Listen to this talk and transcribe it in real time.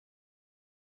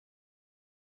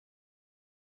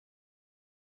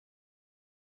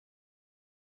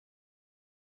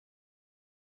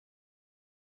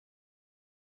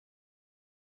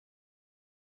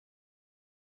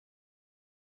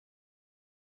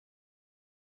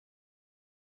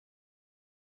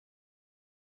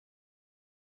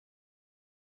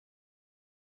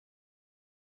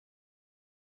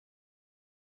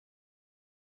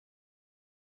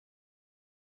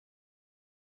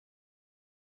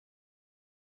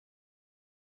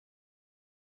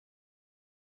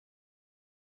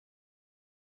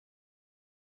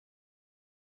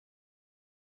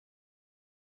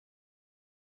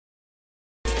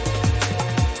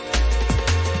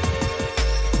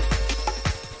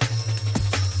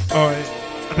Oh,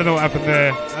 I don't know what happened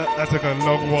there. That took a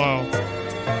long while.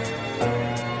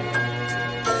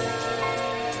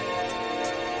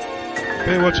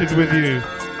 Beer watching with you.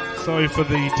 Sorry for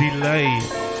the delay.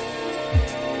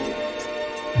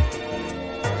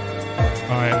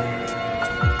 Alright.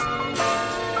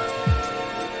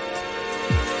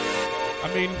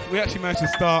 I mean, we actually managed to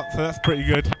start, so that's pretty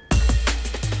good.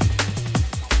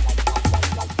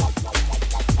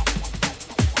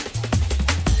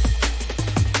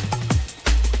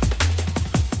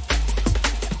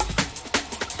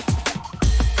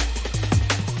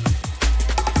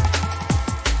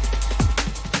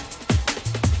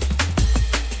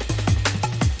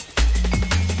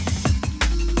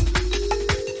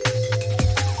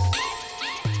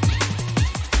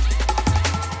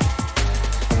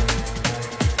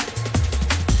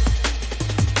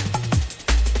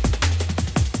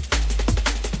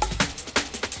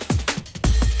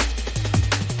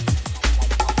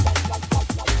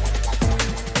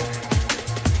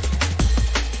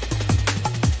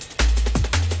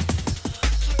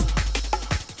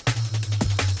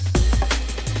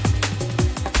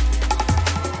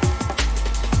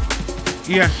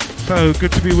 Yes, so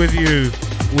good to be with you.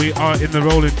 We are in the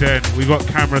rolling den. We got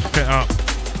cameras set up.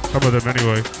 Some of them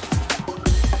anyway.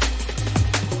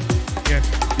 Yes,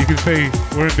 you can see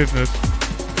we're in business.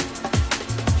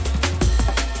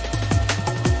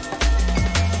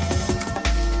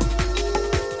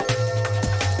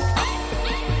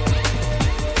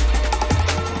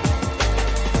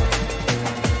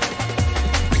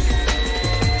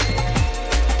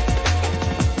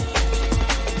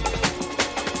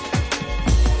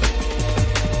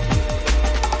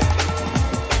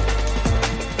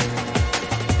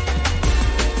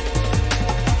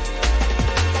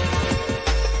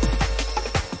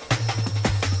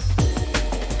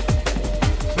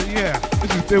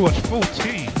 They watch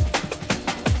 14.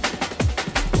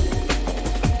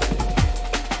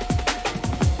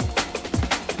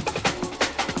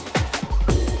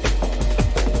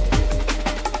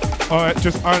 Alright,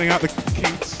 just ironing out the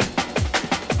kinks.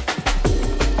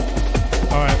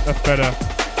 Alright, that's better.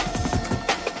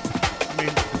 I mean,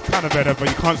 it's kind of better, but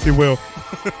you can't see Will.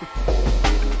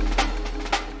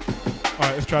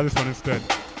 Alright, let's try this one instead.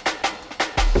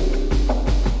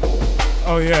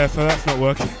 Oh yeah, so that's not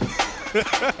working.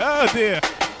 Oh dear.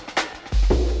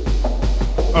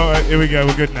 Alright, here we go,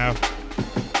 we're good now.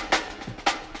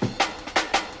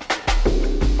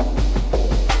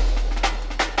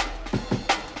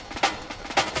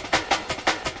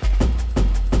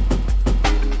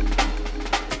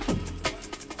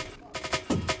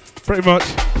 Pretty much.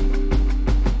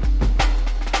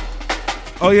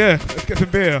 Oh yeah, let's get some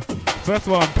beer. First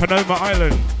one, Panoma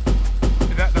Island.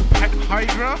 Is that the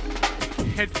Hydra?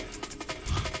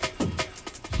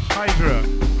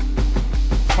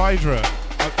 Hydra.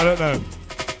 I don't know.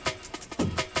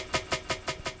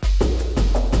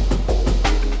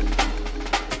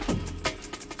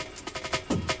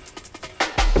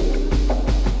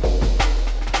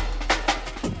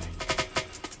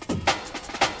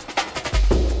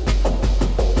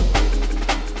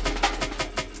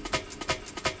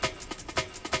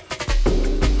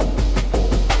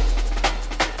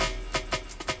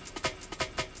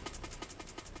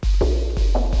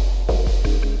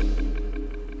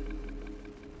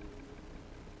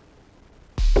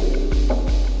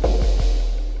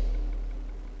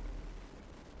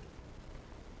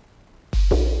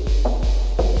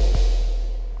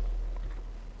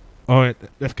 Alright,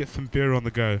 let's get some beer on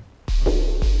the go.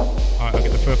 Alright, I'll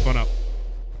get the first one up.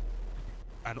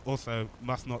 And also,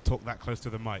 must not talk that close to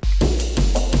the mic.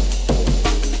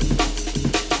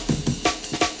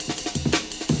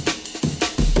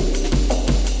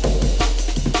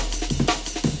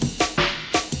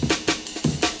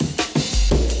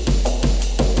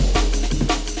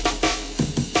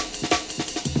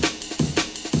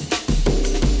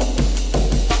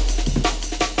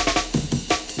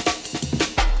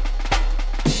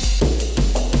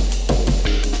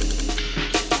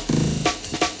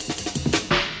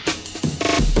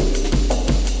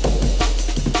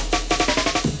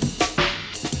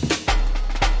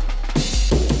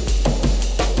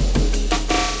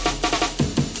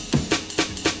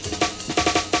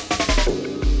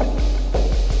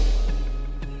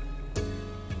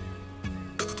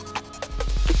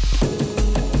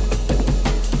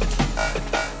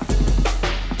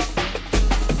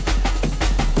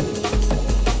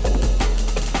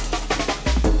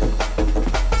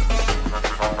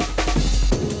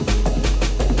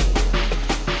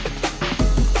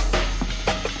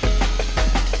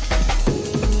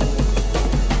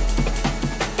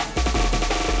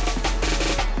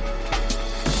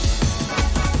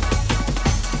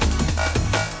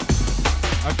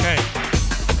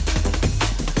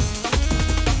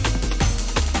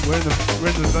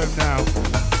 home now.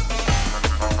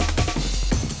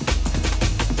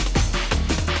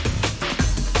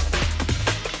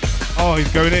 Oh,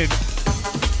 he's going in.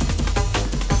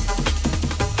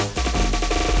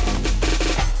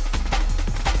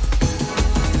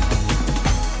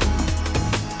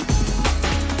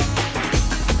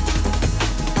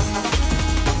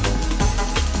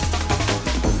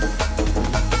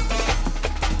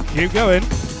 Keep going.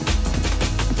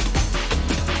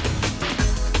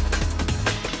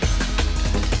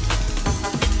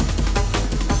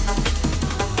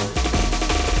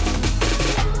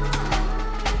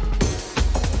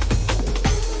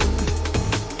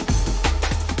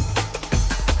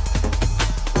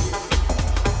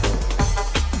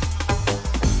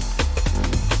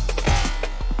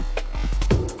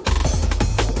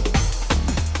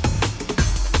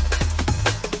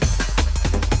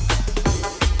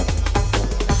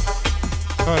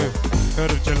 Oh,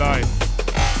 3rd of July.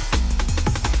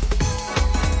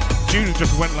 June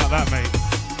just went like that, mate.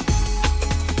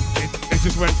 It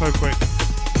just went so quick.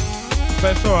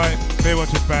 But it's alright,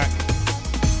 Baywatch is back.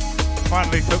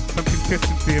 Finally, some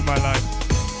consistency in my life.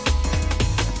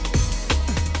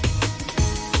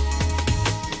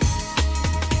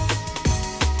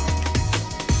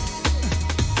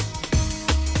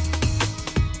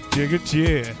 Jigga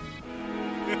cheer.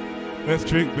 Let's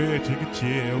drink beer, jigga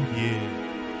cheer, oh yeah.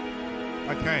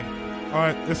 Okay,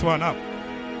 alright, this one up.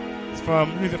 It's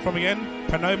from, who's it from again?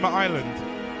 Panoma Island.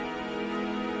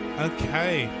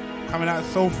 Okay, coming out of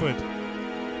Salford.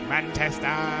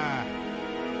 Manchester.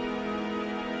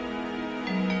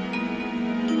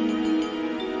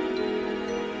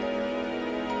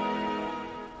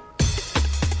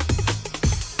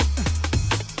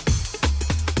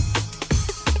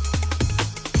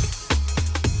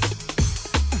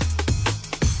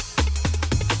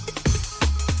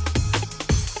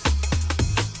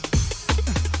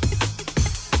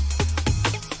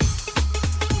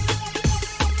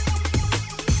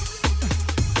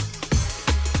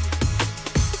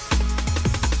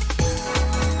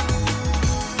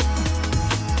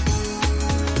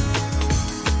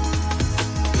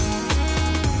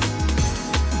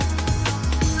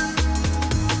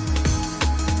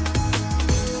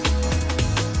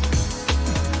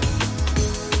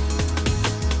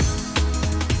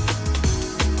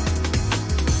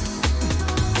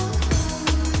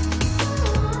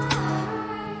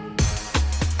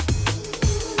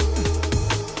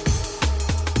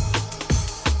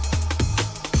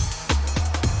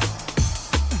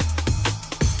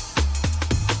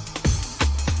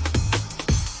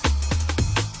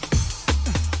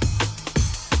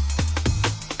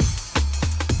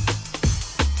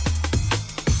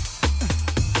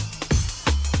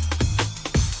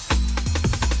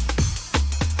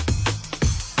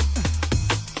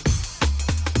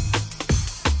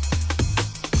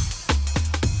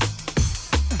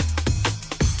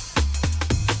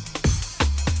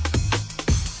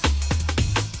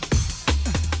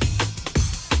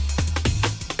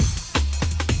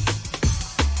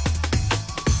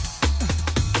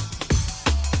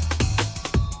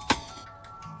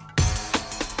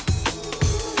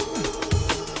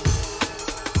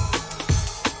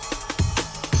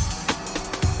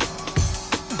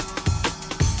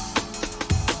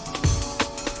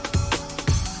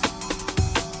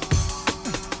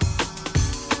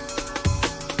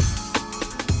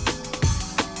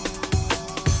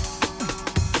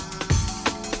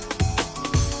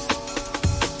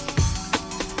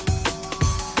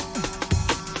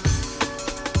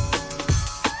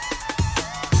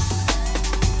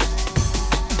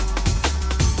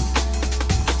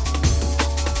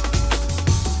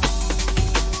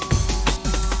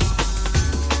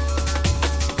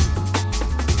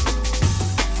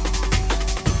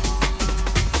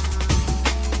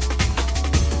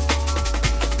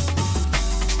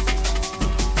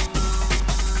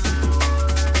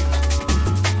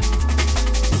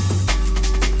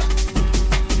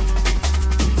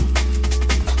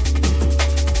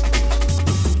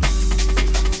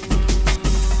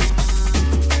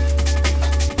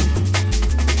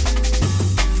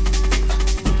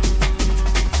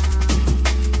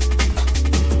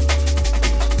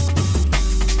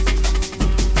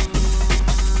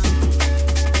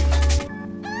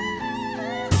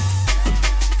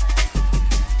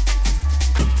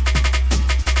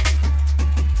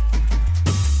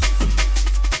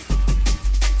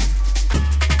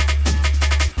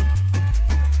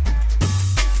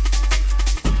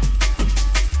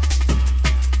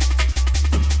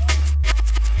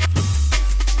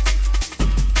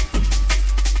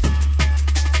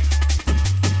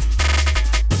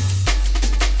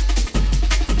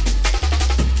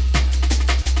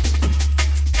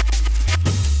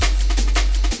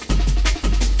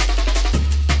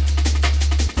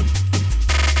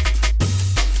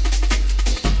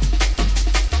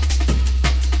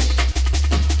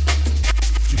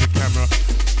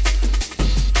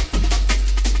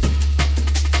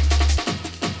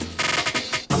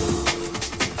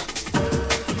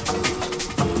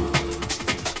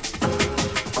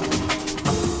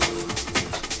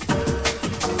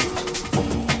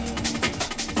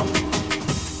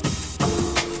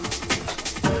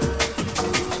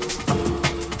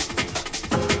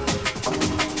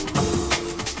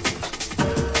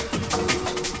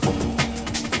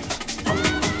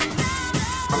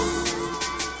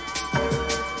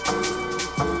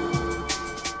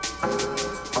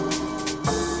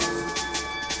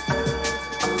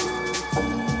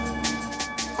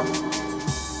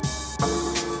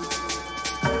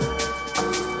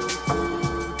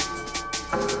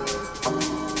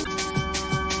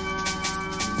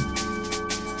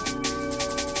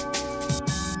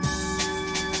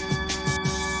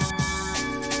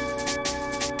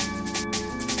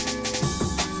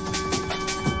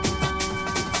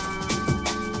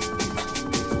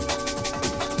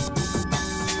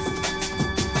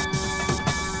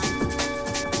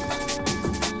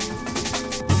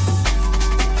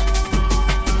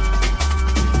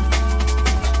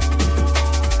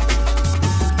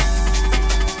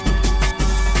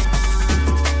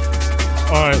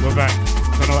 Alright, we're back.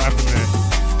 Don't know what happened there.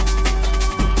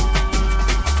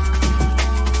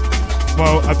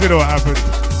 Well, I do know what happened.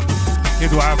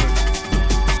 Here's what happened.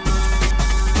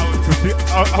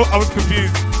 I was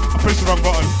confused. I pushed the wrong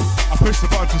button. I pushed the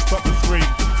button to stop the screen,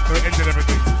 so it ended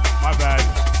everything. My bad.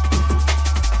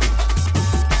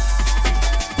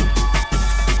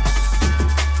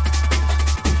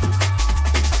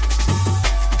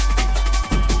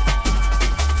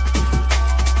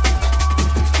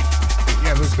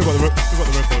 Yeah, we've still got the rope on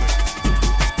it.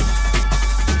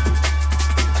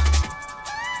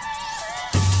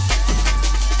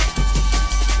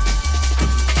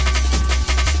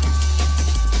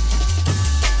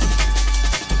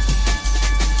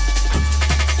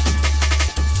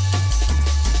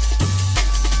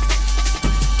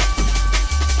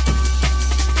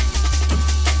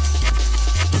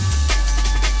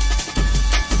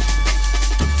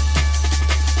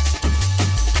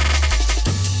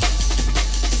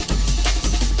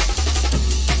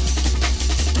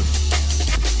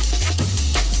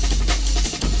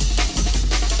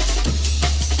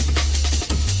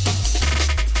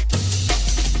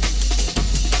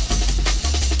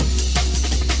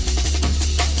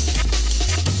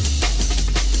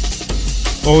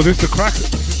 Oh, this is the crack.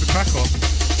 This is the crack off.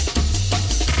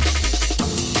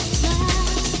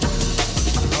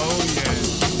 Oh yeah.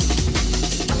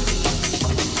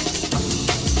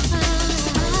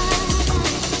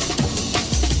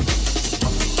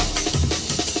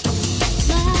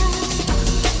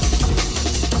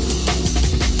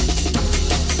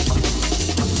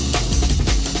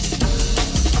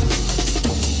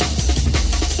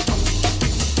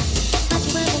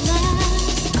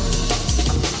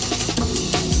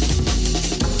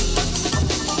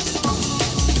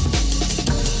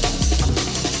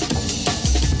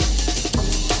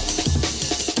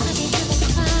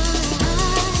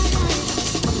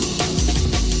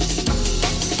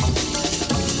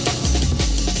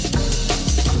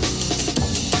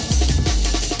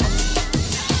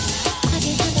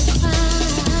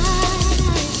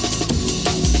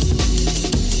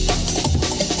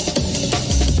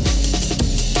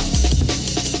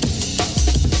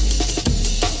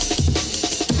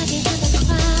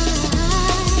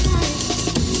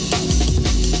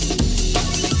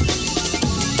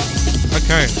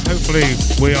 Okay, hopefully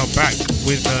we are back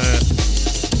with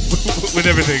with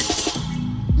everything.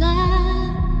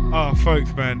 Oh,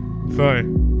 folks, man, sorry.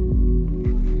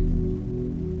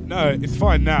 No, it's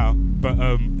fine now, but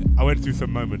I went through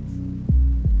some moments.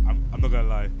 I'm not gonna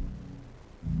lie.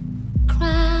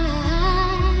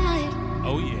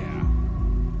 Oh yeah.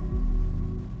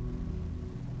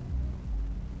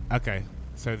 Okay,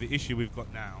 so the issue we've got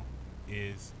now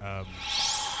is the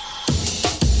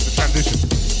transition.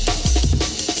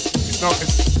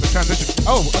 It's the transition.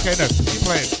 Oh, okay, no, keep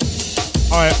playing.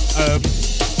 Alright,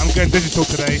 I'm going digital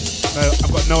today, so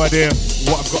I've got no idea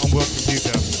what I've got on World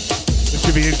Computer. This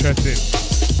should be interesting.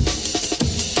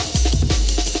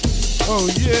 Oh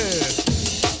yeah!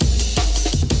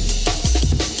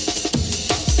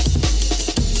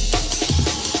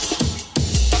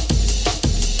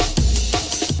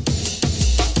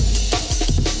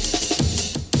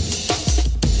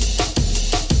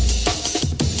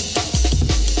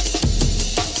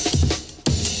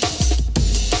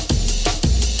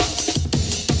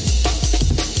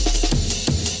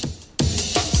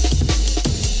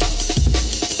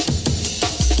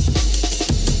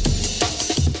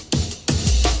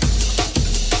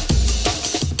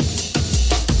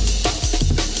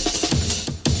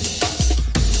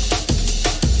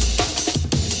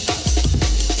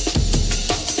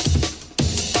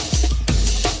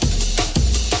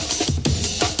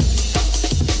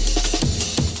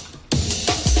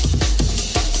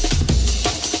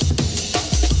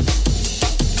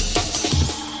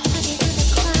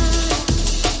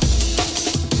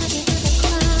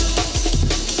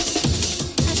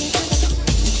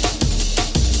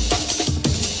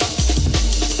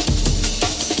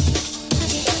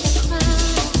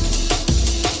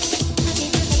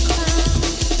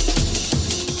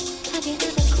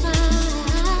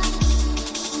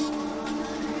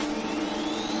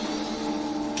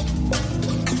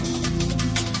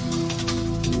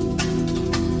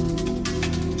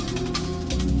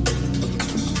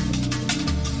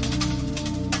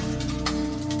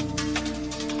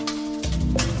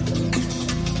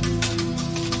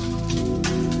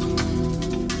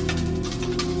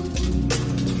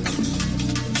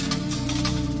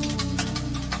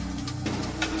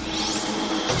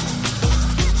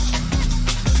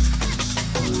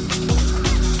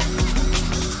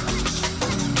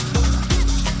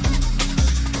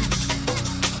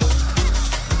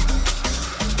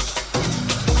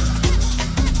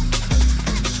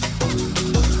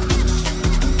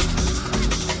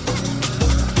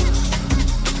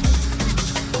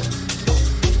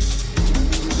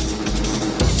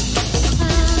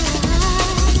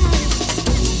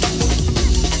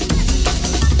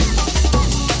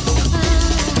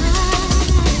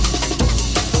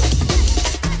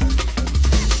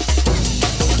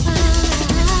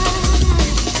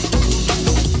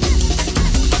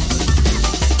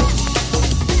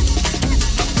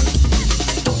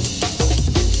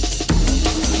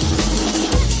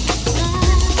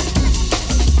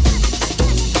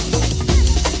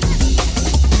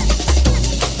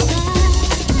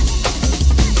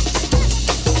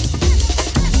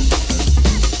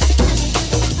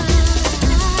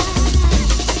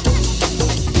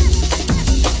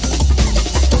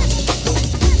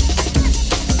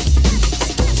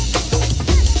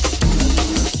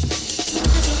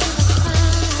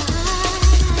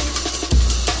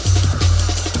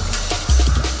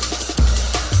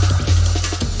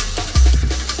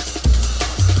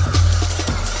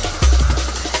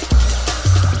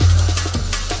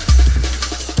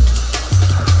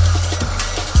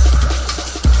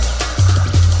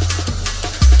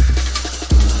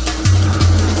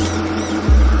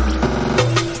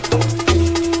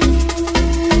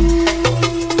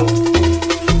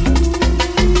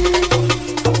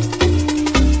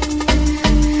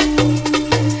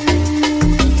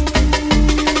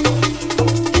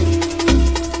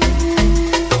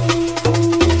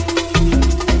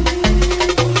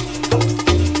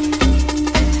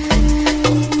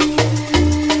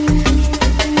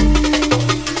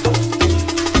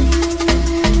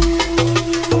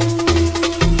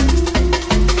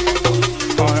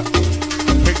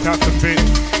 bits.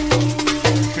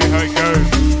 See how it goes.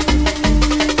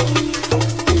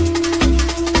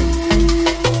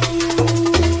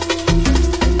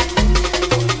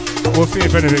 We'll see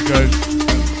if any of it goes.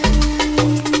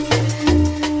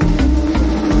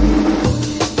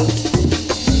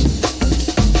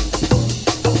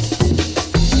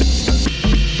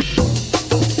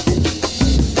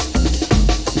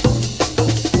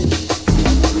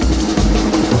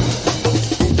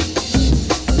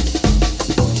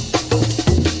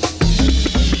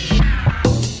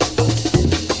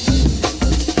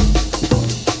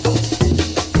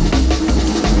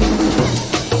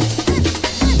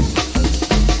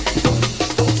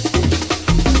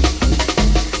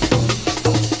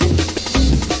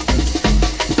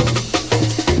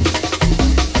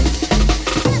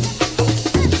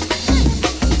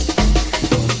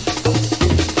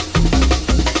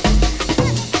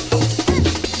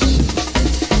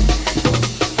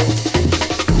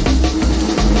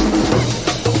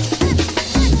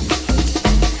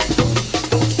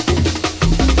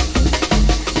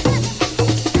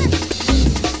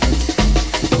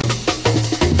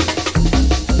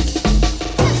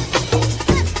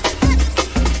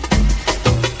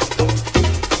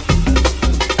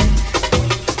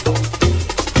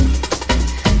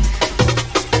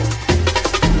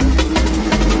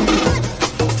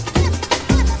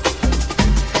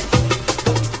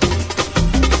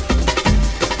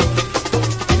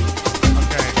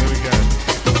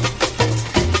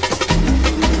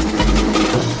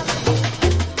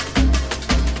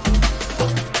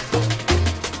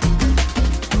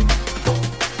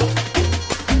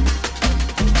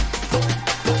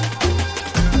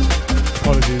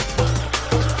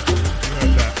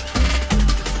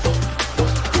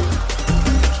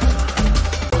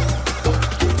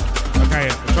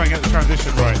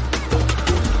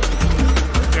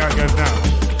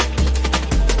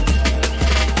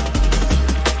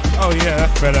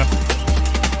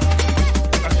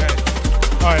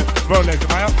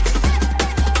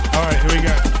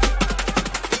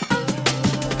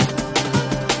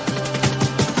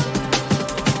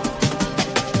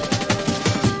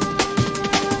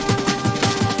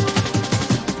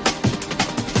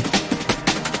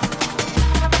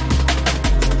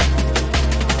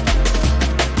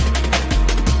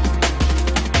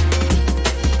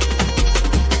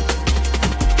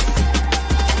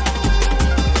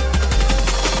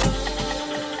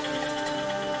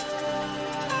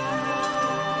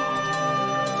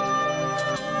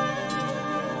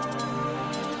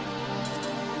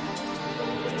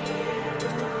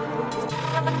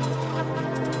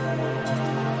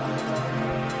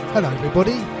 Hello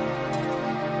everybody,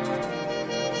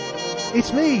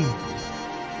 it's me.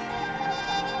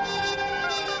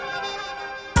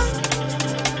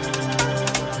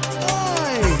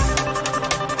 Hi!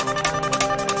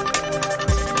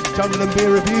 Jungle and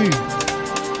Beer Review.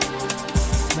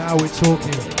 Now we're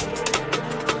talking.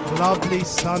 Lovely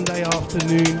Sunday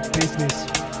afternoon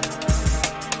business.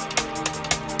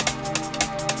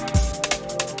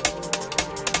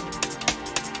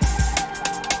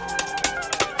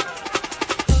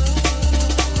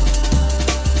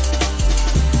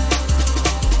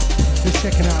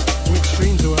 Checking out which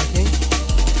streams are working,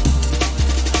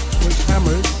 which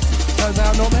cameras. Turns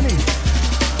out not many.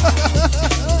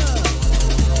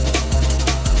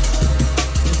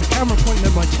 There's a camera pointing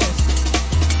at my chest.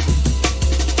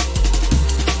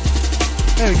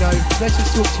 There we go. Let's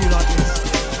just talk to you like this.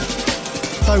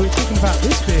 So we're talking about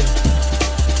this beer.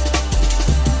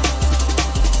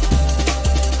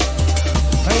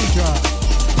 Phaedra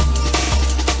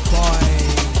by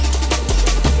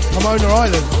Pomona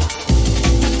Island.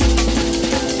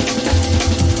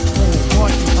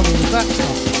 That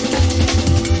stuff.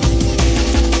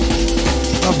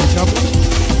 Lovely jubbly.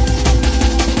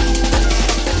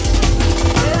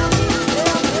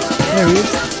 There he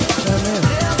is, down there.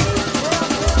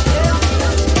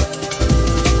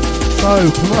 So,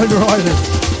 Pomona Island.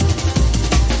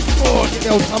 Oh, get the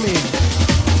old tummy in.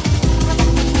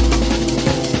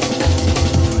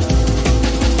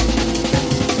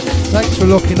 Thanks for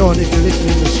locking on if you're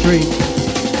listening to the stream.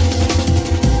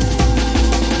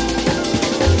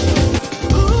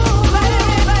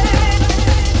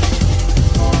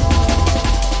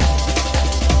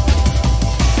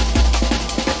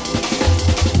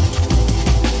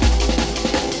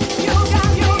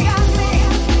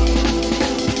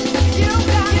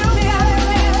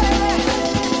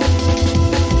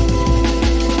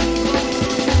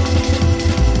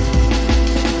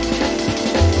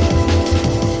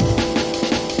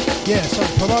 Yeah, so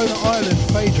Pomona Island,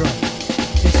 Phaedra.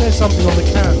 It says something on the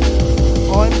can.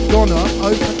 I'm gonna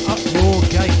open up your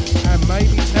gate and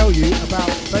maybe tell you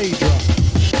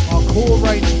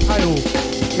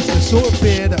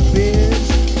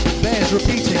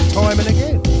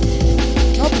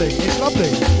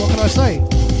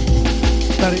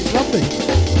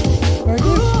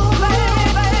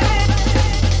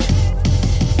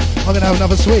I'm going to have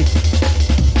another swig.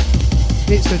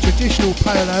 It's a traditional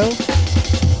pale ale.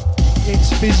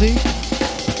 It's fizzy.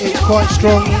 It's quite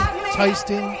strong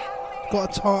tasting.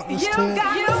 Got a tartness to it.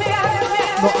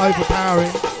 Not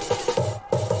overpowering.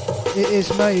 It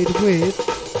is made with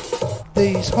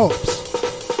these hops.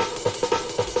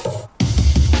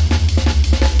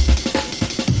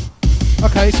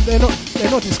 Okay, so they're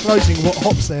not disclosing what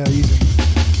hops they are using.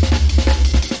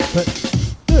 But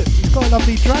look, it's got a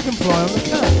lovely dragonfly on the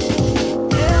can.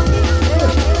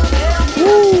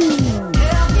 Woo!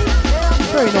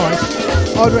 It's very nice.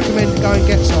 I'd recommend go and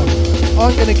get some.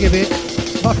 I'm going to give it,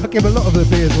 like I give a lot of the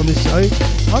beers on this show,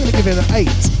 I'm going to give it an 8.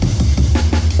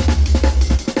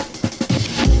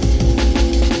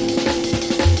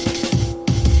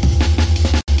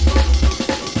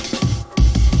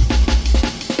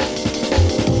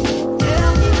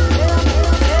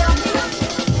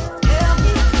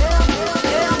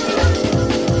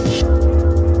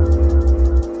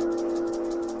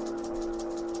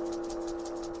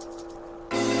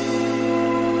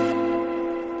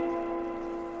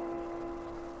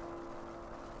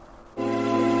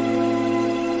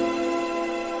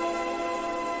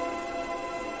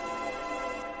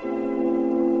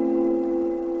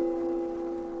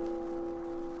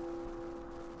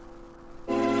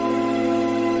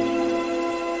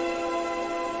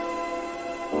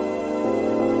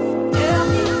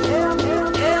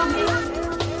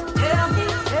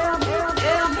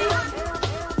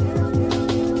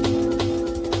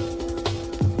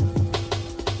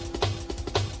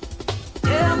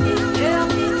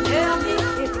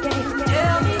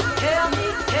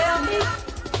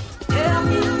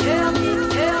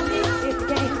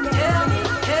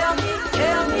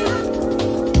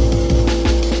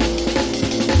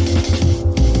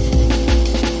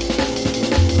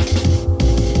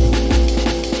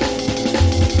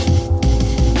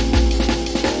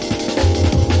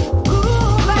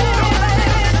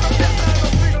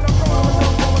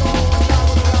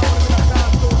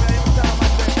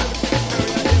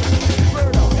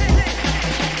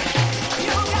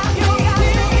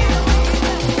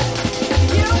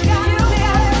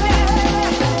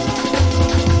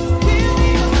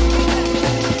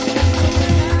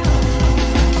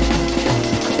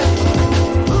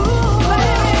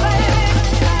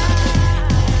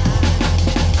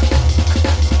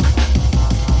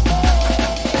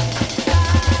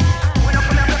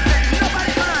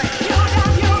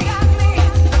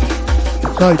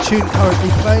 So, tune currently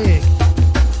playing.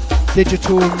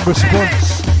 Digital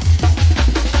Response.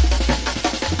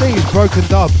 I think it's Broken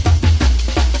Dub.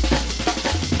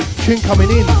 Tune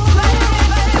coming in.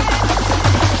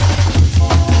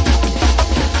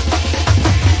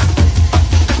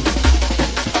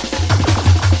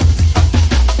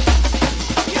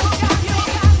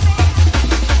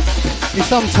 It's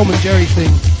some Tom and Jerry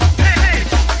thing.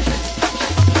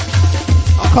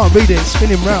 I can't read it, it's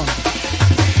spinning round.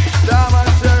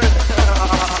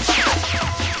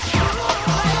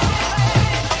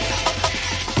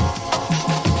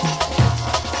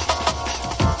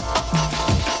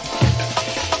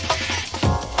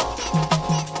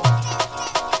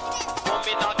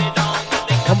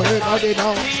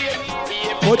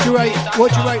 What'd you rate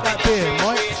that beer,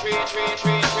 Mike?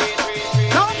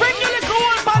 Now bring your little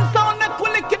old man sound that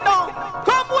will lick it down.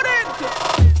 Come with it.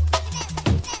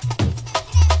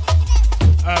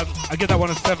 I give that one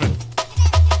a 7.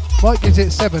 Mike gives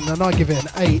it 7 and I give it an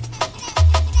 8.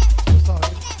 So,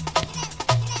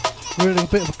 we're in a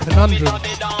bit of a conundrum.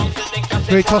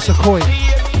 Do we toss a coin?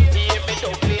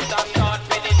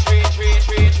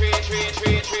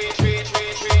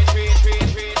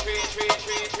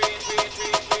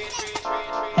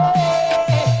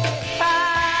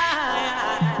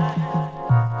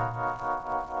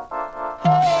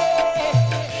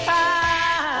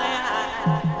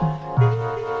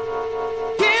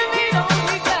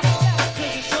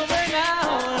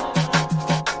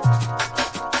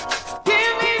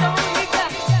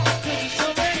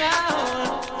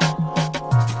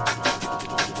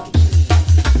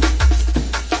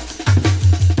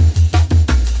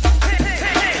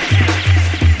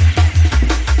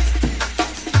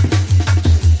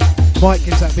 Mike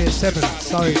gives that beer 7,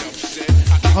 so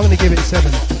I'm going to give it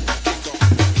 7.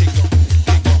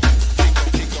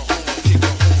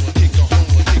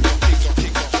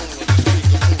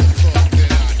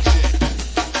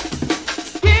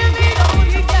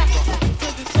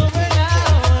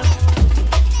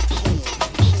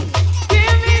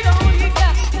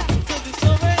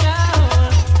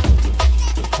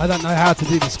 I don't know how to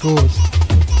do the scores.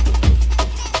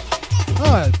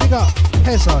 Alright, big up,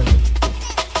 Pezzo.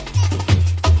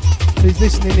 Who's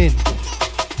listening in?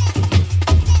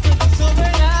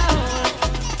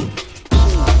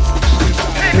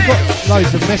 got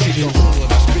loads of messages.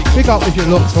 Big up if you're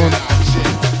locked on.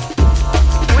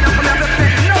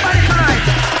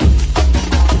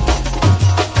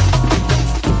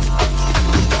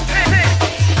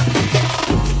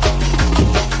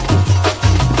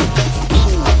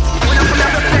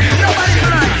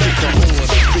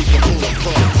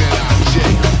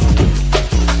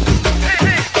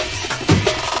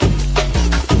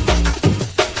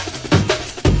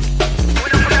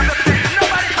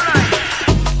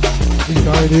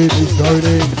 He's going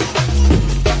in.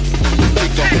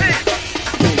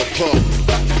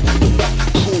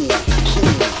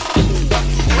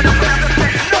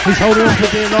 He's holding on for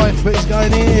dear life, but he's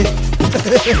going in.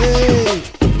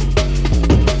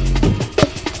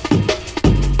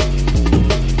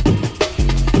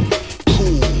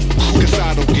 Cause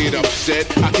I don't get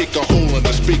upset. I kick a hole in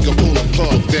the speaker, pull a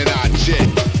plug, then I jet.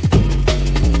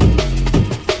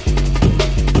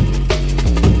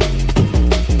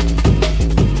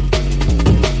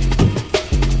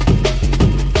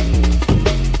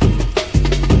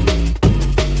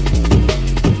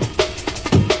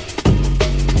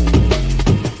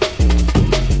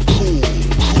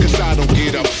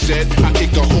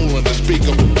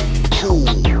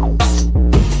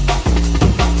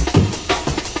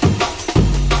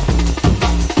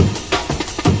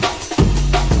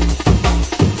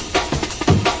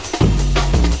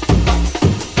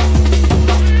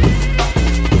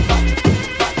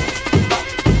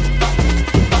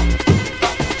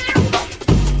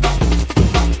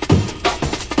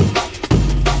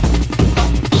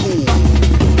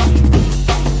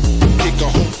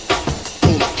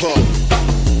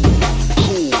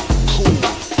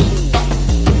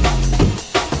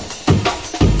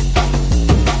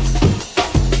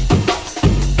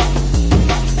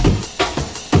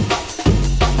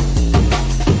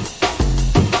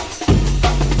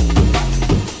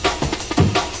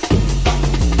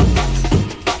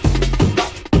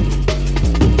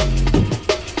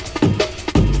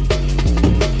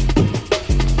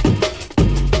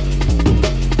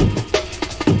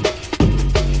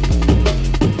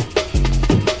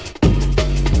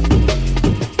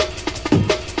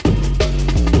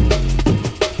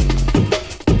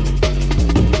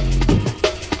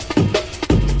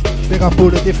 Up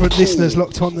all the different listeners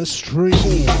locked on the stream.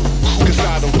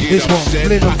 This one,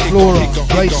 Flynn and Flora,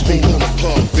 Race Speaker.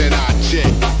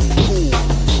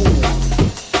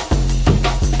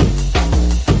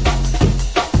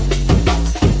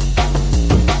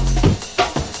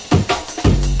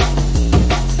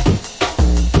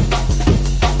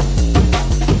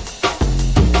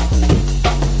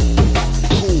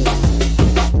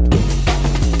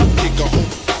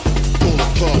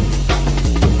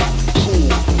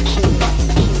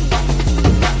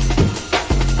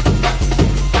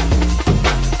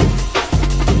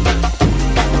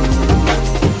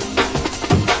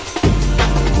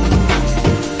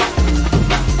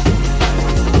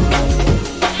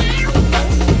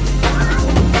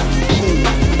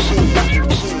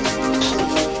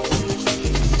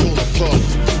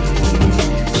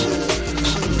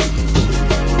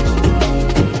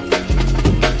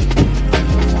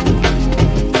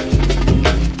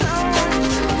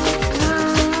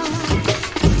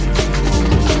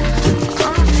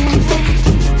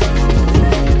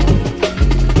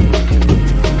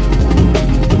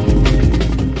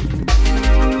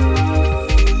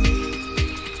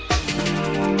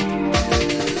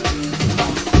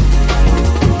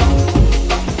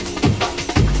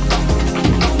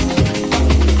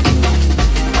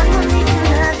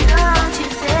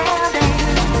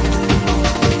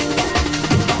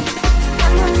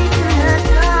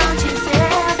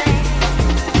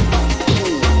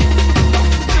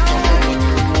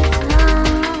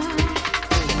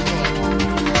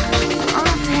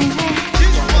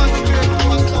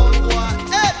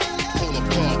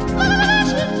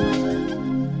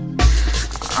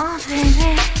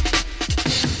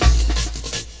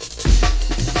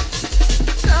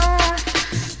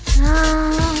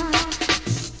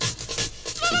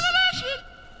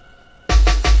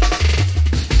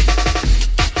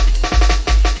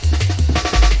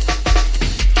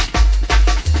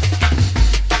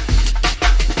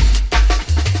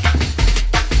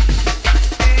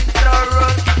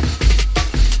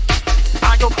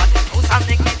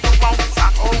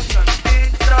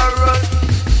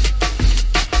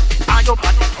 Your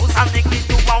body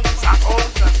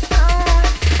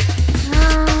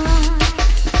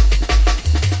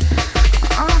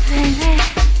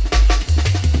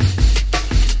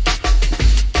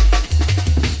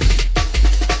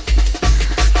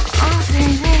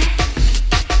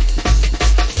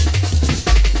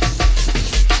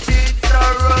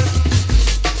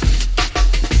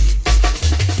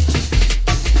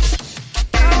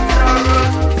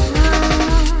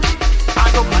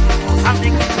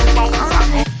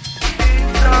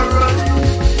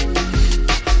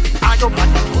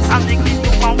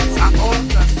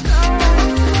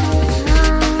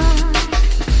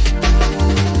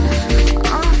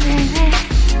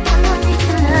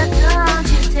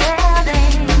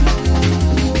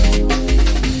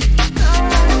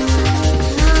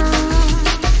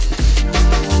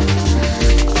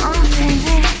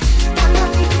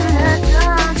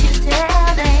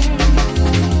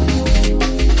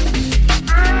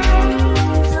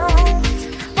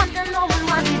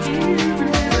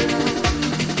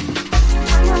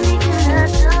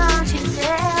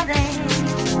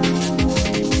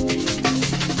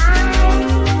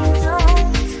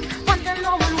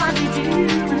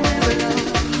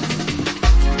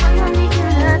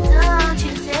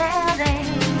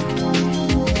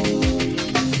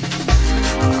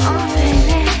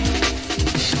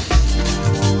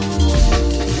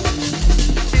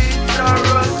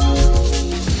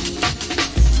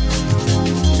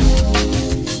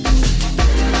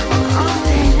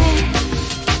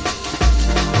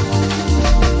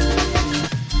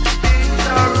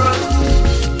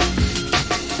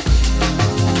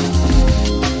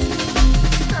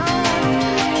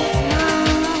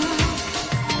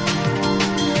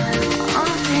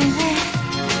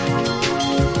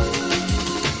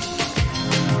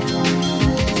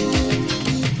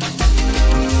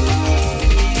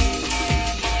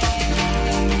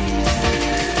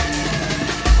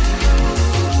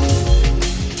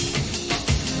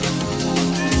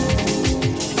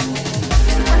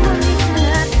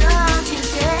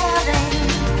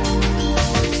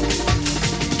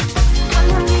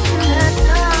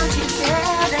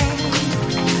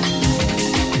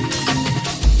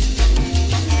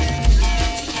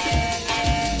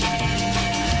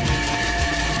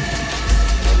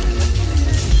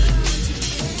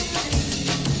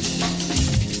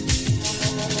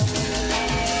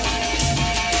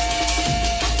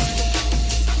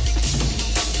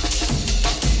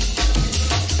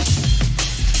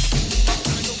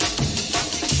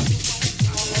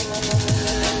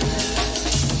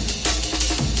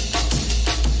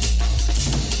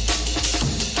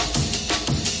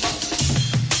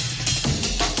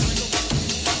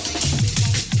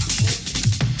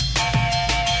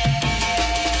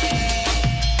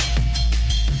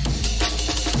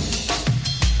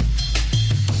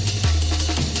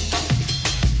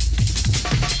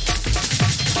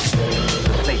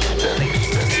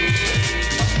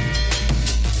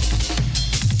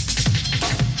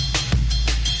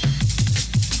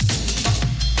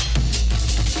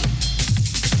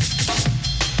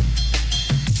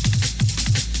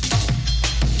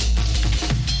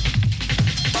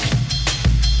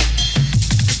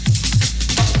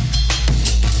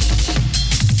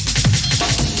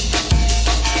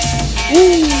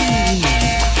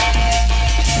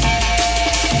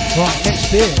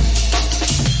beer.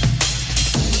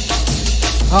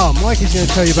 Oh, Mikey's going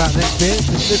to tell you about next beer. It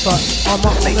looks like I'm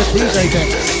up on the DJ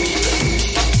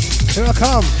decks. Here I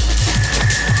come.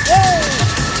 Whoa!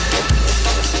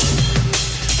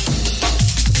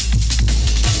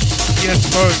 Yes,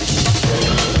 folks.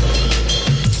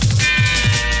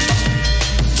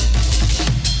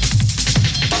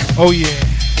 Oh yeah.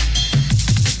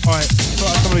 Alright, sort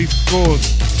out some of these scores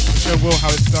to show Will how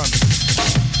it's done.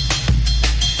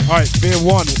 Alright, beer 1,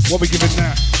 what are we giving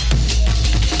that?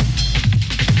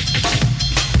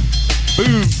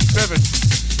 Boom, 7.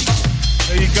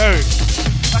 There you go.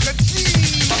 Like a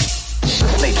cheese!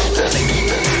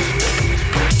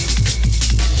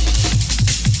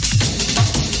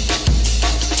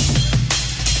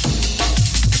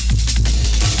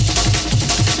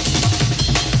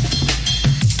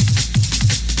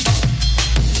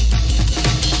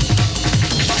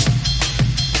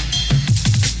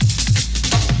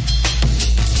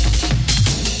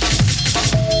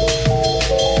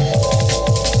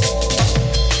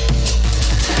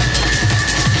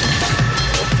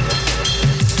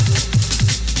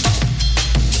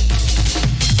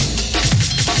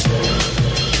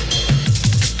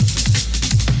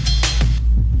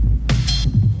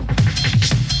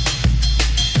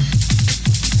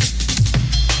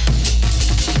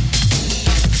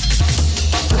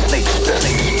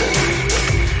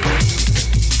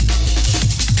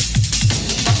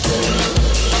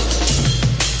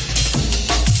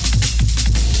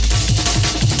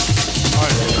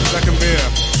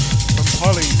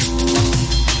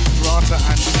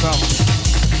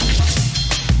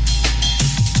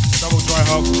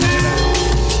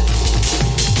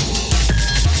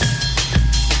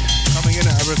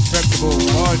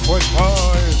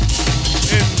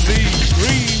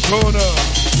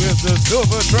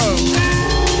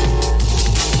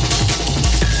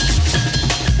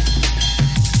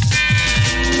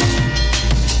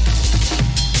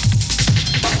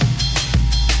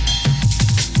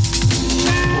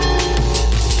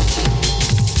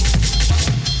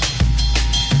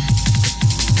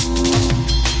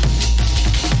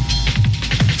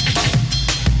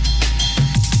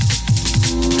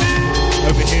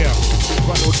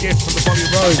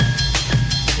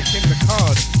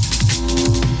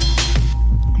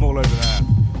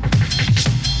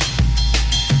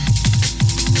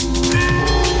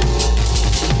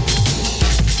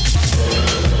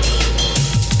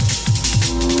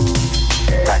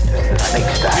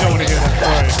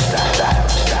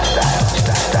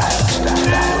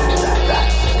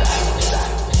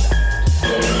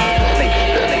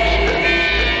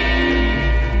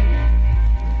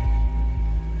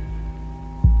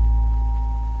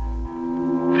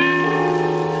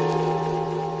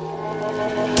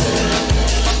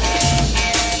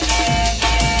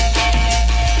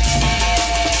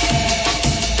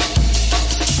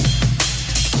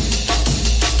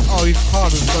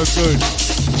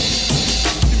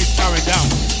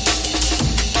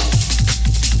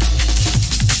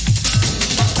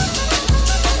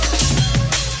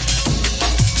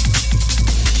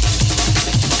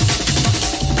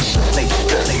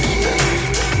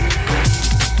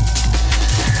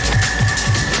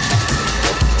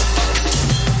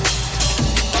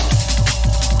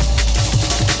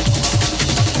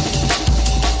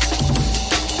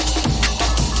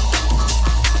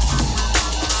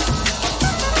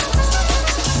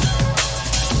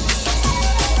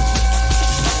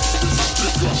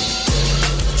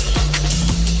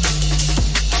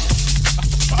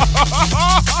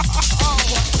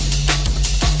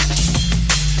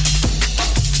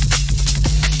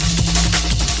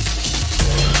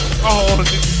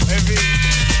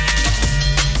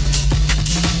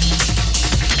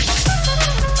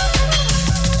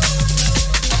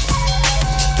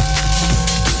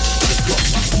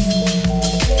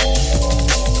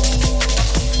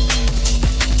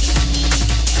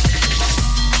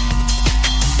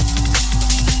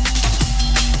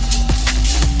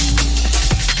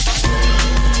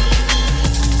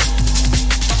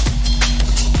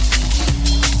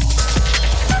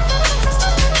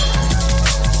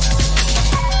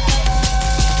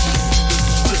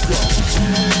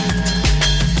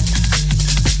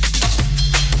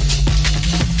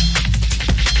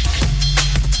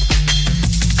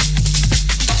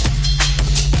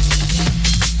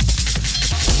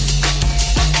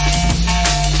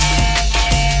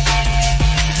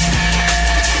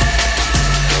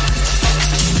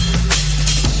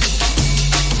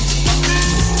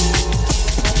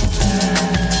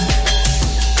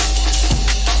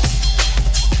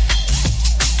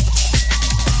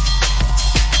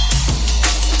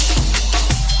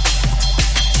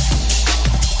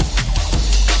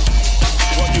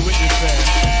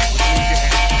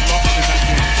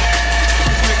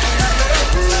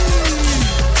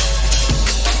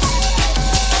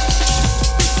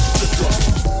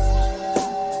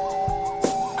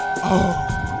 Oh,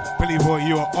 Billy Boy,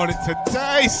 you are on it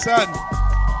today, son.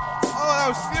 Oh, that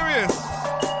was serious.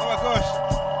 Oh my gosh.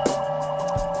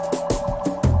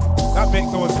 That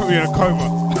mix almost put me in a coma.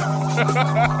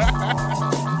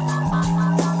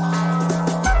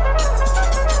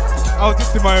 I was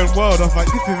just in my own world. I was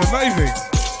like, this is amazing.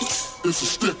 It's a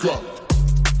stick up.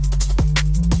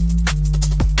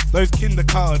 Those Kinder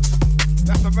cards.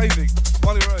 That's amazing.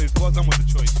 Wally Rose, well done with the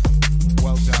choice.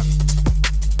 Well done.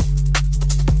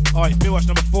 Alright, Bill Watch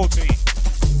number 14.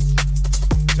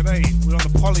 Today, we're on the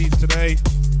Pollies today.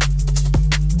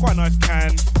 Quite a nice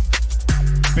can.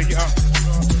 Pick it up.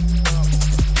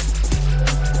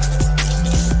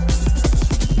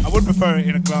 I would prefer it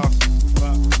in a glass,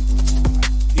 but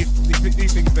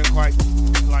these things don't quite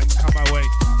like come my way.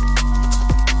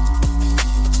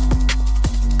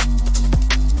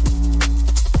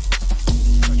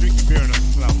 I'm drinking beer in a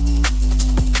slum.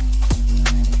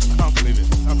 I can't believe it.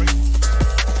 I'll bring it.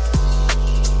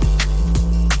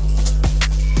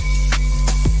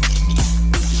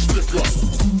 Stick up.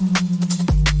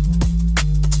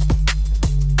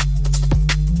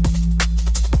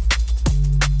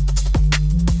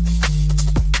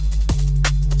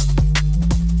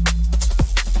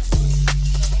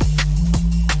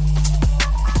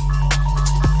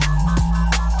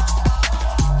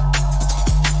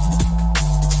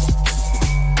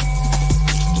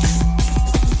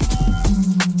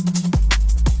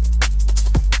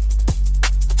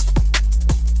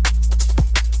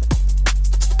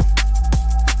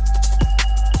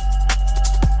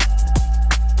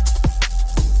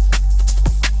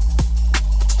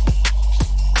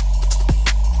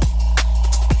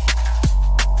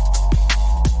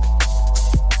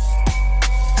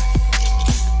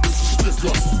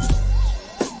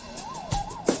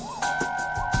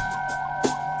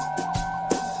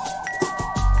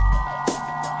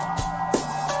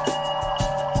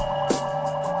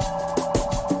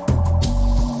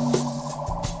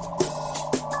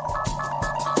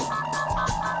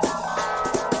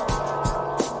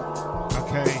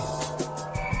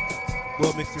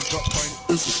 Well, Mr. Drop Point.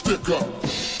 It's a stick up.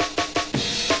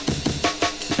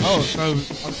 Oh, so,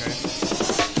 okay.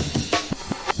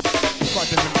 Quite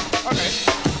different. Okay.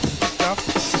 Good stuff.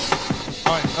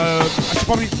 Alright, I should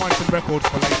probably find some records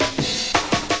for later.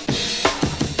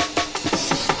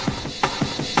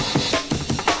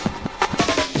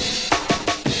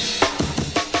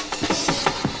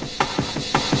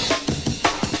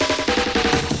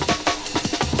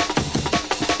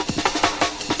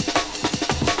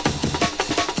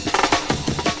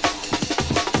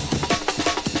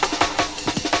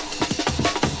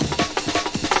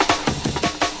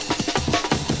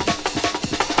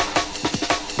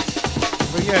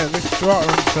 Yeah, this Strata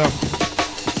and stuff,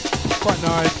 quite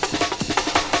nice,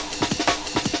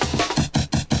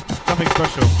 nothing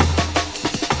special.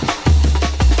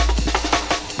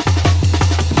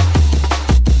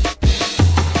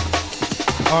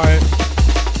 Alright,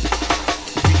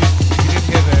 if you didn't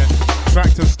hear there,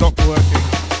 tractor stopped working,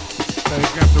 so you're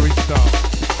going to have to restart.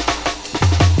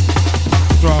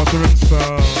 Strata and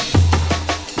stuff,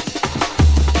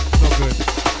 not good.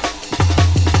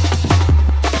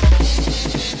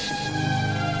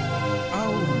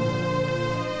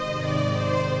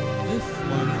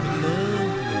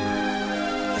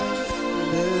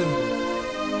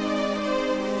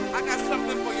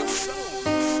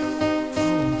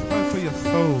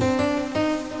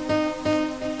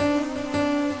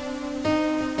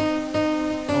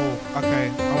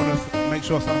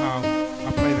 Somehow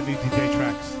I play the new DJ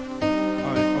tracks. I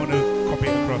want to copy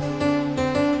it across.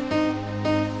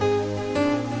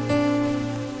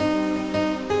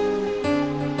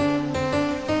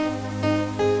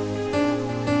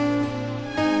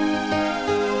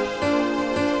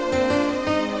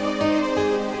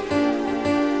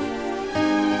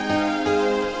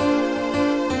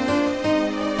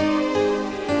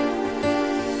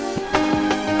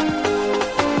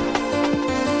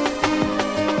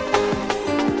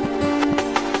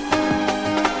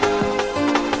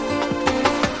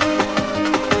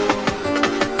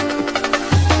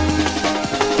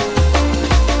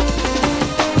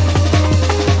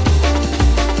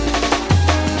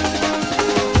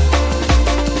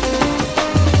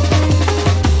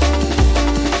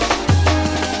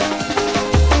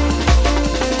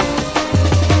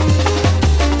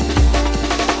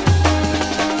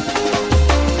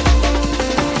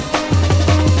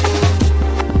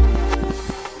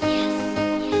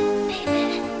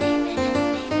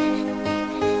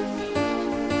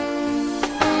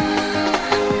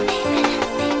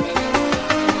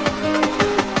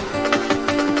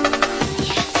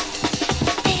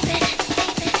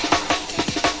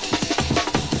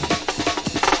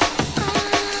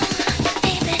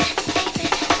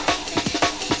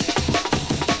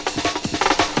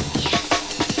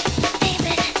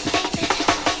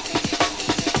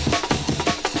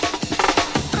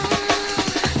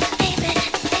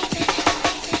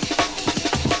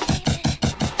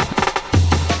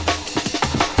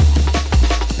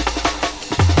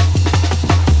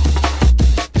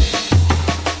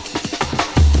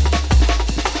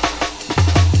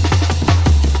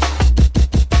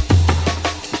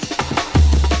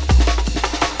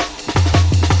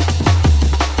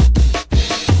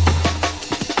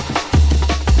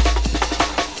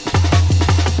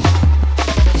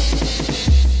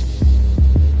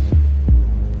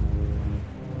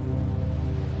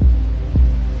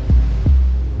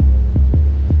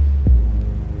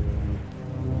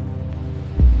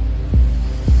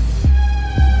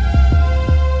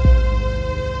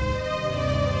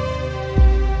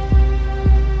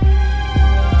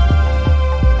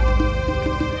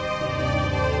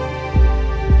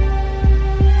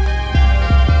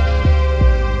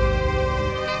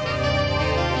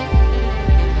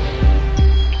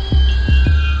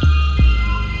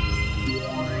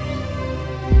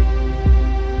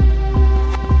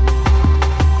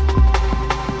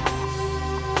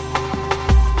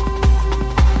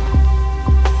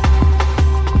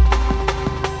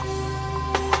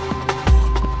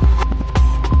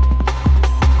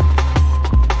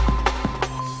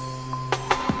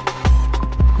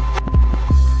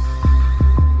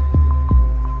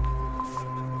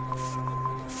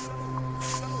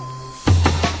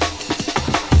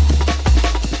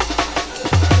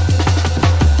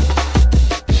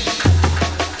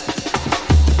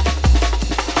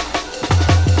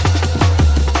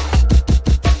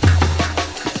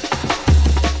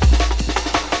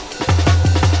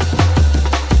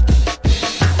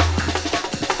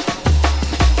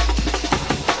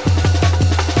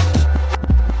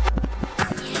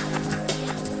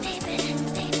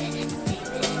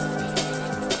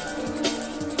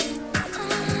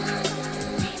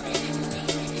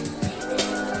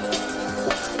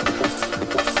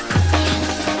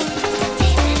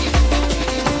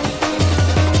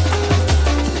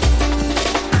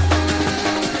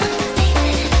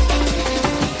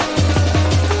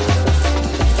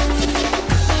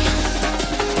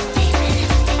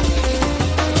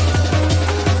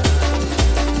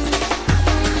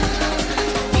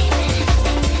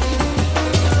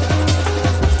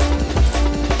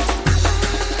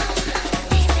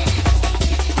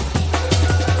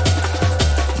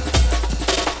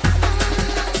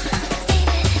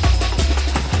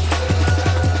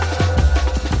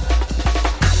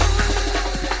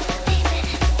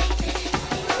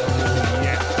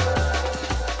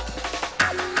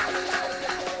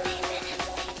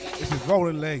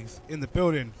 Rolling Legs in the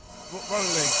building. Rolling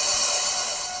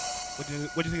Legs. What do you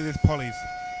think of this, Polly's?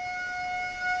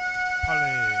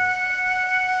 Polly.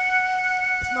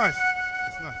 It's nice.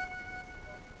 It's nice.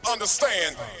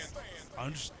 Understand.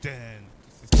 Understand.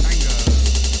 This is Tango.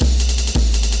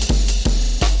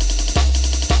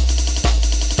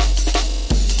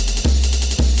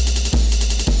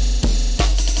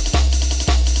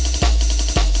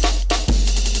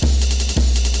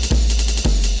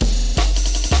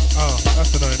 Oh,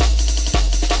 that's annoying.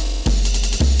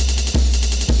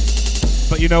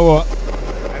 But you know what?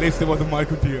 At least it wasn't my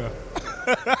computer.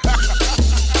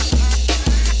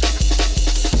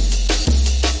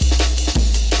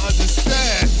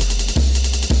 Understand.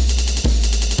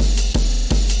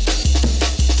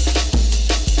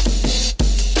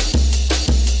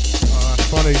 Oh, that's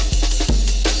funny.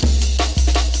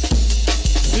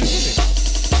 Really?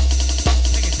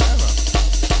 Taking forever.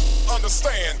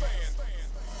 Understand.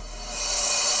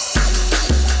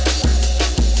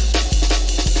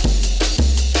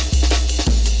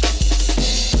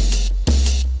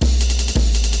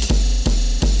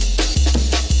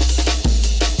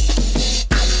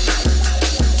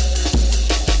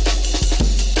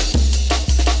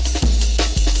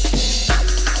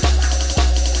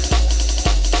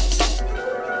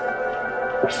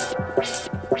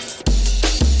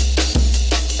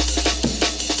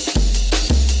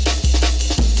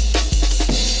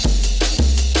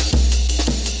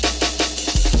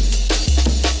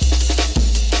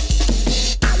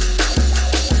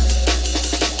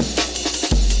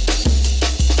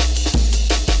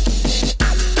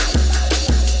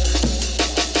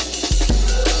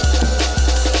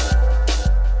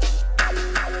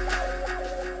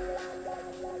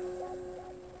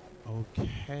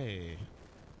 Okay.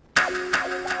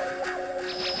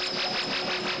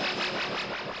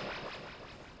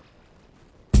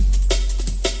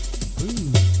 You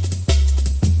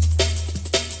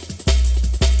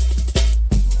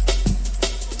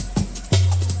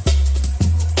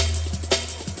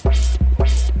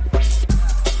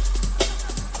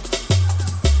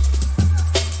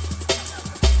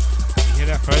hear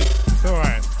that, folks? It's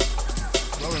alright.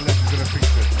 Rolling Legs is gonna fix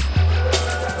it.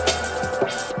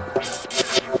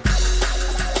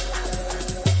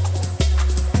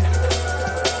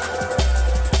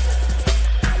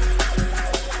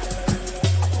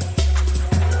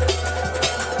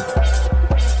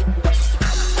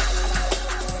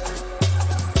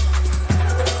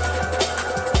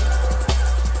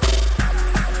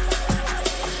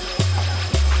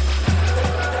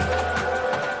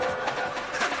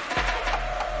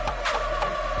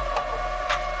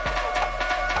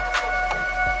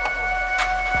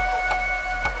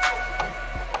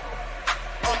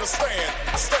 Understand.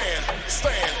 Stand.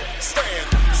 Stand. Stand.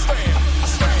 Stand.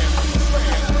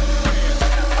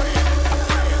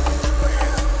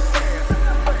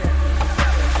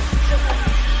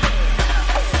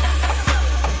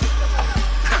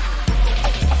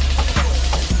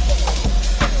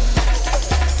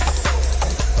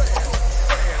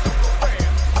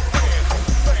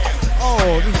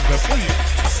 Oh, this is the beat.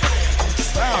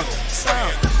 Sound.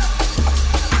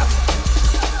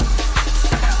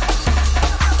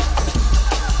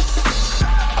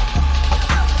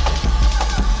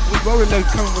 With Rolling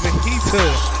Legs coming with a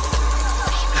heater.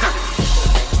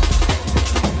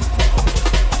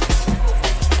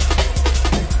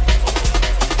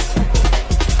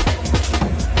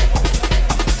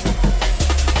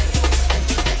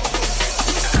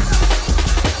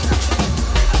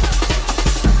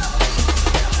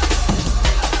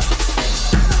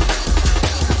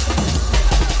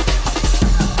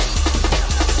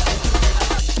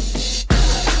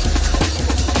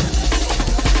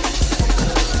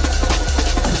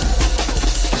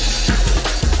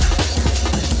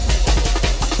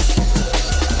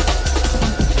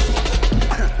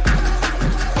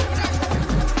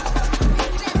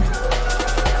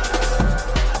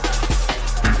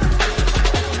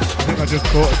 I just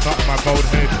caught a knot in my bald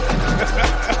head.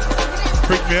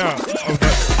 Freaked me out. I was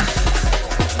like,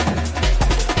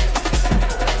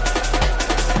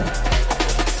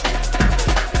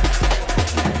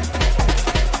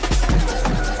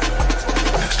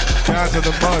 down to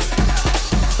the mud.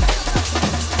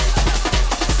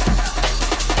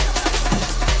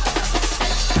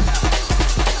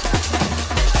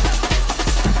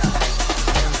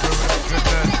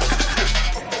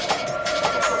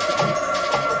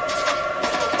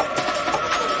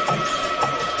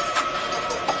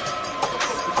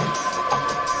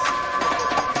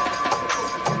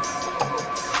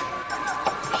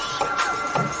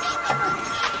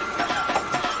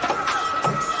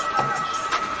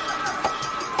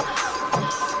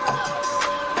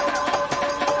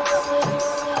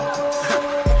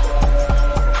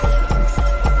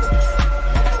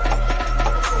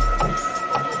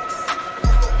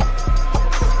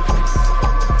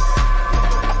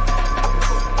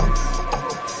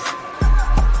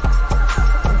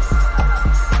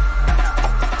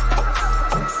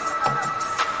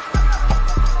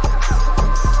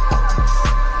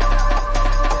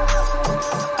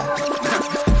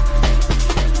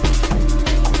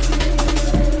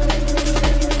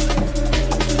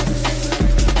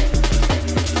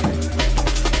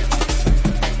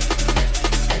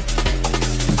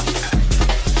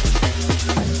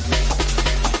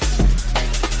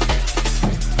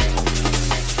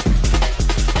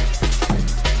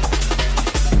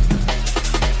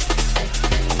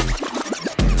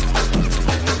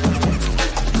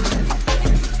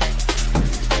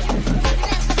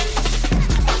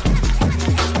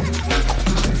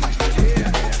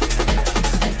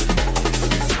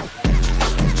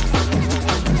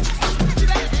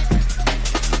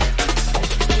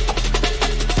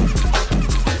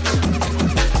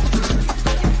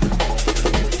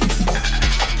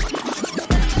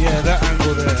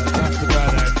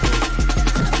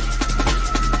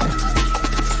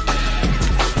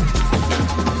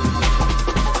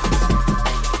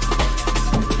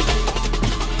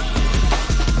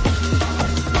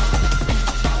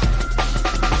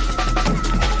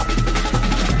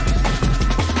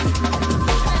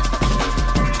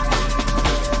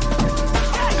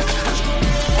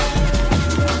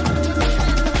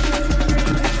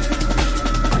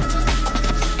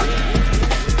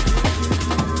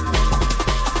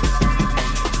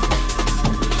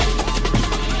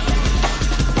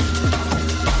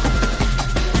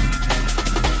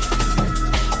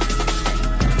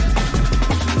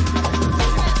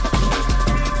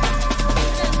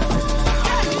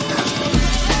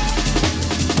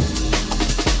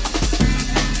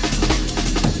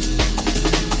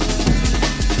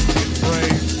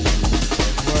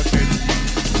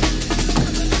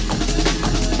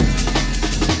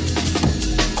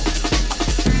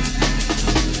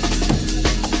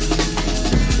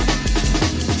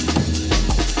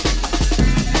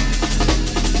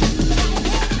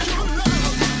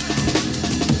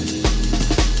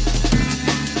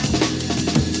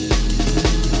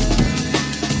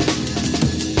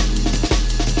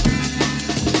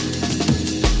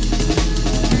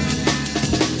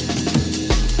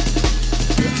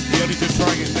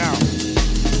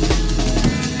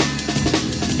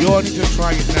 only just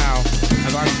trying it now,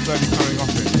 as I'm slowly coming off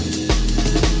it.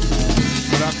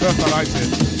 But at first I liked it,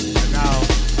 and now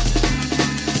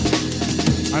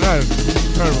I know,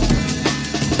 it's terrible.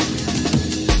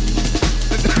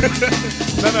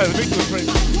 no, the mix was pretty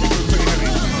heavy.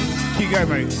 Keep going,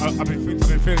 mate. I've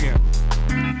been feeling it.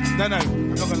 No,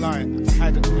 I'm not gonna lie. I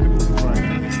had an edible before I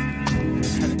got it.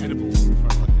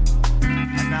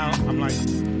 And now I'm like,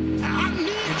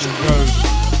 it just goes.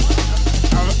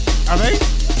 Are they?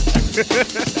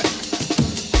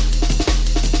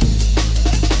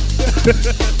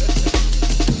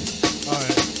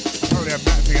 Alright, probably I'm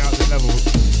maxing out the levels,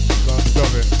 so I'll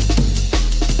stop it.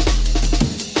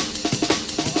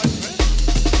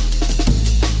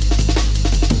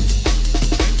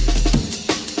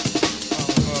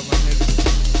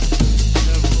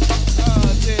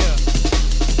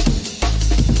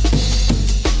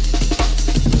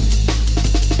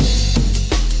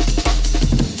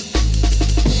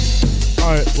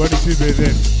 We're only 2 beers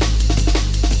in.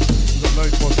 We've got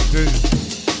loads more to do.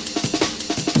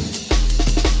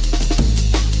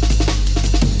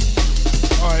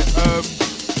 Alright,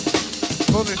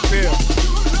 for this beer,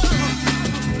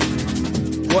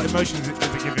 what emotions is it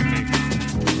giving me?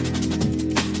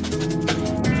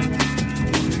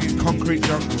 It's Concrete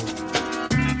Jungle.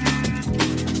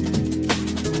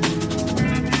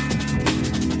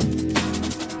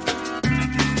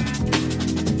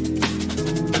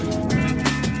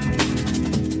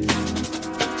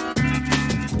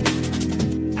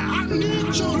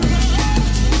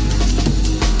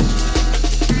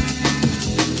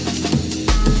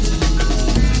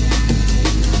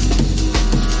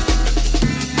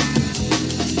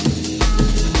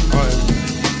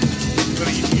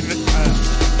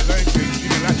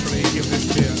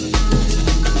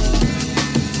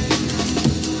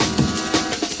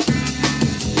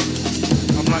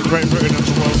 Great Britain on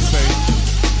the world stage.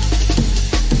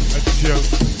 A joke.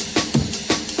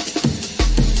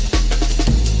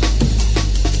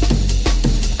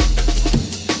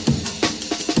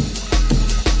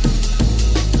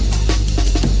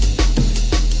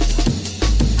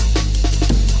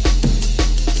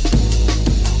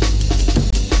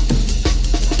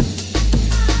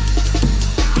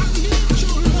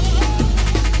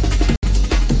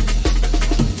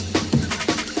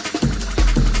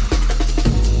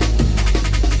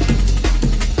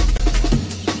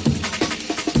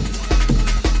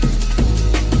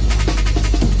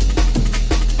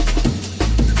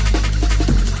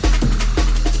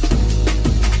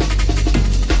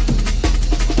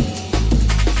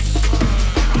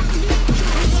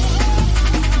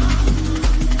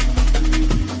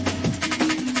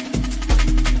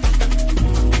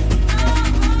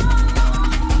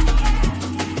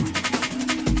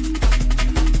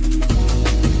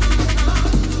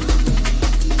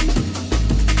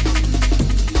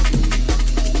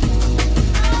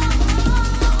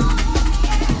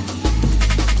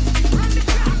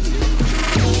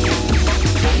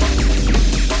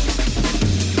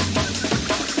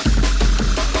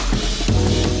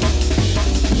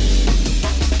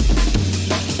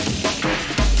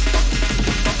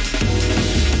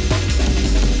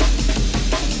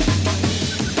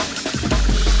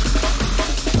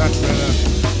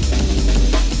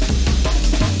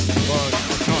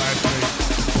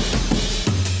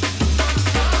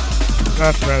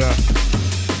 That's better.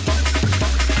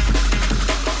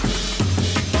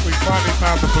 We finally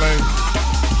found the place.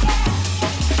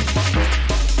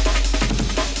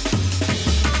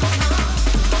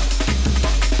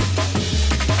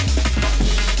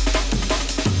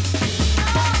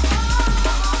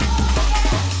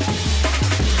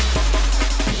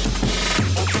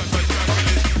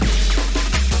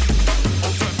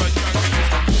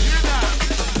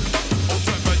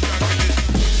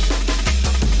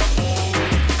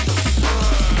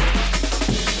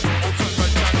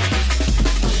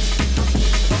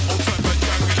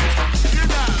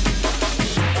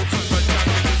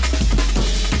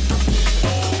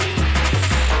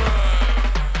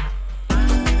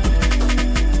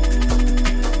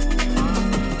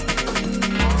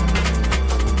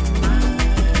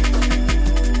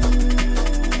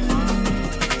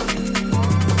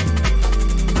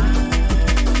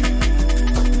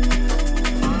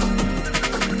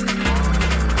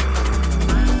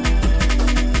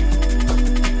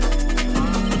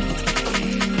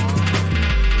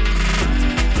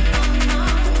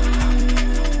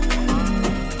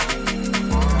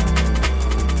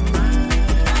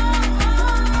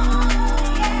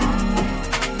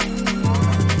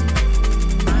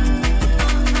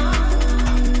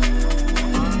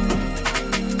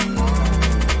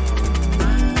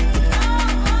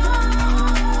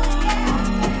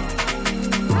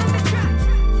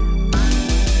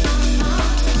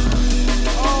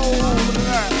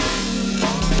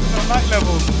 light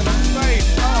levels. Insane.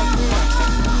 Oh, dear.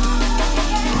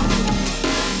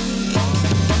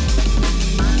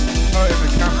 Oh, it's a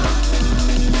camera.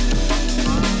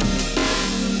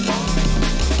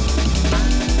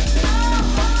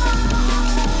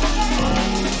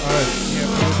 Oh, yeah,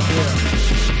 yeah.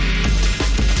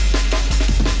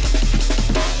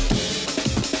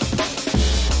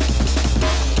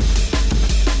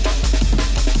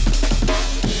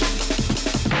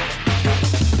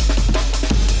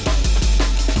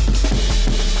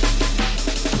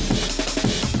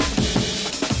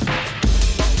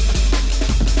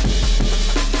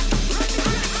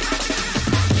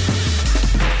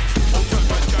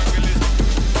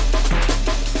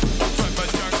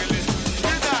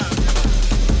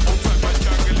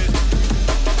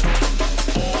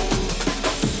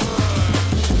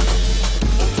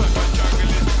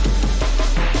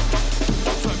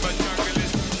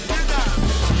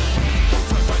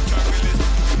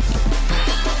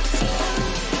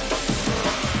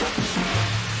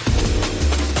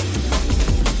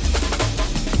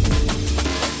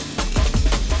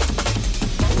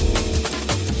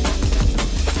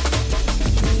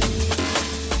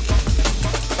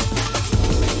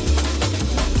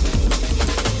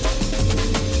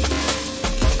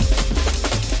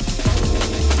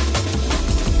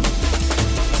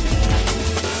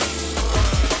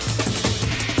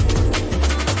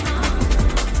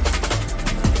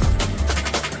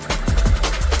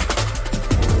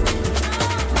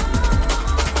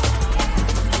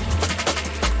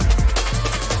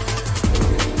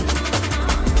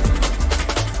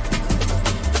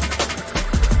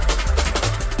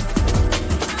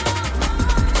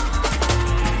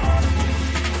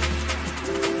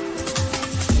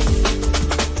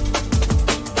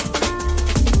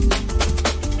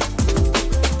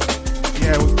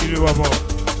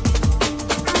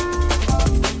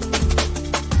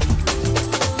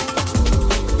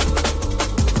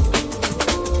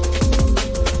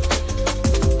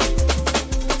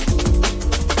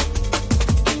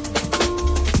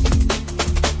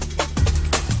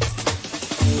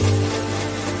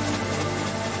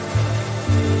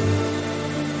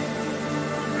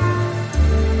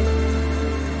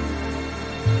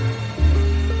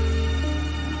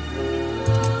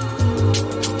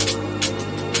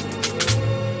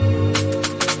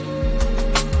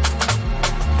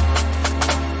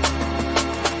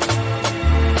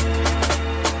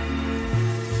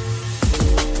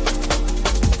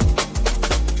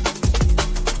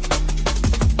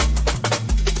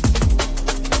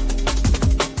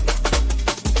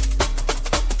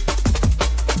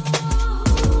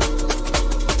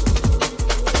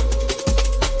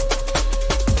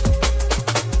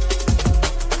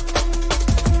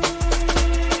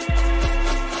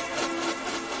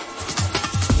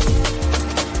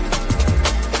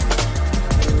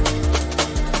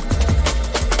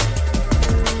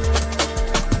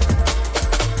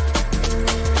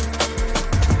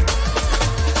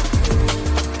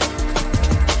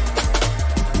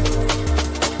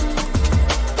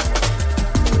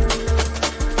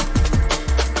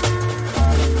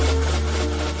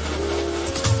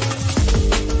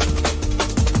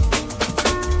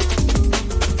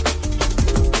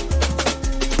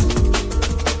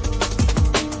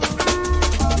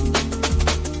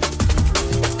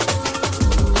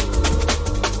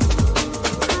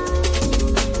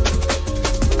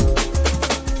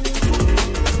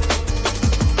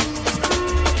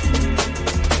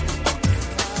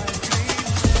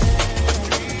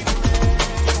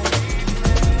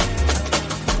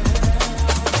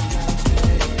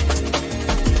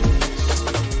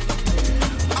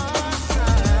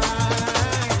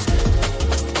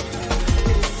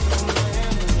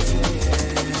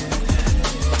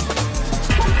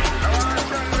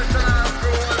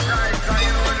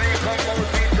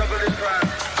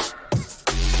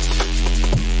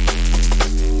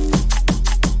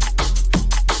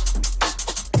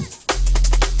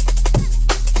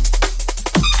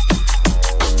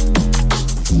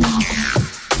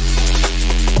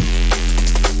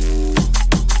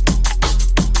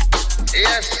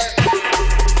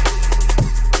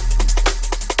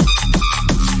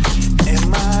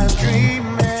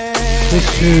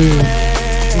 tune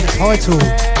entitled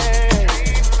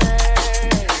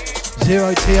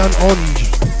Zero T and Onge.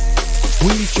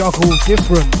 We juggle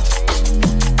different.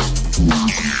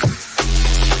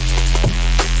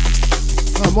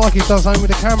 Oh, Mikey's done something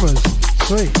with the cameras.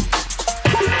 Sweet.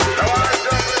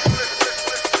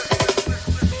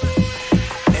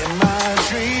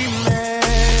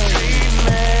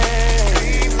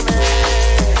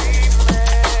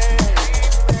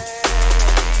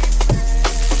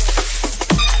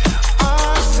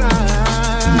 Outside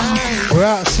We're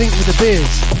out of sync with the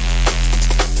beers.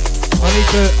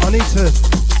 I need to,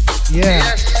 yeah.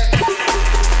 Yes.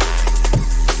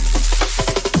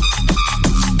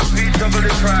 Beat of the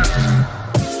trance.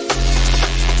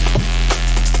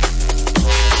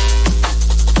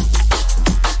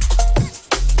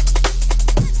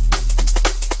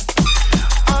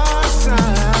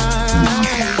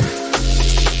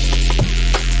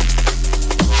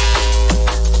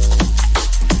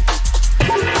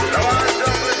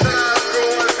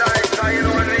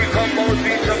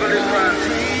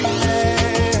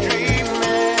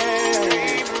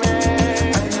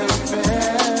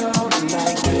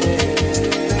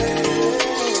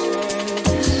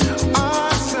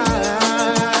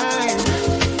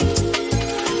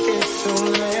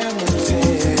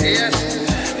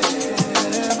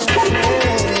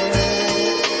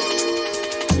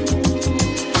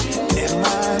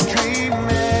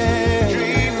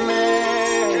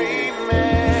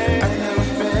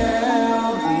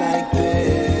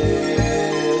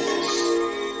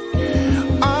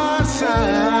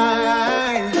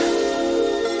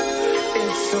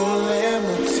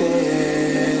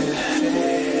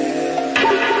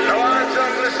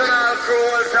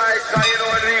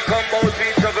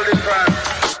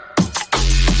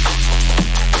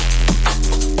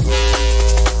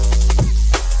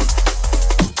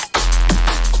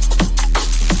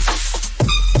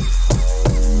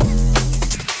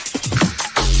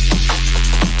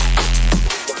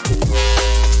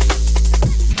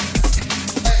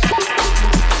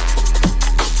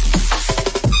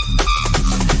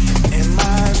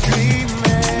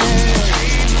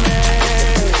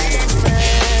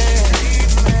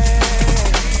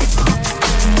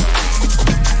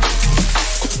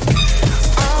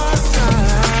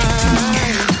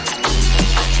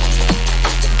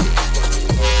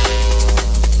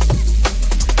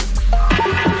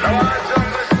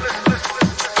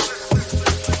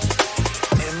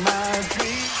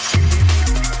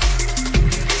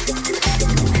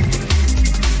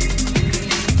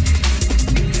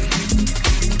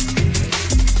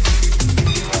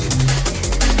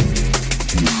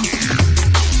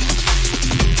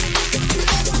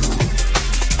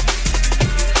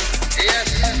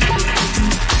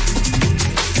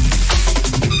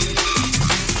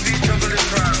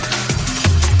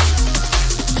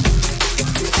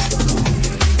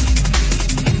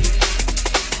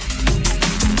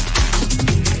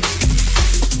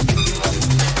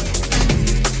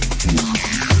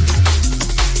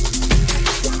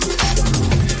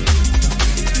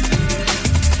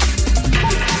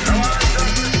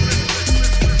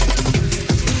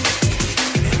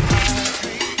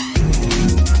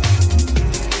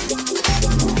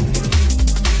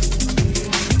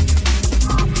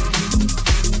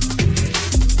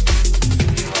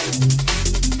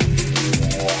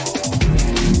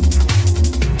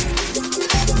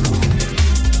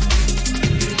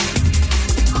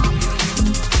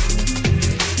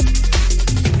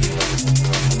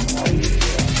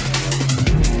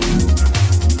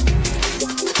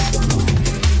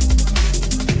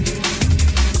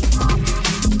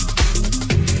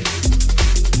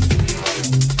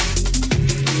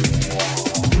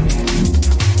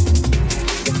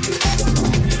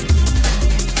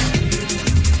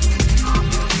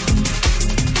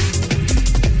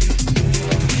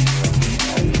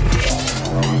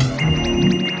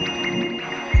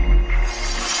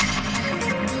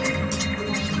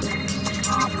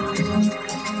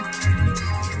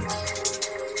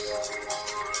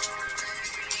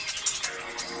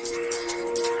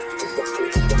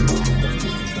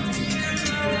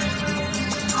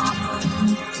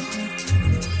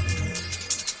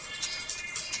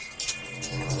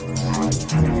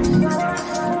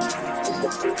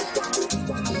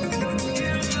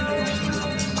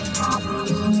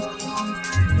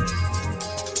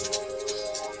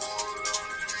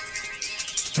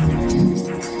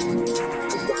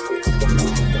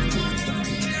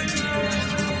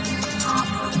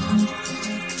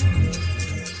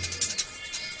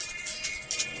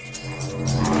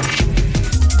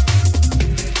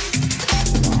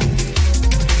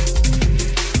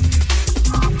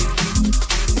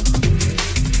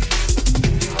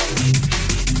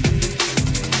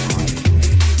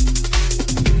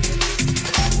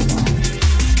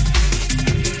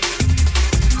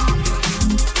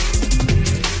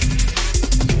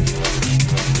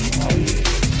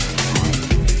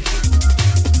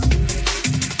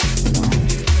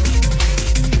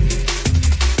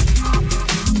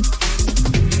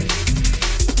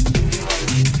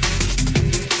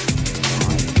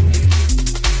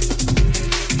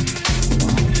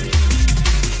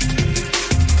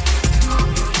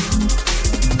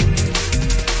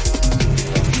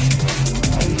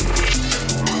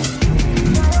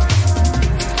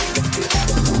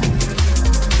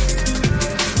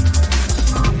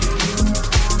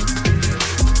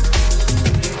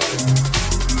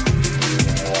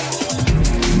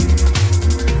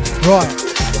 Right.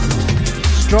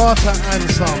 Strata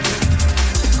and some.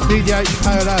 DDH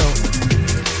Pale Ale.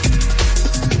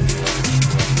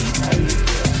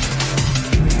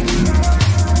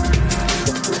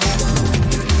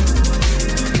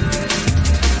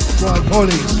 Right,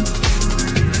 Polly's.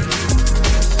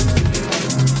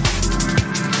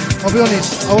 I'll be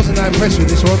honest, I wasn't that impressed with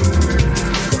this one.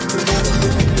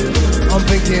 I'm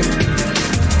thinking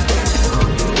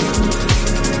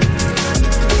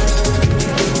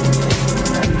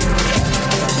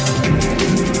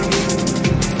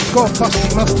it's got a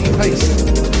fusty, musty taste.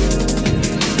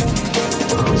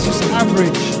 It's just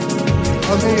average.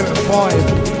 I'm going to give it a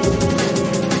 5.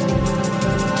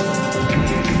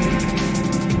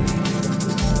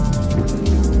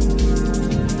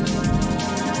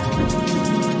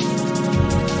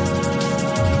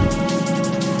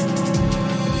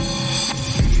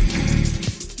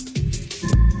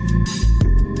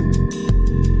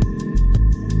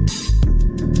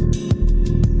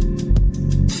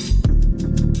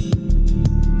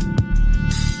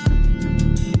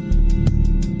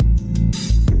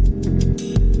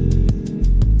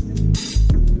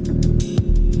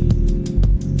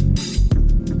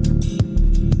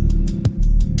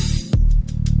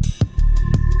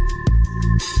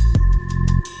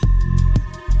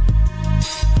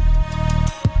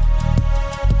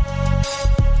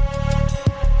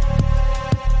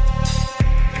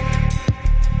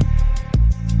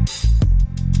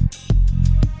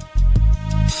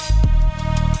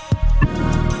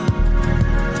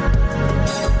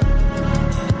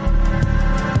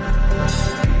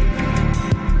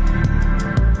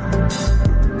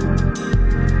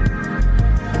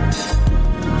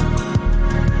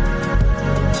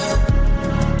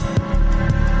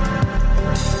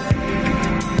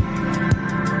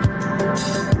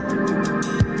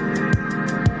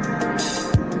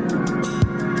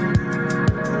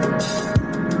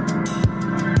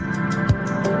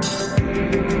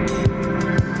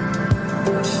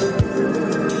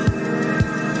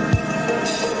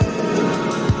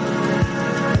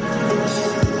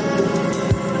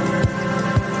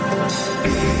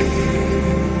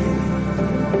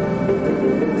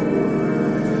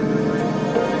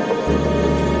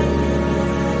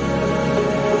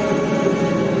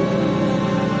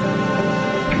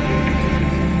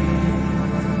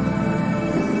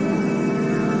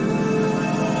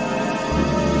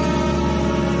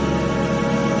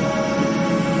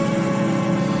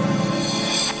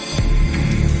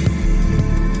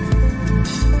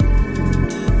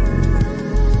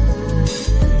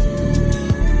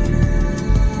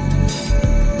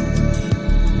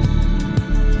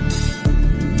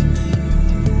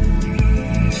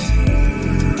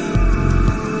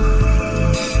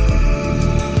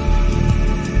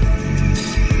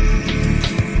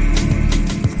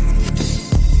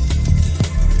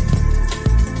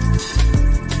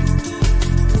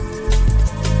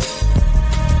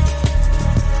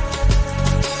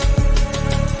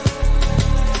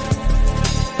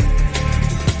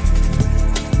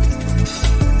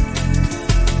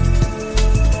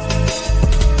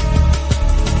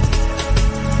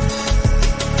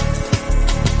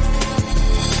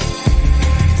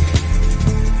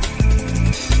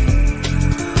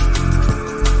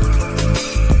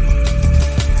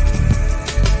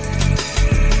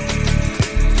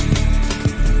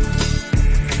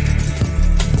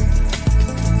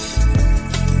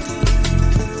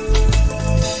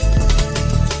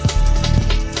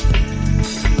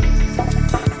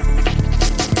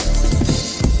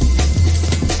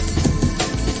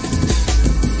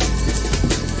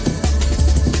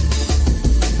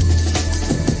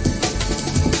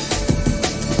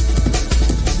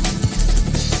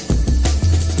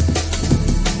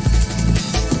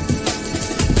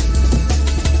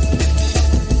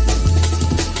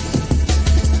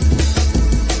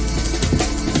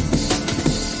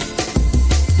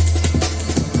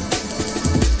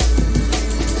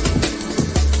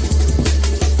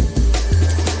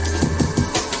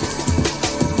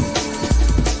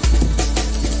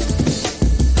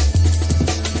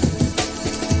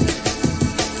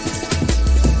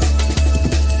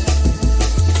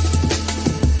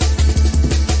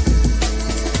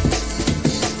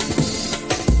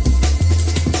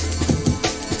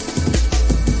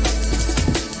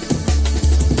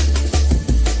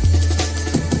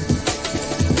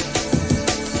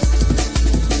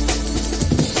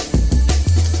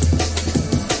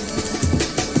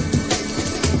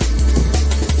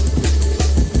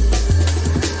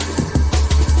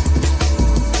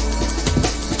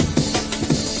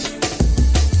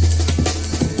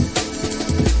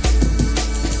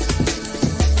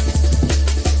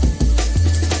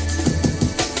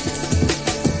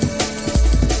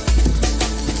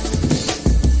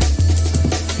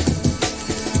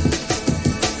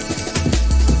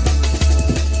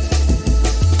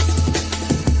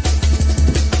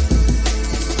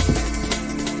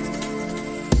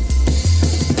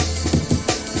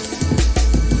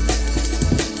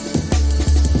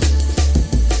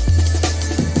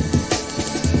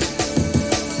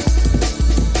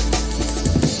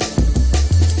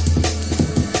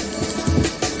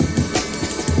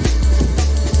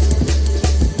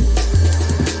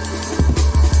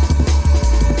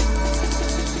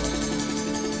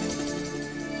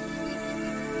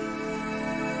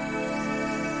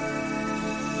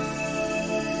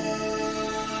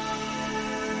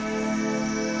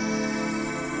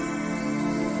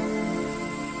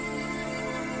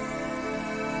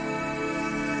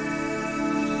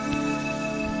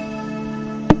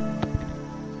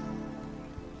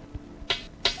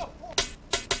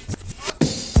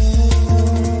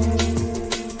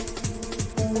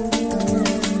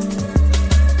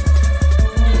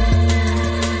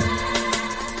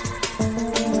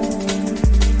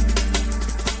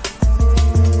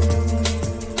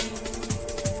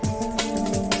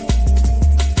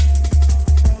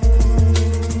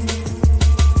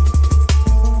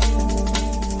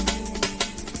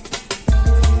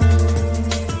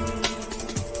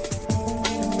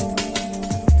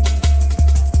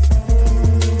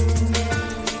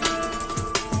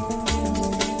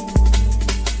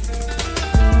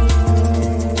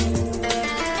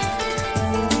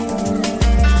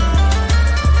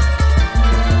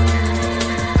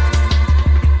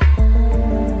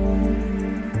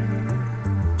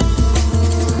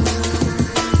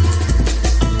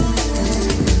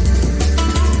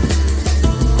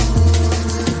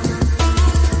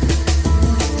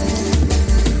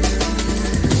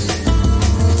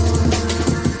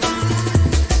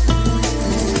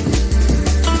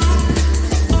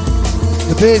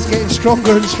 beer's getting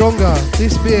stronger and stronger.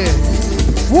 This beer.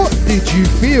 What did you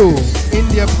feel?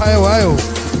 India Pale Ale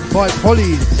by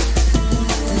Polly's.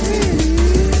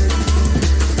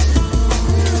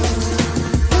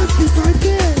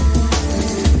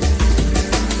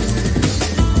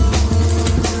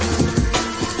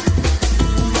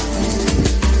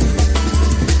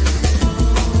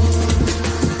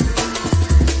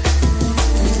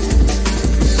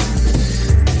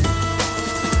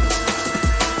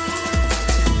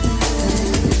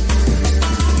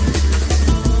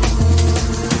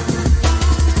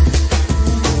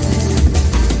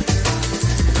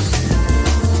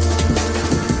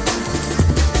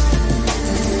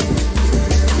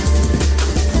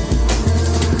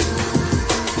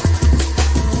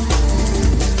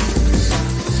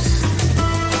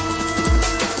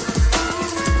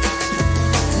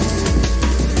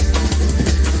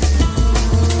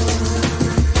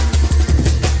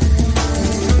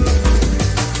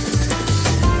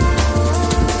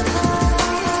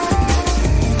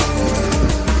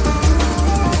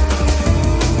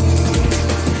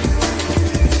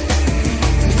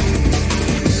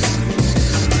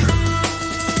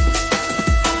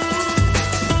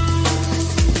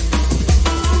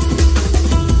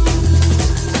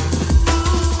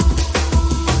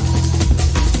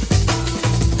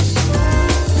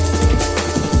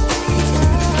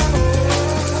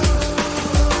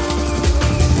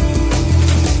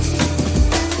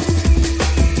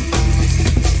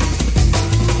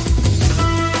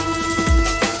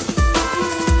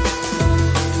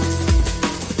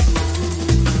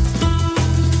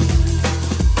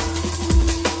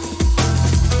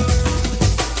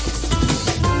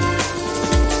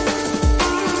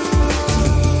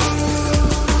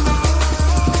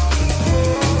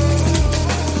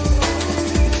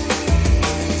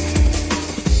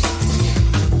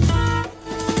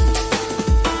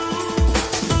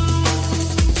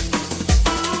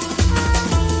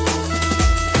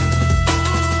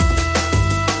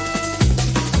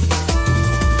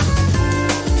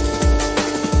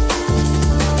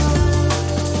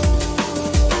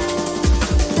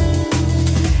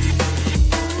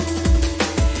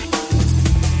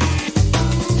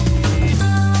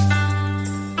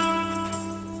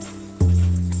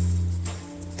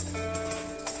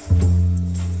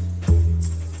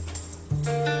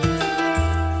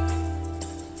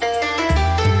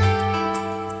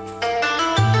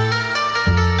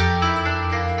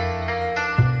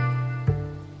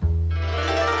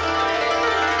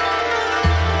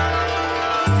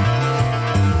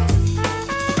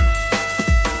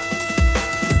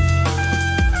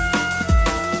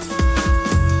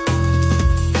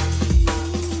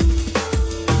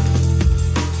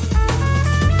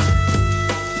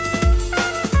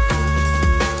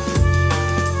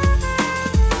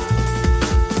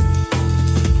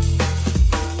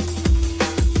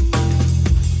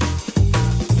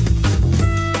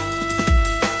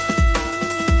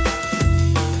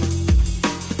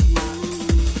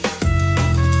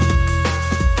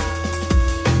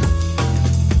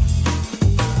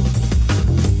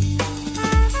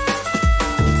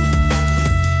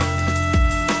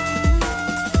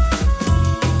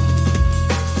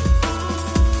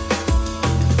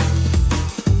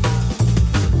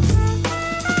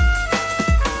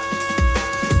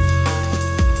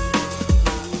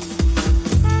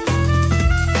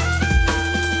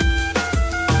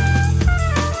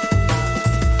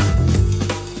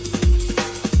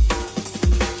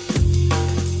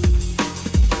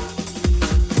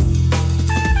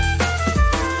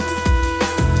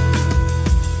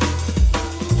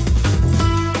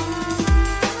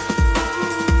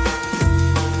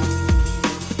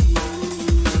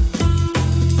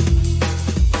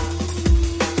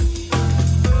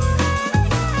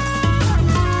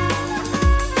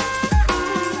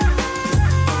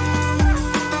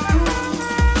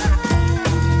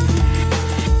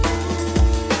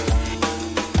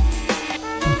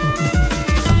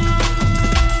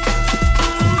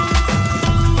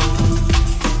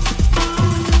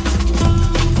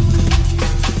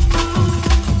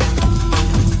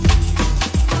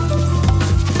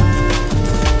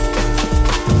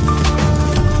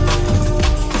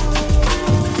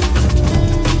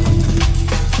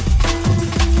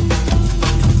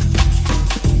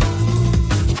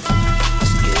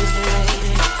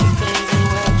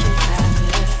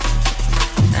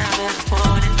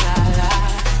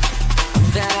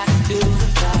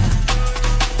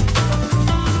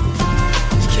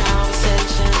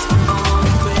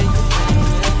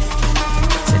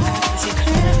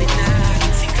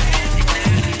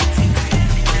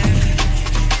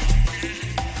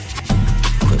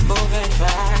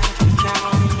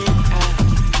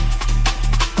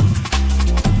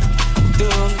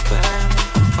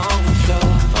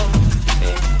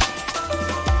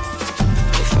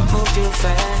 too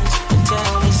fast,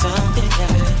 tell me something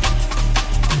that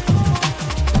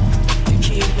you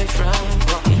keep me from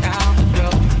walking out the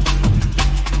door.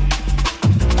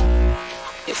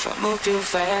 If I move too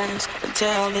fast, then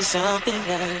tell me something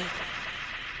that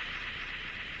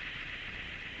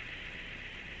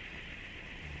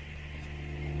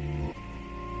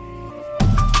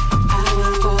I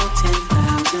will go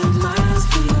 10,000 miles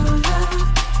for your love,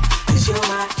 'cause you're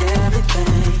my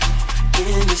everything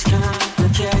in this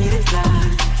complicated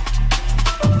life.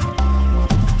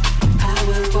 I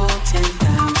will go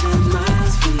 10,000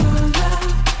 miles for your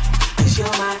love, 'cause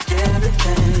you're my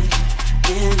everything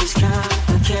in this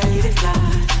complicated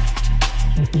life.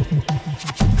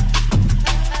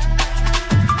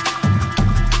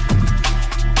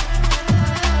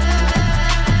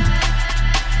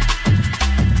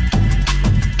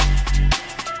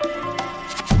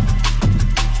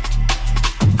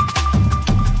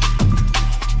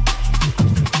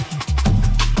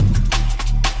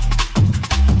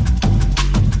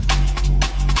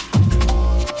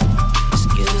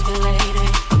 Excuse me, lady,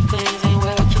 things ain't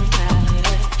working out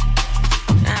yet.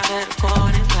 Now that I'm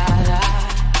born in my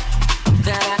life,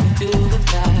 that I can do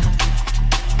without.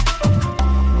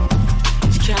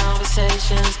 These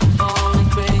conversations only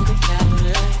bring me down,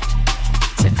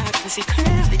 so I can see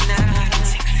clearly now.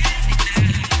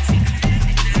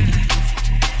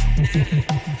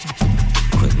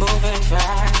 Quit moving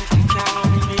fast and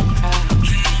counting me out.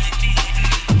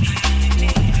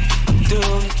 Do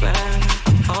it better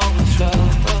on the floor.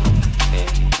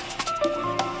 Yeah.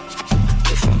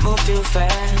 If I move too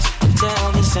fast, then tell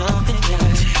me something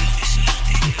else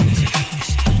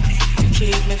to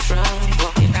keep me from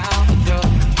walking out the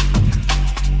door.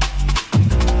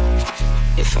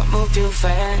 If I move too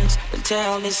fast, then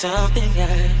tell me something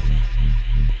else.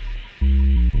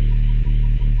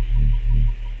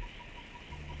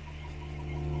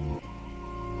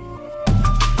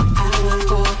 I will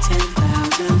go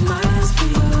 10,000 miles for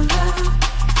your love,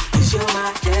 'cause you're my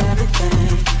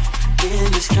everything in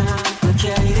this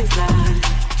complicated life.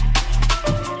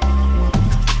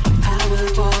 I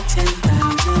will go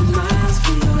 10,000 miles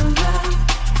for your love,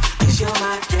 'cause you're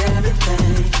my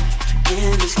everything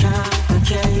in this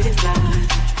complicated life.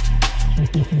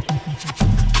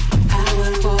 I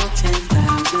will go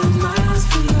 10,000 miles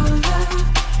for your love,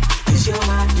 'cause you're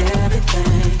my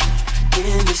everything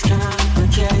in this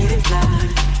complicated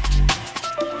life.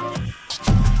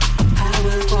 I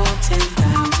will go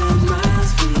 10,000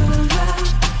 miles for your love,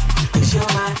 'cause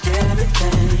you're my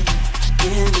everything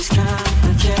in this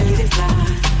complicated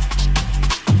life.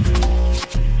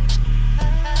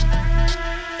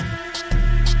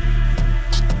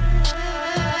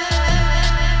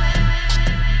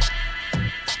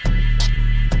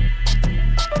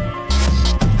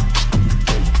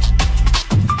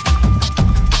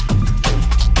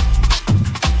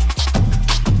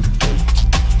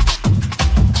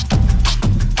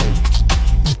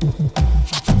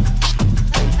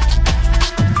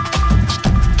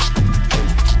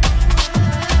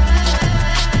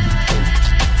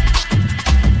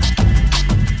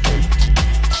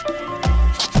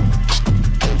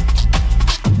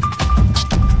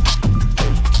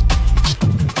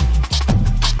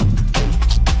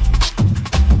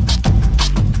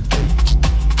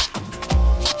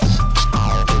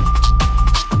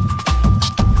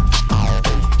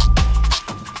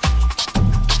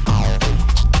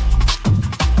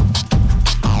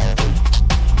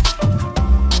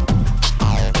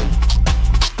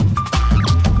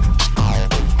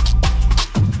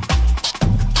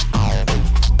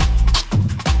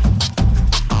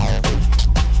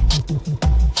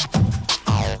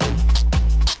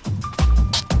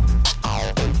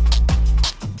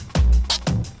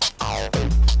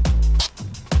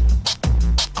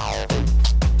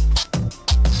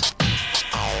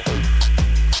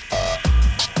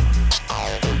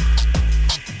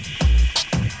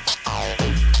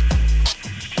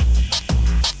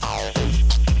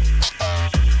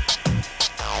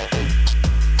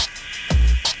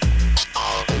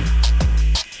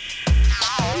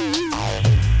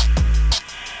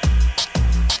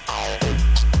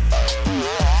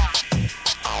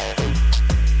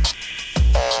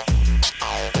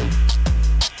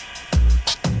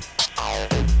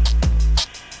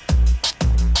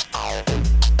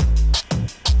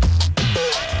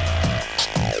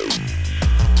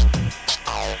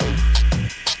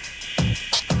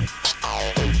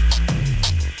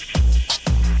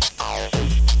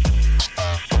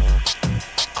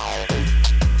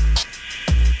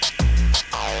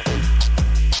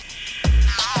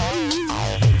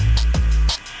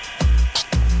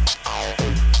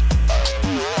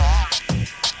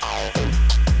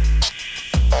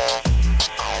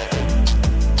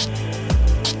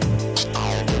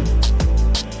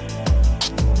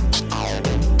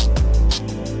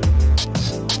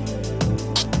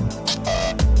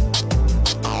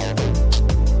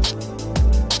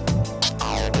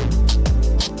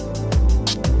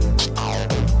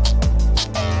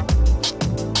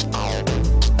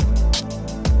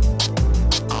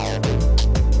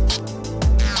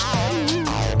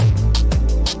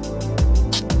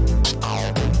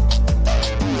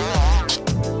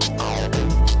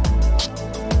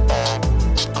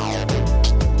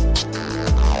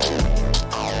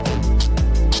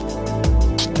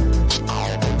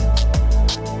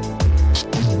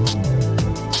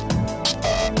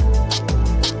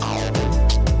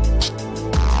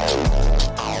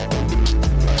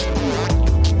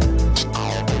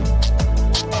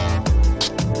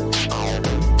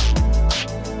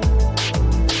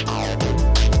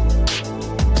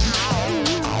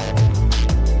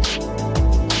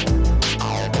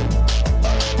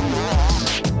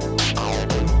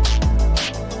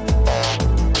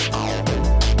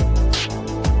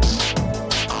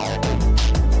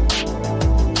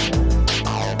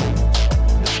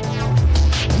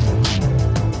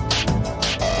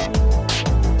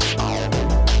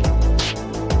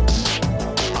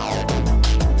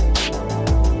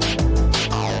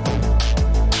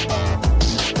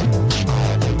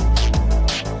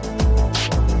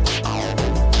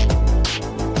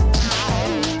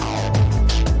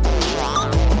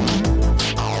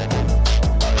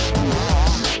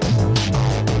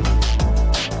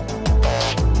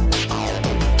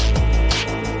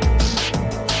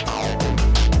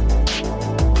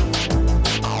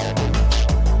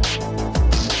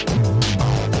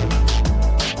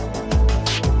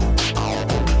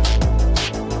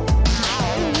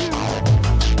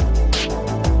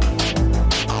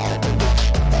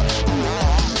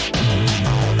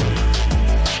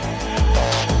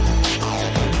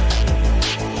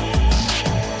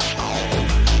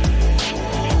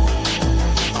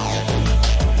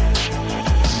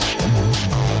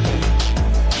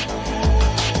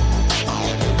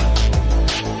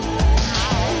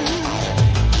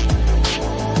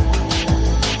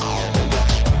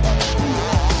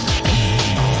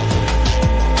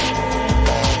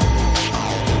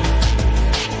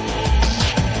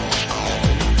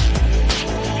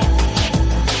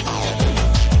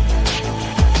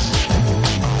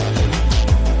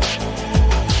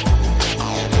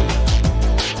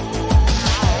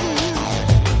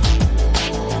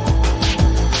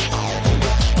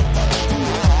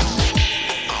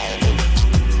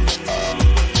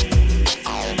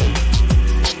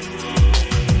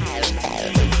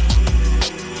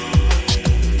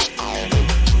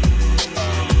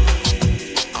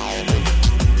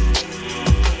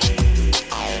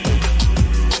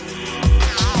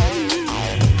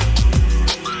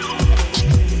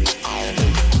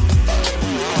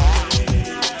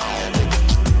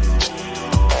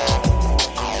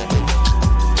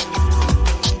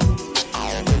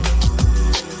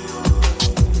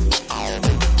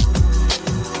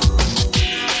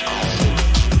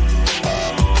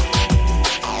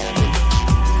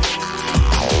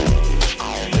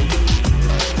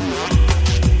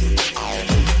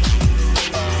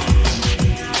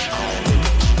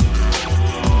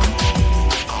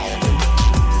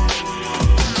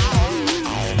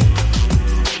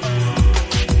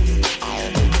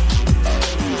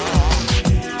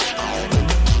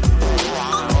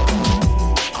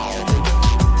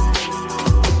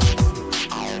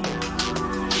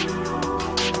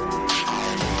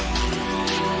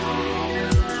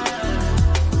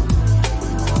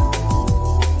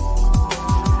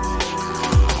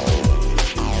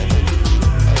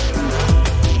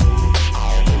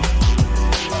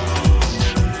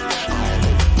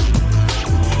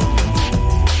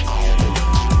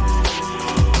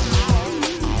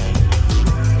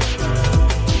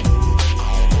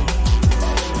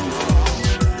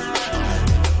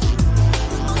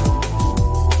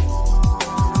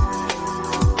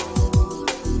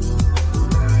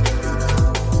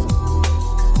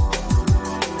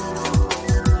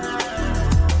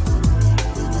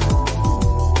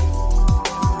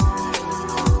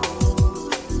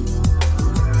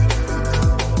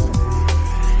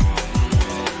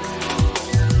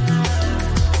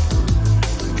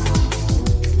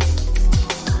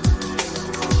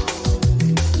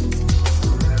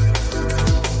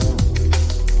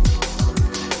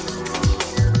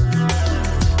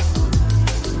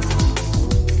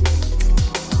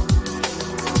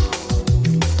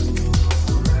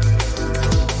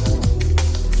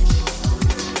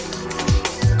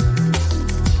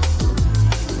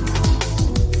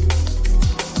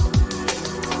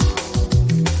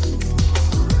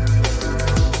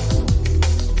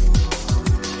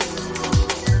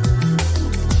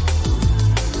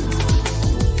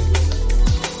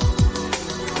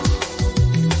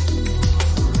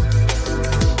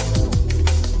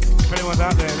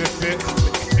 out there, this bit.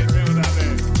 It was out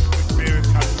there. This beer is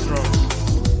kind of strong.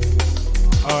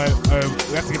 Alright,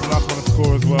 we have to give the last one a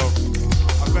score as well.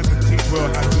 I'm going to teach Will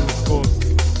how to do the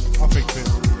scores. I'll fix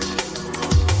it.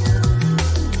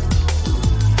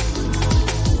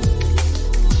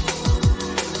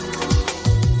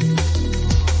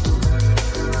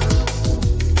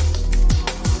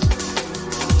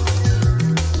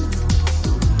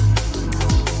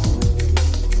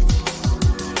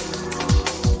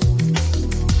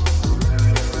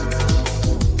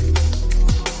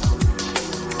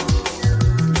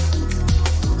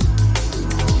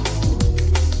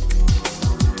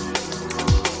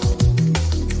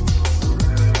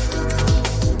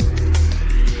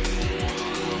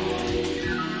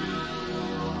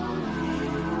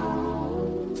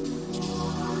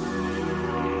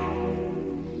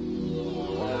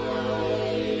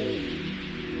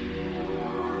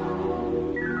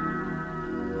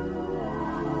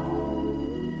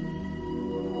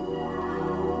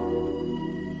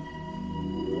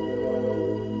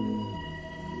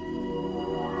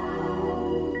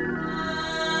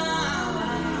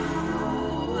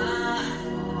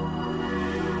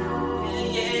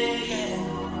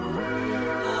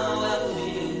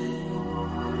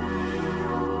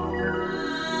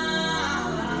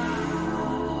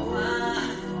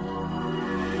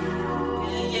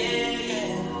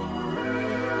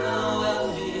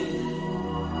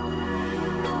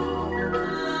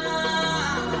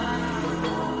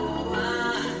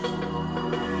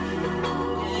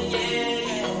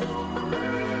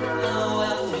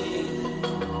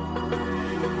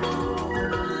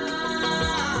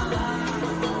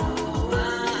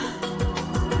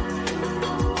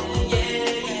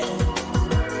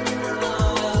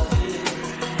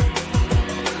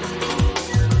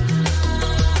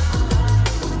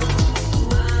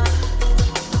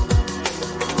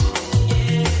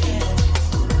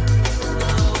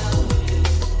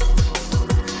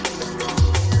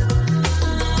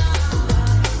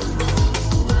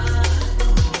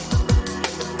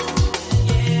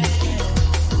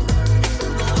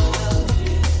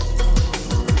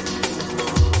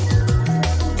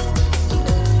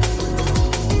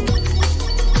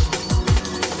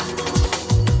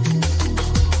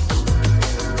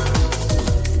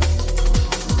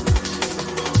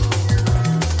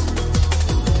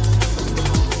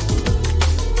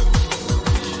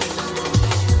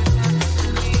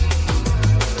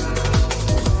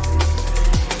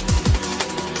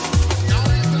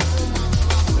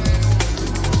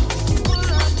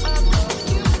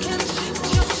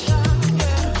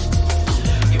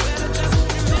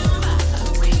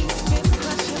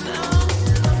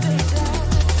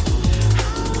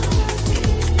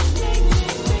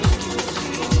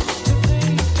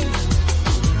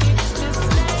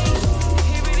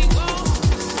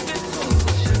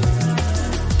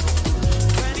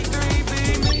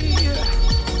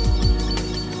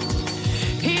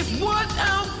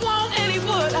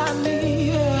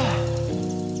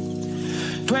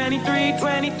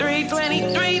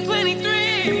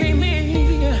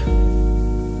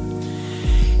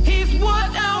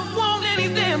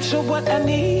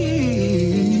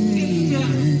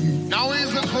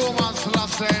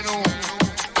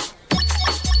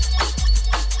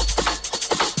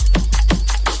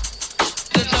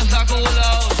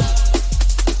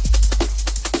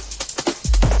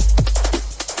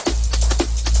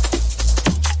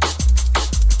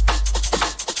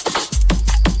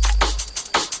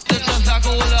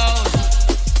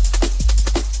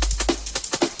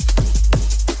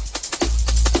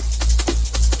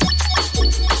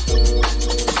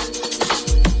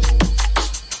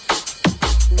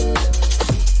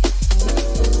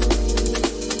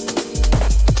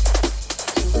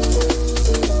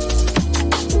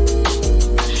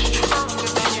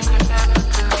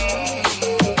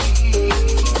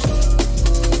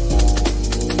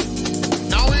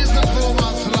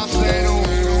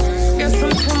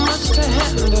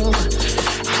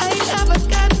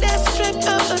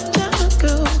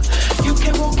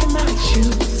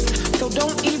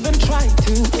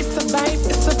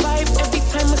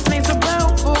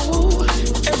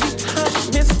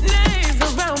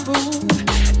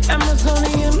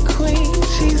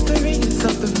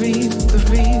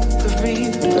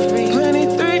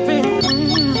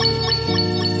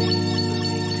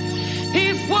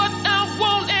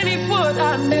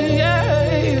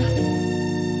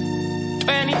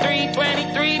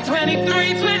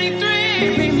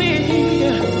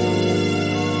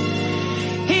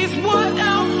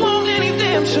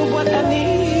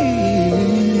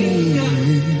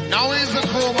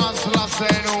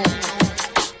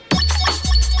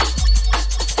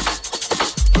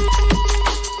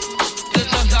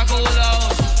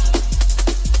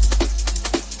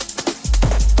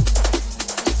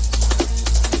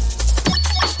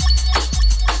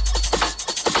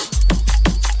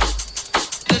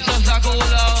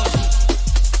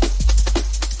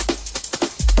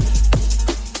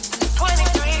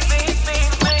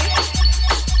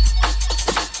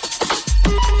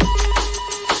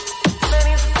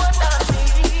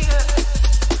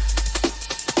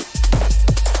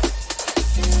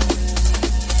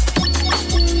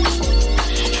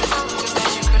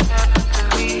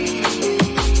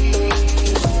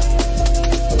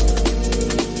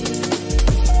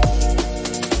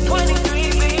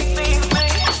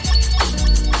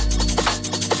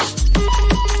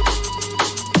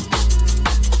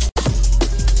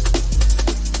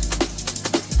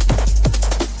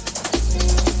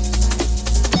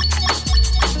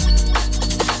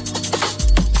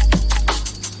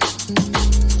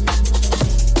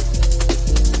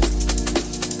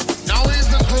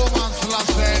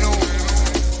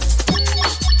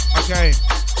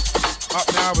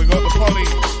 now. We got the Polly.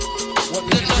 What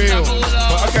did you feel?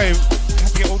 But okay,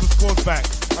 have to get all the scores back.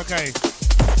 Okay,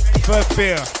 first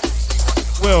beer.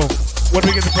 Will, what did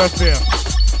we get the first beer?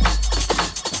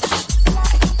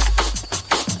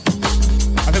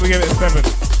 I think we gave it a 7.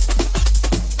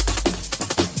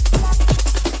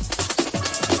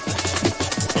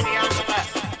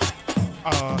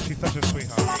 Oh, she's such a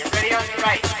sweetheart. You're ready on the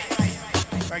right.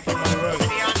 Thank you, Mother Rose.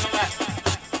 Ready on the left.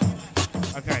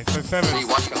 Okay, so 7. See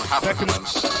what can happen Second. when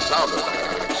sound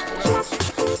effects.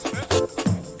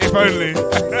 If only.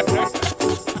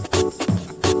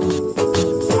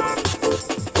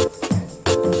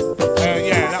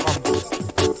 Yeah, that one.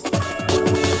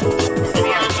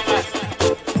 Ready on the left.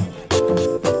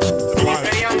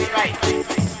 Ready on the right.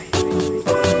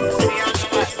 Ready on the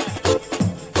left.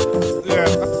 Yeah,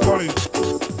 that's Polly.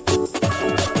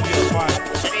 Yeah, 5.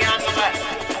 Ready on the left.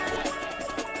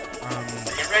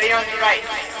 You're ready on the right.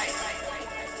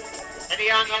 Ready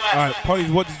on the left. Alright, Polly,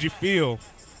 what did you feel?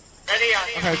 Ready on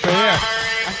the Okay, so yeah,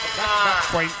 that's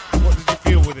quaint. What did you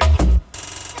feel with it?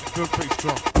 It feels pretty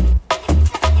strong.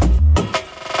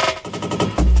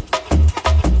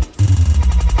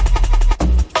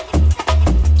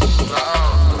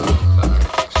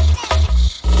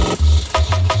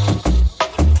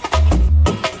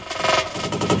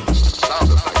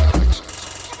 Sound effects.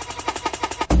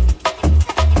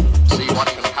 See what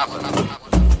can happen.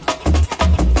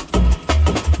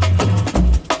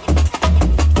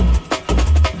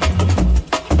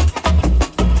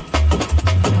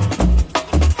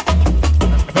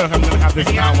 I feel like I'm gonna have this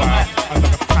now as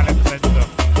like a palate cleanser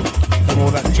from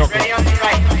all that chocolate. Ready on the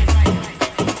right.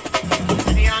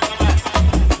 Ready on the left.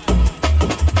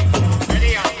 Ready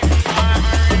on the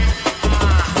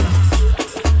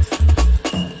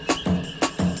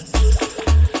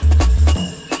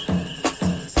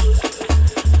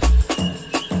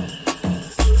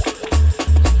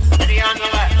Ready on the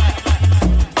left.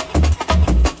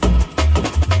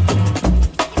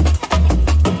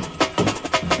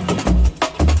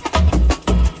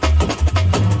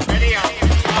 Ready on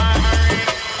the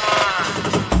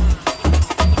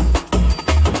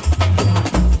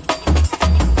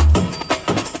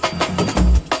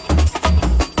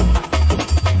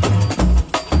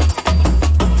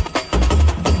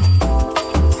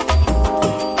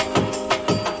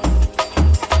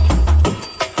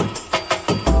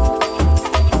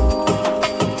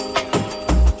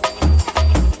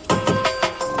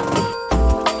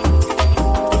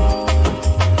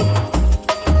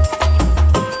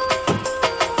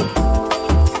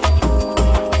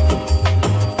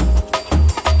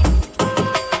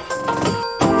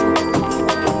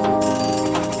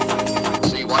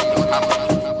See what can happen.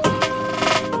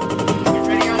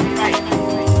 Ready on the right.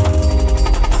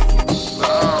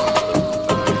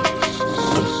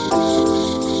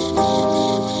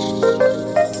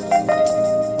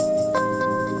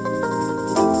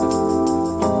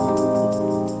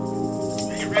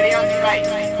 You're ready on the right.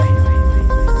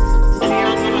 Ready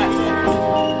on the left.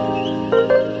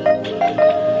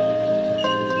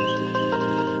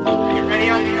 You're ready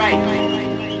on the right.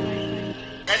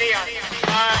 Ready on the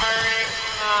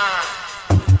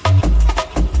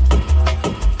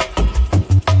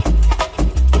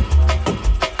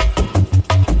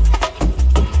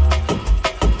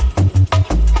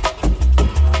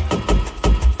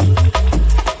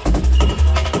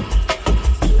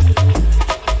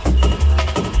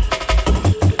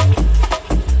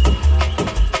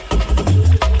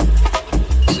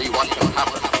See what can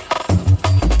happen.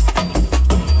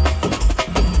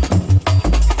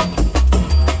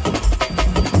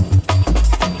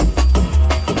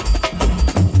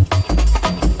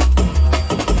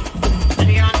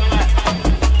 Ready on the left.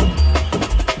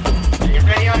 You're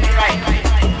ready on the right.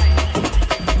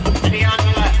 Ready on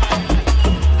the left.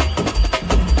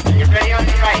 You're ready on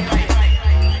the right.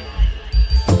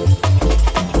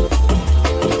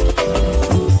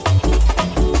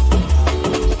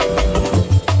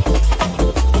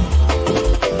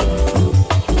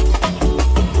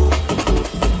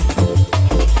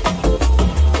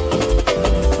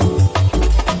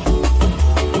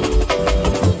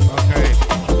 Okay.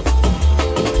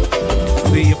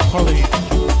 The Polly.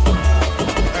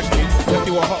 Actually, let's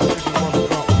see what hot version one we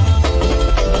got.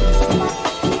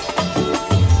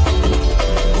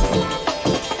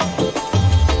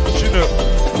 Chinook,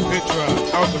 Vitra,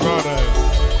 Eldorado,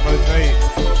 Mosaic.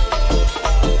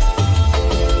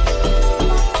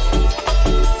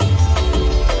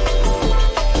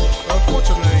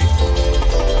 Unfortunately,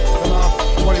 the last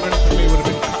 20 minutes of me would have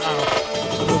been cut out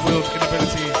of the Will's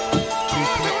inability to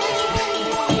connect.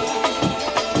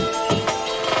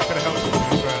 I could have helped him, to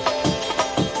be fair.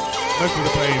 Most of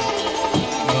the blame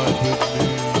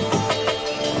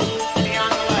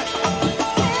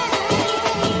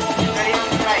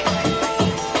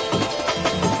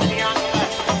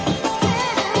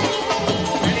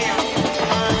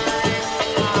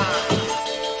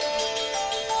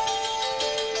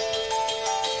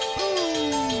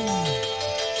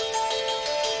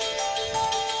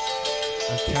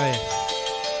Okay.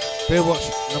 Beer Watch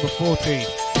number 14.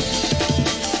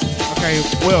 Okay,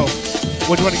 Will,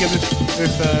 what do you want to give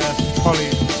this Polly?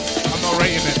 I'm not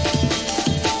rating it.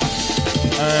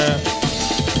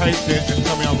 Taste it and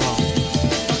tell me I'm wrong.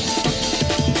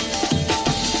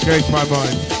 Change my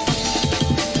mind.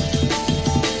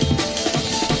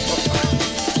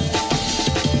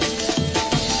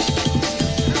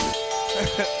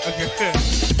 Okay.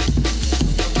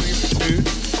 I'm gonna give it 2.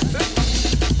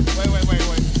 Wait.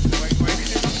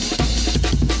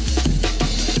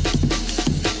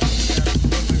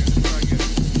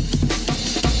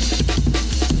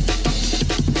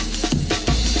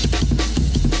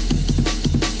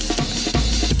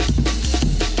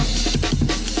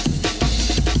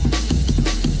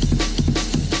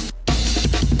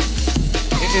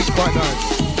 It is quite nice.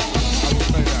 I will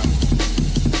say that.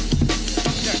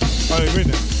 Yeah. Oh,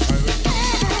 really?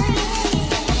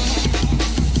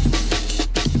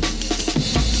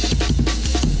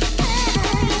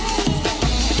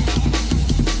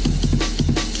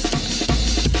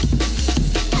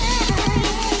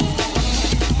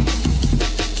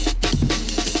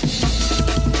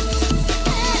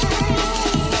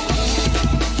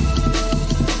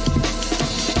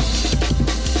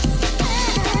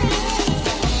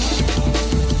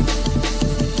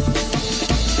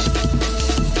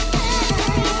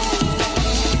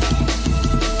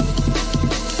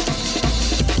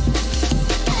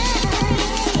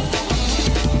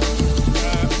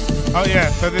 Oh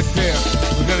yeah, so this beer,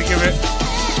 we're gonna give it.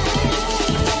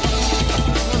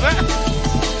 What's that?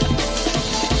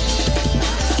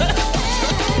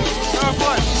 Oh,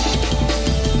 fine.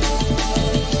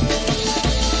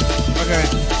 Okay,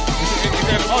 is it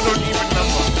an odd or an even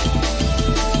number?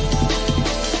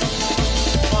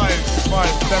 5,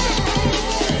 7.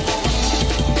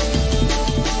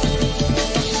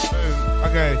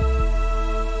 Okay.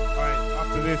 Alright,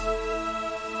 after this.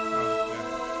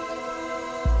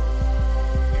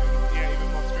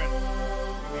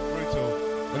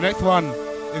 The next one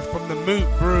is from the Moot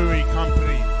Brewery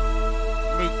Company.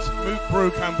 Moot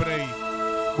Brew Company.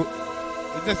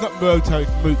 It's not Moto,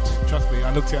 it's Moot. Trust me,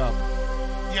 I looked it up.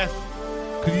 Yes,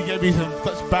 because you gave me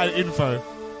such bad info.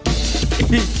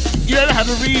 You don't know how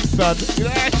to read, son. You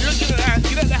don't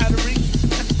know how to read.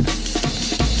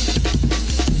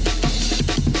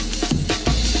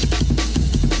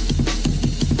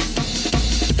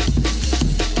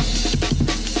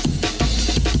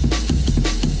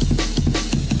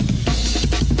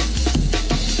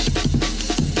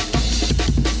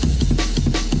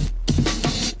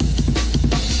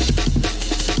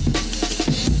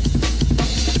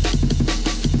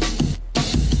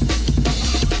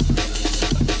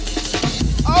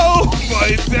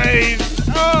 My days!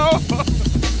 Oh!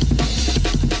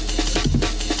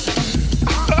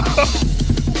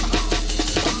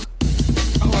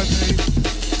 Oh my days!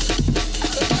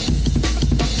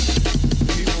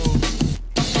 People,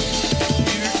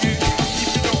 you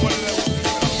don't want to know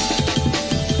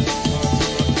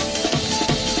what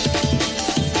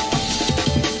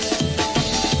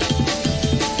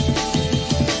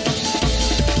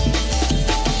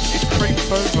it creeps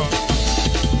over.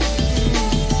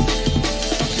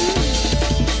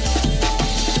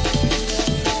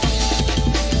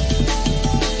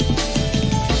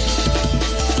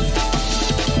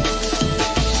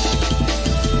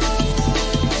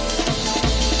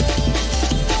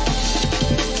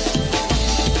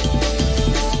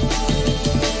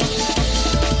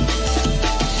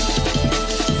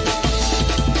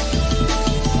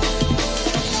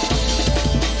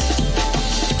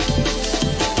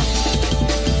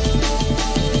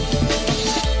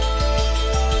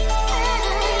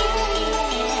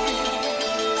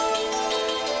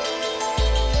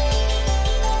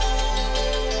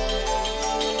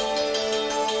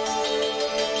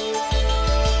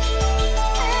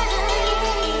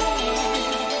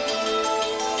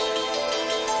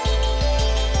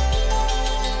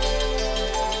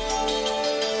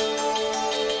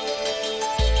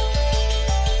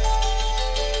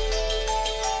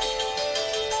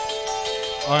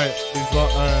 Alright, we've got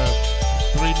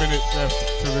 3 minutes left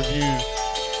to review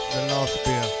the last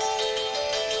beer.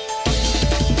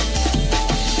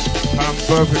 I'm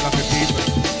burping like a demon.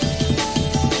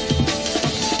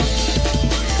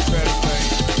 It's fair to say,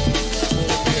 4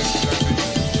 beers to that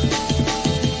vision.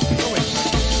 It's always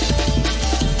nice.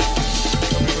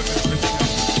 Tell me what this is.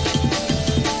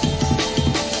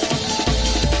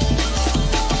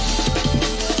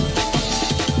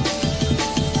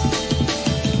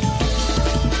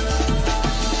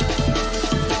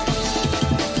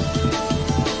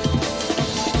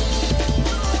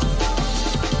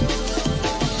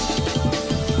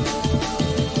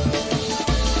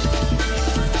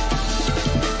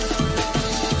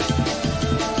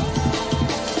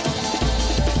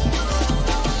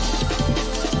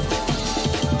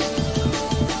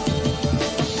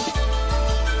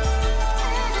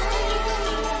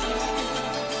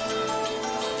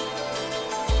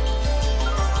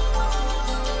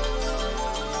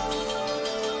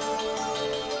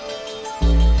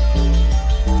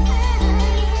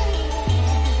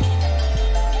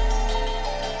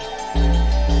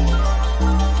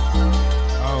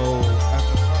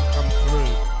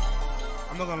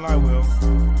 I will.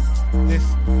 This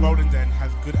Rolling Den has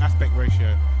good aspect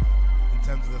ratio in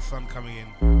terms of the sun coming in.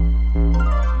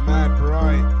 It's mad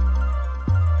bright.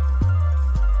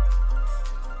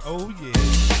 Oh yeah.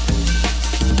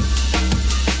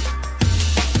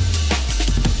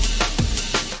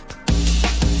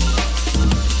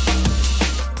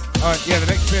 Alright, yeah, the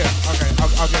next beer. Okay,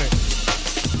 I'll get it.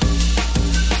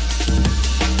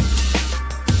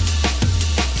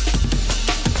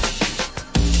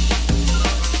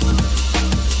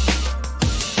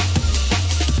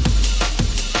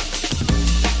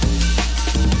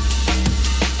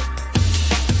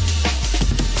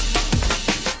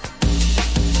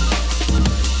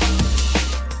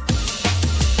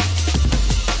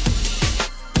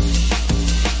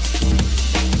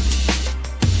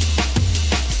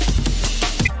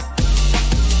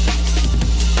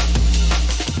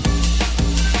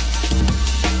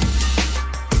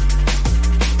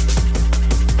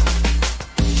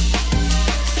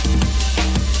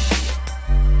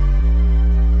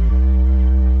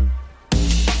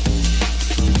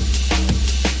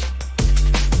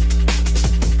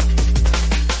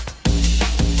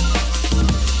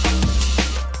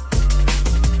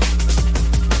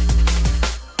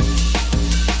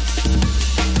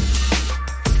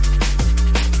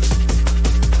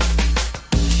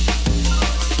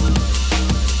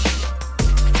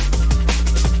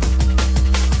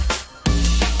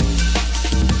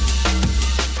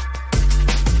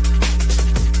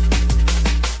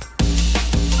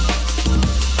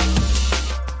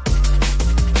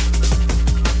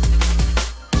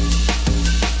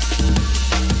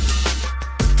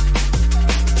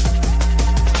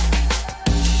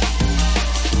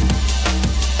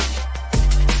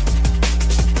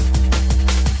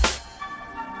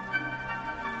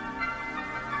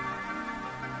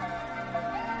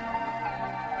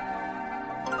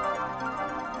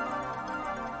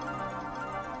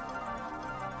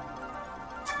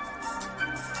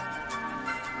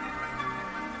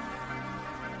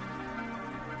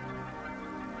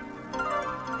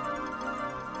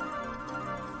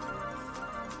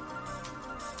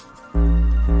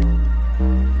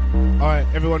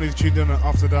 Everyone who's tuned in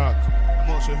After Dark, I'm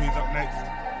not sure who's up next.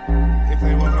 If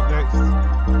anyone's up next,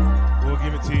 we'll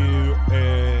give it to you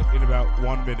in about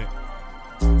 1 minute.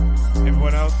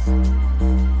 Everyone else,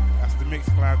 that's the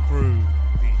Mixcloud crew,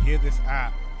 the Hear This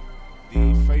app, the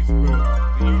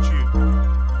Facebook, the YouTube.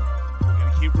 We're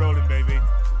going to keep rolling, baby.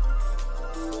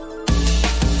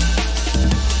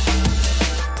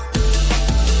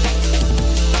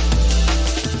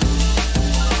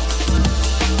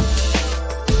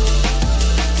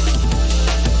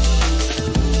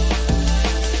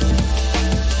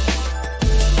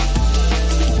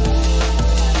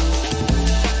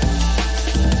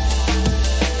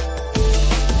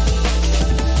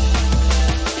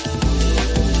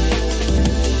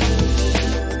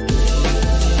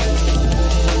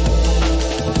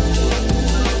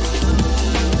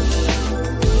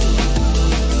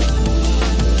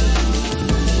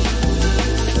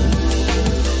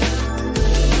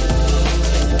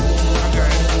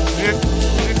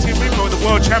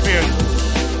 Champion.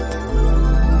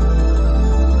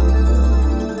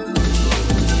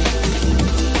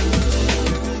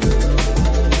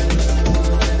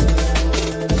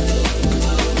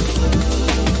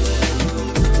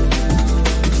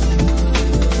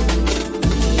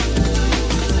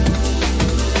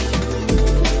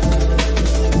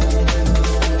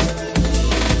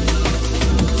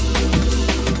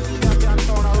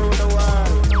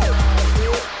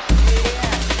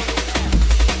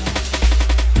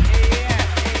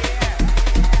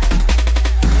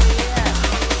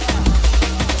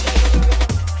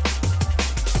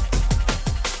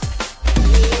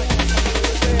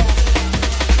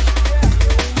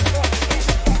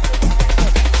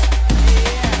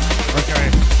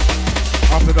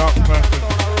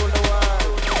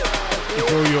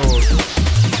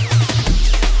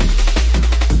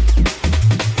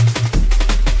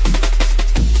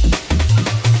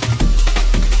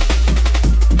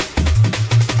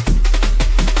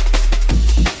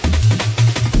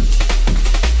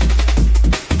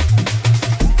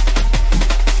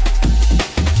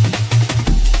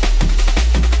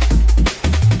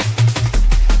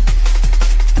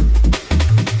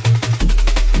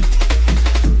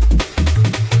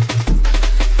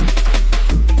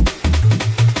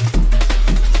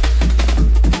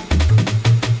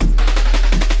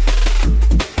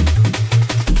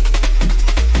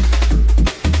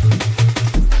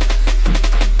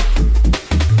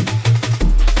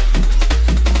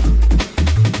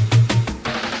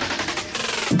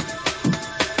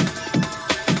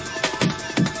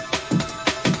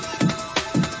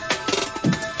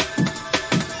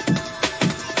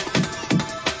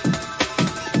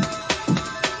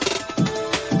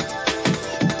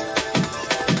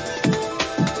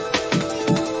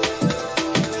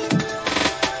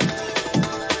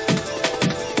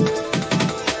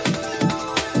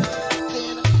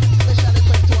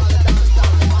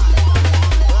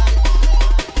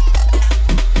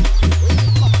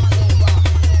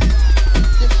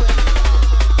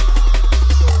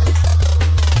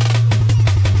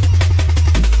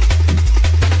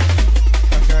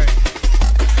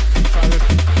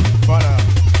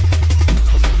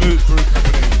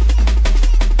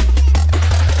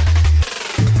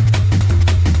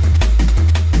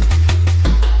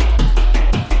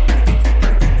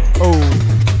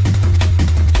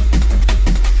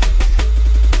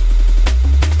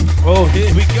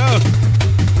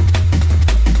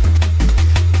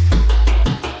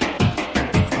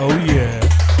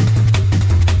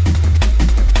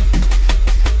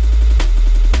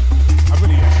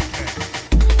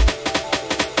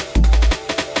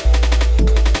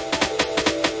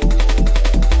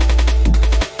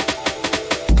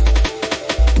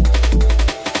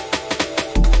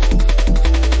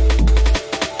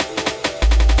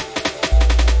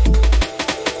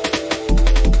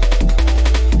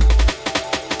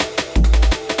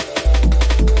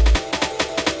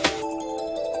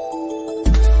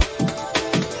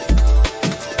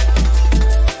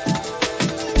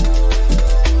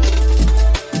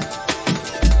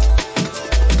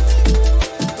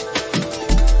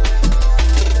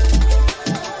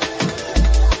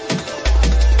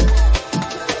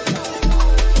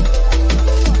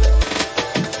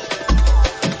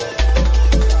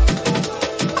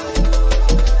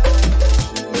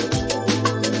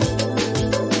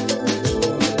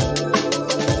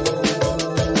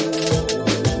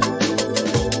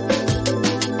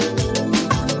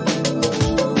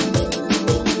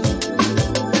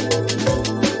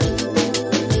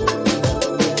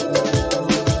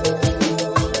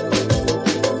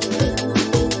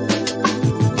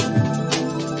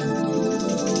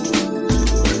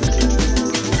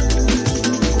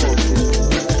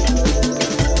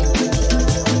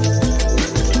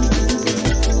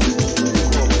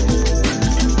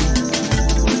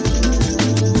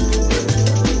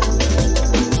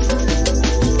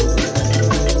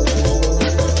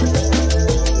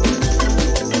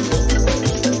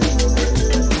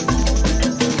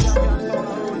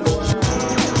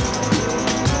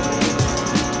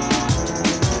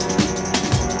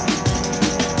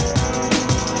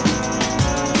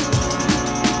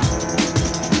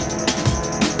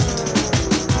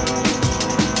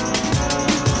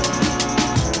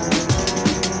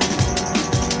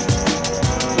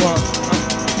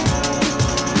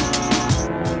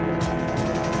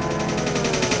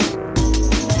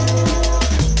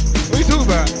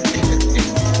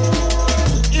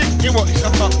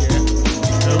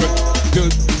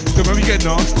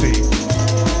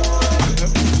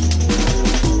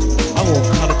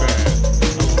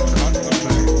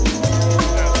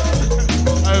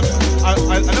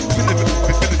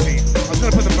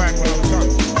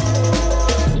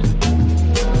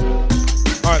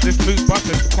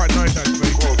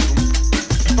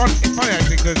 it's funny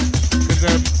actually because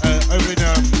over in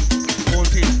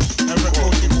over at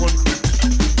 14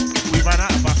 we ran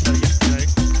out of butter yesterday,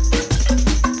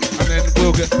 and then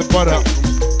Will gets the butter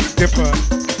dipper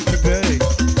today.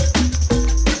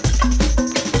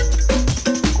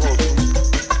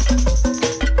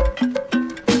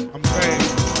 I'm saying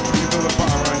this is all the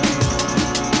butter I need.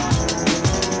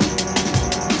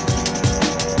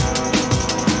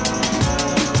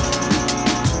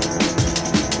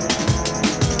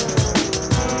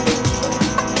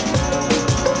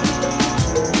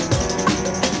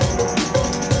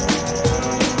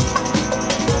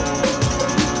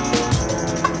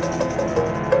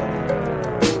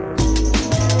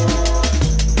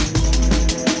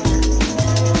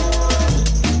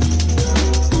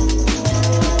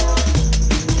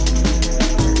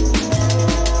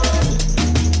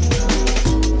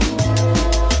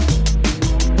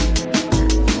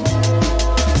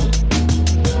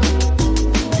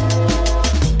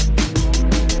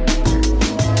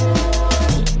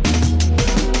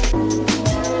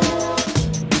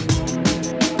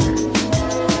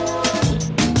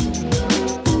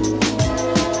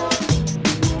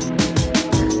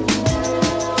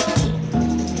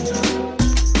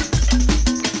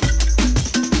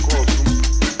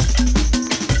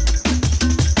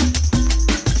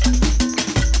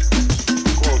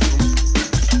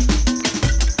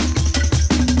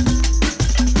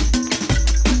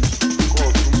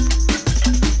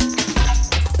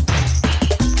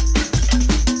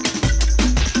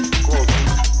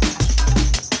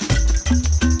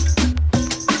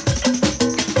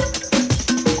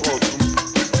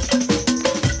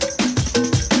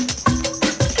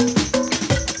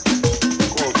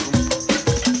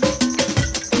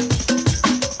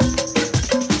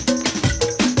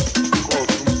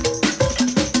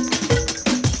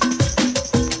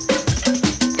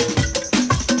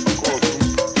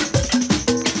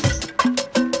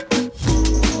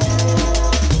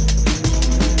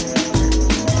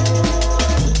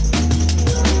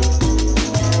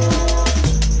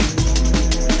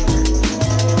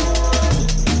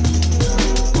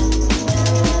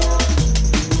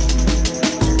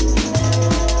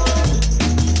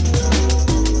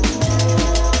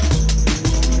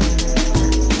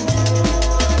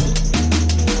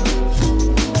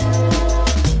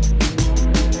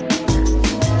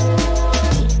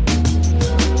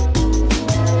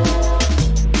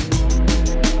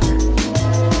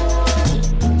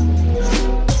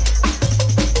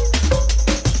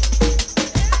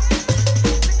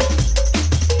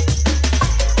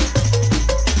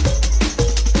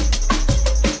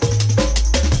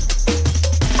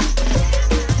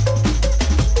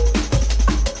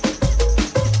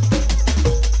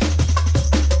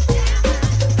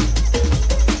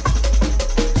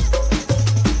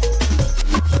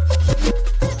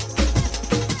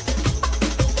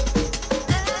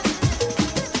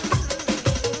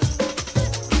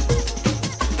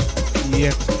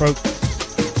 Yes, folks.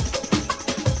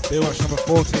 Baywatch number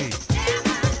 14.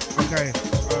 Okay,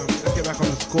 let's get back on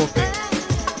the score thing.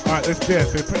 Alright, let's do it.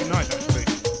 It's been pretty nice, actually.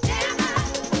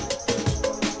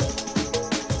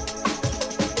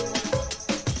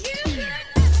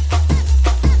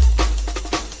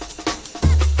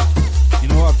 You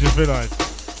know what I've just realised?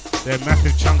 There are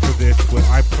massive chunks of this where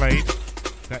I played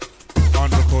that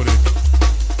aren't recorded.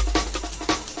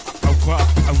 I'm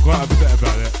quite upset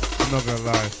about it. I'm not gonna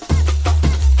lie.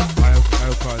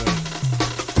 I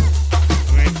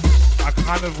mean, I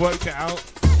kind of worked it out,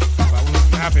 but I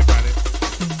wasn't happy about it.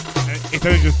 And it's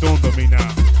only just dawned on me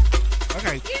now.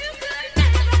 Okay.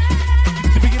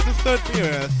 Did we get the third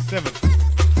beer? 7.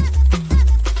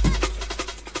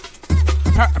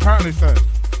 Apparently so.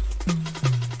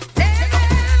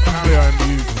 Apparently I'm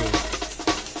unusual.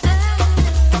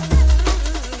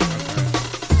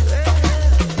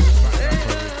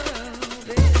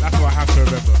 That's what I have to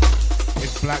remember.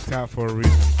 It's blacked out for a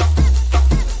reason.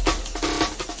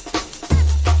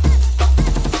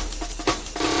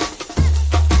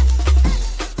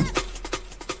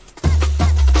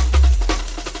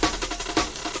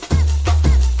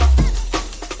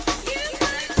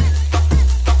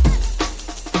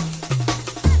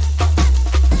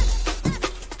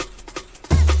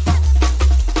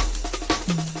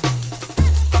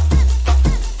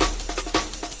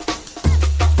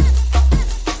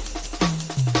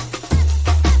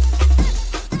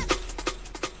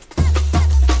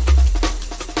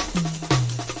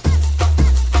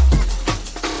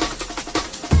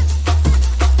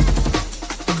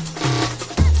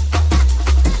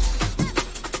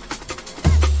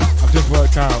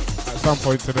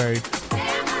 Point today,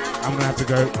 I'm gonna have to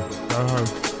go home.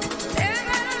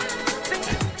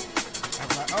 I'm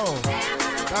like, oh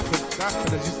That's a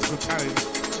logistical challenge.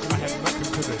 I have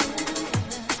nothing to do.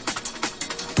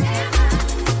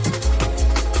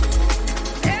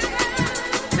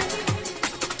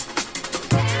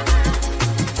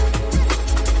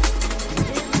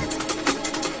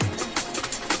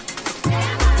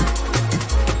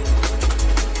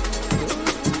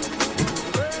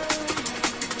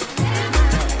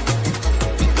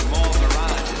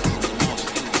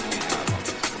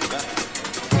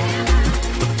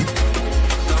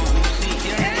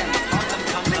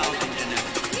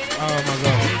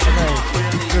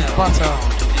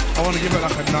 I want to give it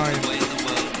like a 9.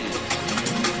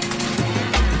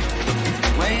 The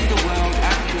way the world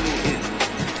actually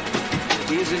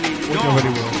is an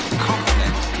enormous,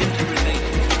 complex,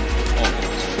 interrelated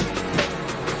organism.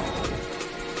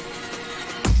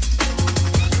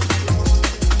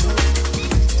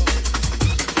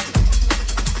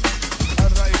 How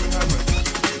did that even happen?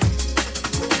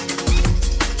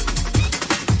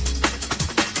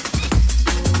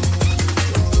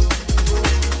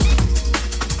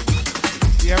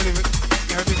 You haven't even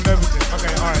noticed it.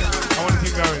 Okay, alright. I want to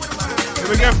keep going. Here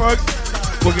we go, folks.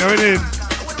 We're going in.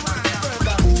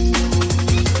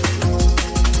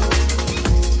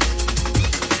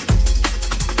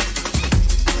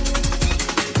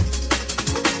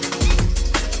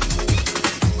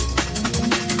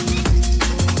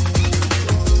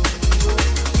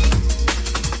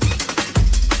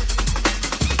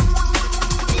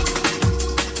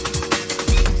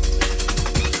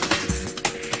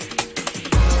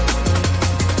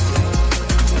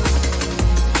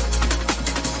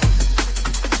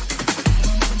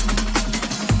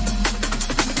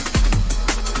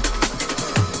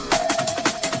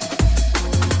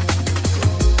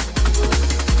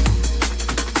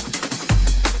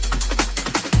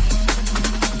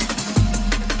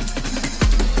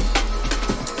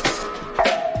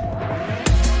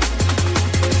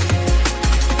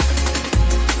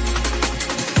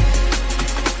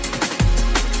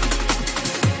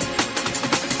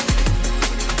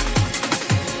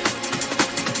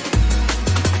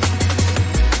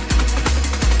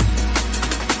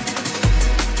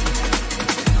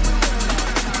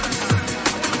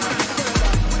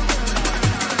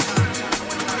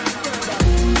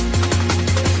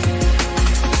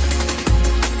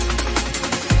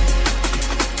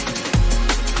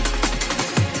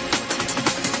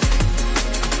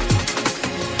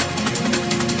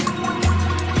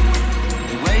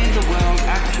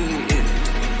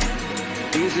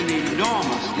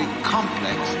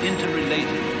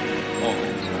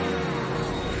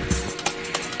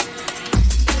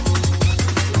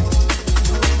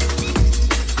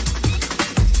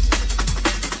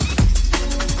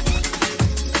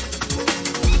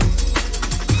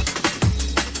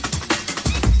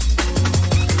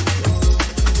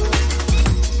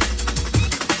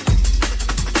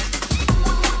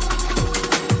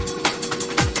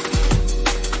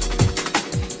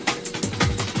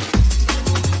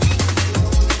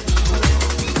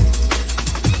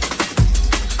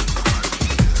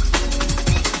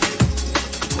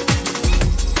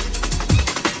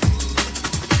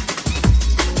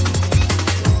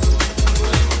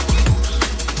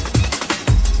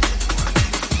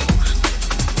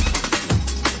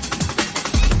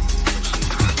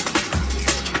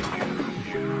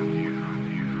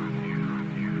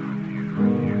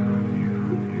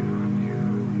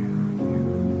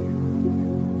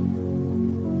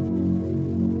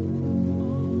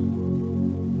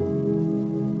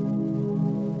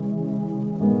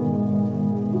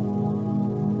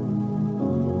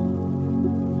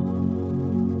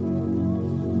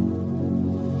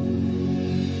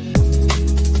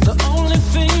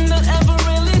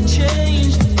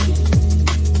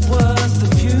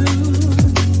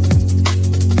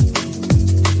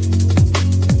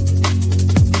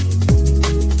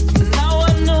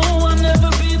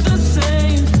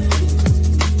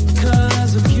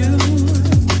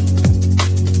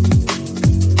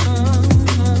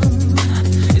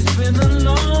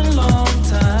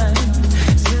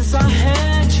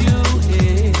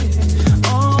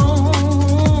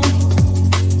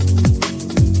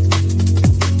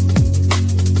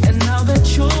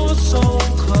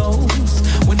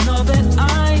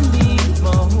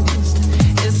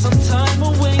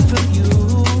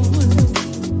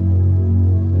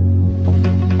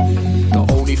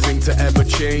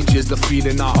 the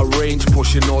feeling out of range,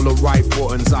 pushing all the right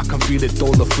buttons. I can feel it,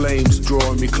 all the flames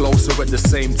drawing me closer at the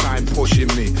same time,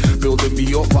 pushing me, building me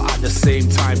up, but at the same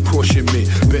time crushing me.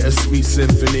 Bittersweet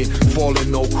symphony, falling,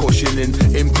 no cushioning.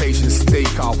 Impatient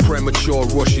stakeout, premature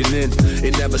rushing in.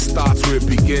 It never starts where it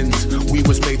begins. We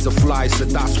was made to fly, so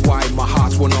that's why my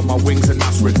heart's one on my wings, and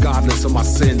that's regardless of my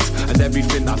sins and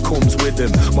everything that comes with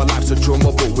them. My life's a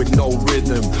drummer, but with no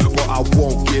rhythm. But I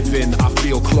won't give in. I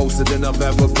feel closer than I've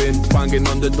ever been. Banging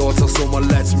on the door till someone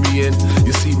lets me in.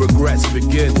 You see, regrets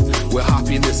begin where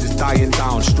happiness is dying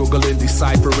down. Struggling,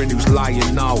 deciphering who's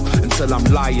lying now until I'm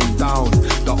lying down.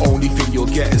 The only thing you'll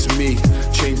get is me.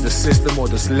 Change the system or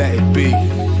just let it be.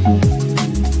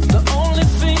 The only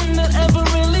thing that ever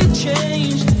really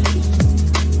changed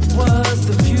was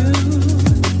the view.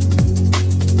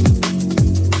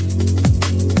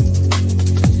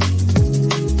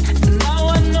 Now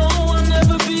I know I'll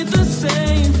never be the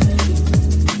same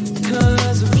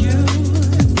 'cause of you.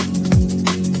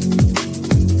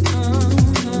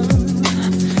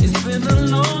 It's been a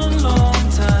long, long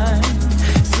time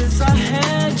since I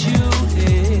had you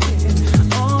here.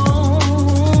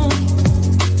 Oh.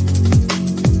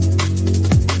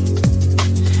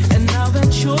 And now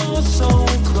that you're so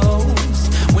close,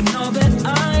 when all that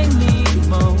I need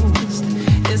most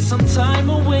is some time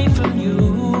away from you.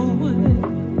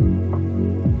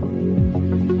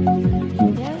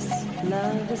 Yes,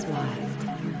 love is wild.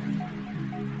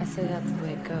 I say that's the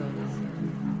way it goes.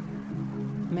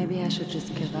 Maybe I should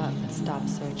just give up and stop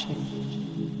searching.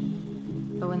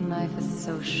 But when life is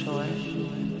so short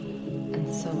and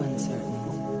so uncertain,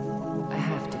 I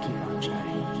have to keep on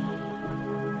trying.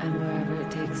 And wherever it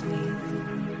takes me,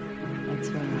 that's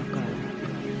where I'll go.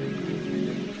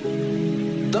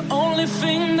 The only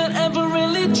thing that ever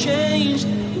really changed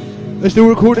They're still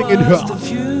recording in was here. the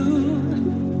view.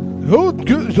 Oh,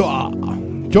 good.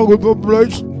 Jungle Bob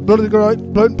Place, bloody great,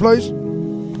 place.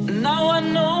 Now I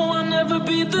know I'll never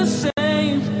be the same.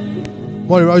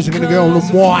 Money Rose is going to get on the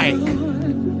mic.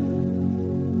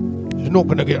 She's not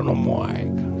going to get on the mic.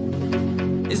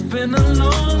 It's been a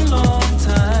long, long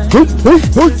time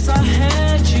since I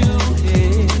had you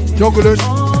here. Chocolate. Oh,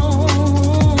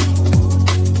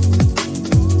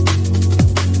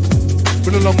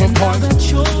 Been a long, long now time. that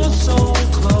you're so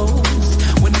close,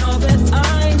 when all that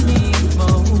I need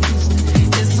most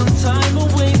is some time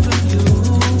away from you.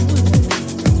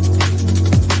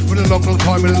 Been a long, long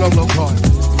time. Been a long, long time.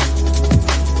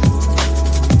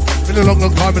 Been a long,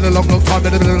 long time. Been a long, long time.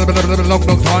 Been a long,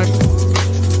 long time.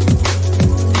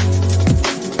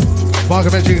 Mark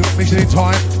eventually mixing in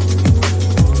time.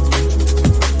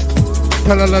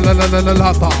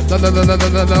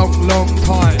 Long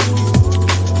time.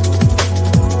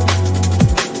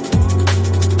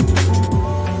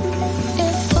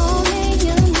 If only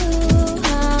you knew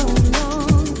how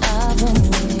long I've been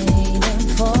waiting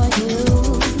for you.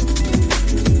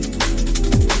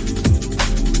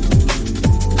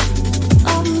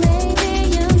 Or maybe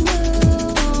you knew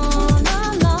all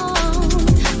along,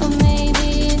 or maybe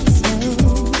it's new.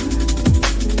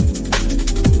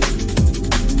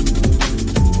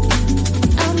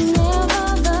 I never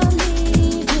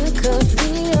believed you could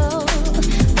feel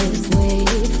this way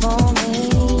for me.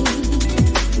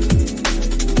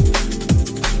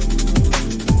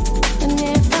 And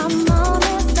if I'm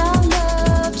honest, I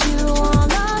loved you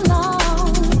all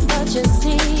along, but just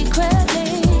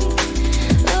secretly,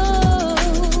 ooh,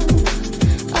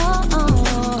 oh.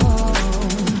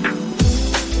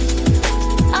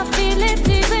 I feel it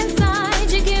deep inside,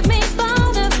 you give me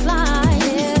butterflies.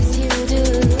 Yes, you do.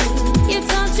 Your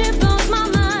touch, it blows my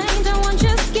mind. I want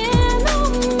your skin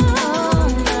on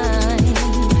mine.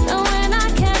 And when I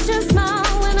catch your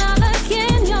smile, when I look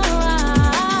in your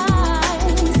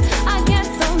eyes, I get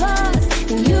so lost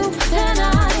in you and I.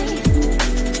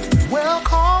 Well,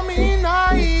 call me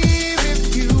naive if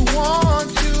you want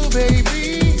to, baby.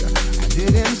 I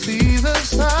didn't see the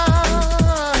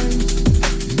signs.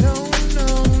 No.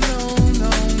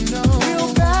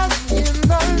 We'll bask in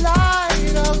the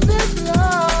light of this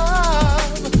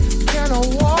love. Can I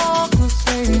walk the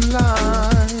same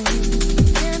line?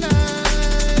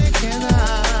 Can I?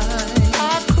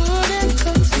 I couldn't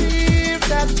conceive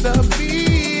that the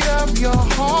beat of your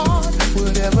heart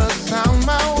would ever sound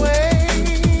my way.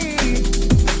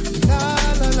 La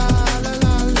la la la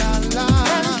la la la.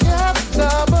 And kept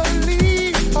the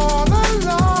belief all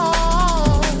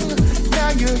along.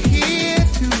 Now you're here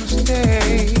to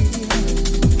stay.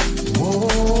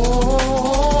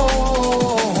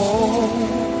 Whoa.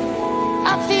 I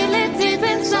feel it deep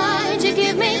inside, you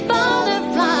give me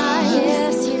butterflies.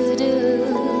 Yes, you do.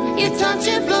 Your touch,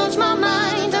 it blows my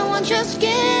mind. I want your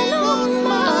skin on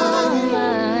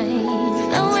mine.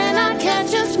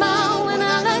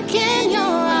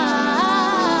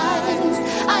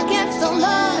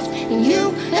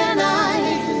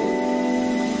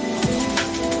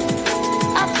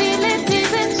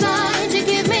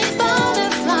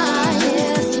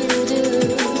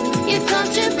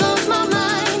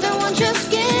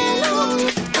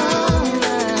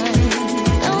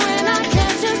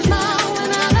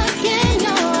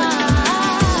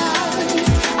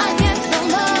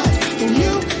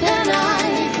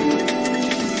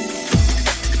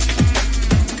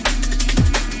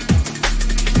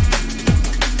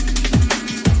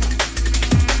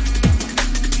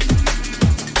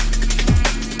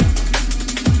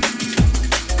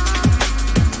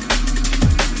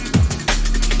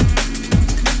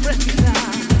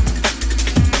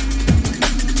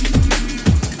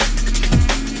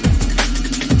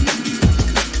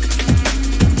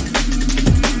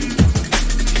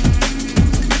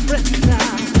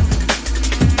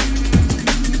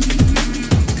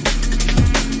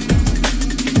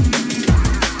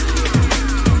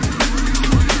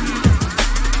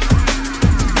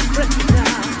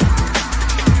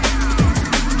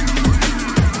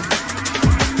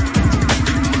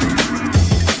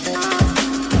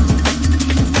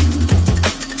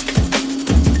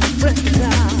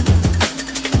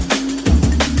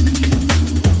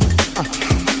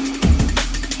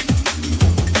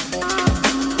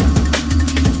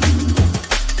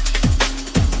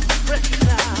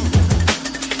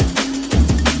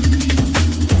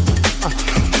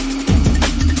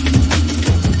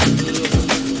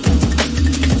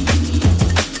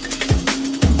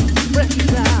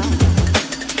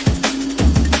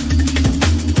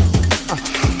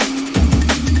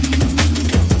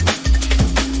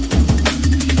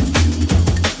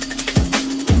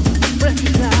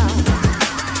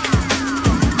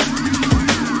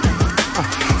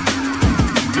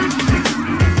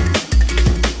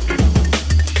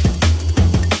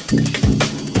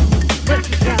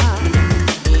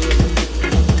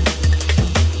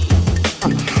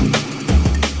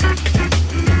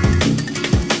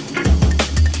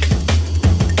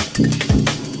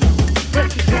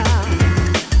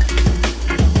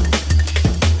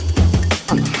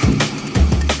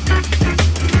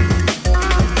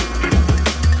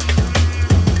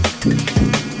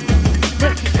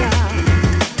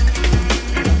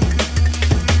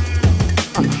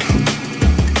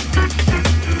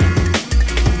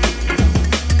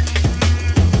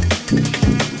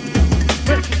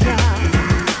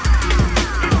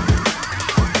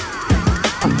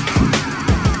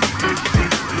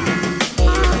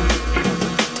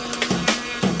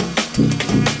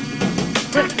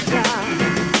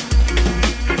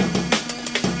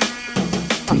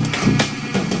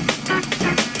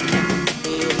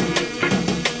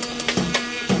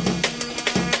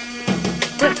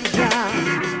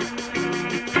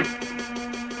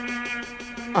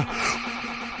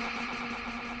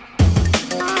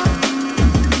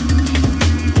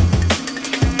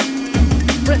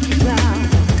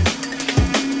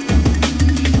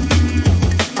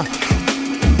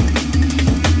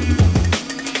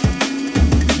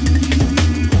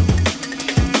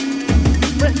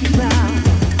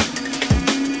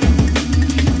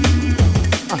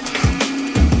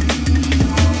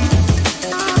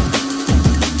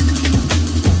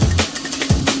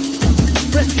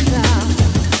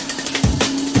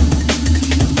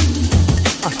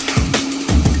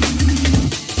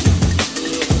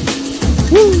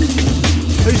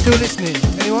 Who's still listening?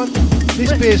 Anyone?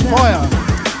 This beer's fire.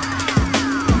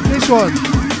 This one,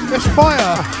 it's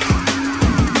fire.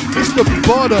 It's the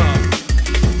butter.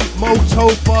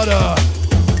 Moto butter.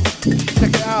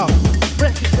 Check it out.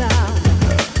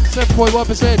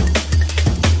 7.1%.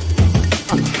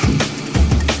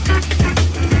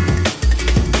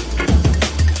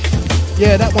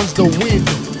 Yeah, that one's the win.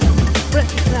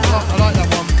 I like that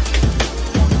one.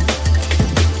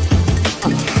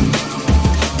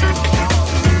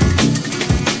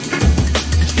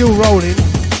 Still rolling.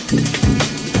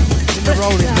 In the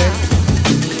rolling then.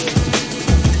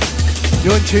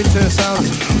 You're in tune to the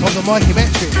sounds of the Mikey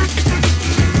Metric.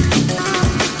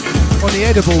 On the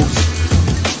edibles.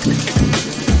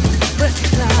 I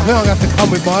think I'm going to have to come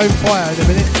with my own fire in a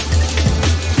minute.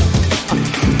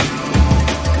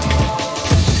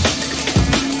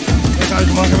 There goes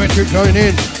the Mikey Metric going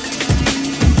in.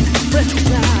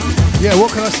 Yeah, what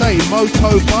can I say?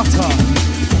 Moto butter.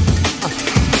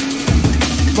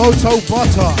 Moto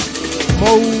butter,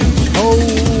 Moto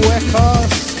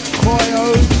Ecas, Cryo,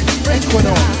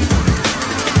 Equinox,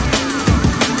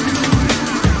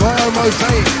 Cryo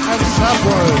Mosaic and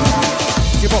Sabro.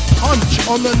 Give a punch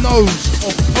on the nose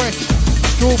of fresh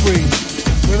strawberries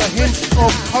with a hint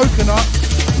of coconut,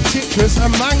 citrus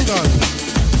and mango.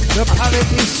 The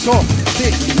palate is soft,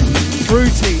 thick,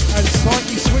 fruity and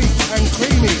slightly sweet and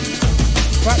creamy.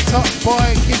 Backed up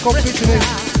by kick-off bitterness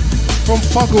from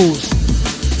Fuggles.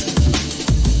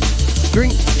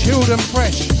 Drink chilled and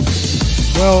fresh.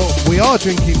 Well, we are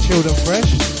drinking chilled and fresh.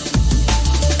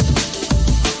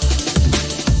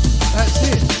 That's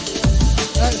it.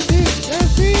 That's it.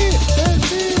 That's it.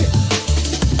 That's it.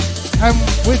 And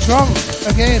we're drunk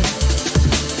again.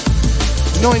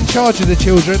 We're not in charge of the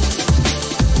children.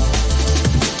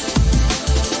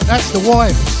 That's the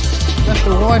wife. That's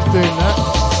the wife doing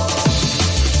that.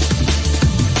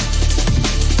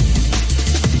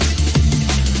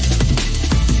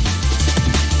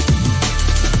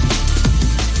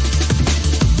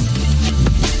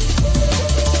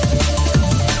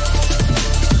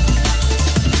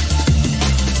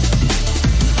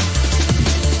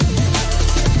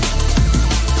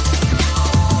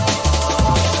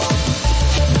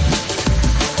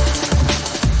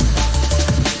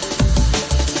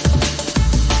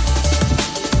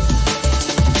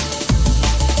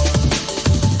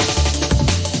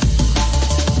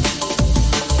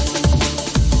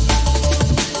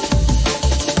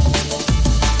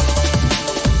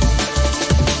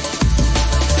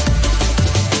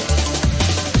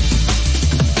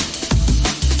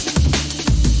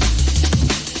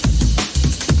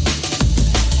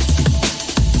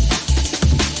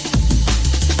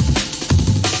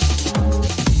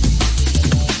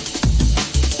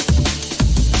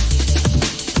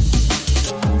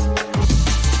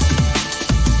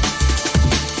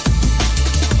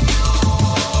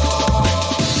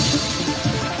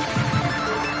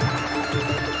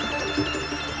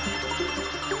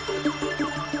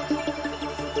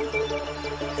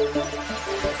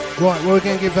 Right, what are we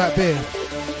going to give that beer?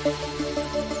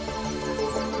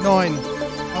 9.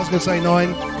 I was going to say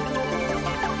 9.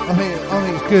 I think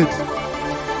it's good.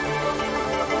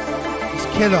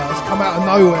 killer. It's come out of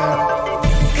nowhere.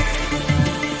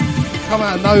 Come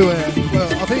out of nowhere. Well,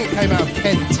 I think it came out of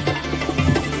Kent.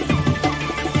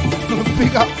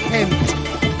 Big up Kent.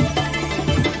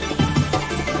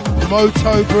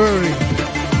 Moto Brewery.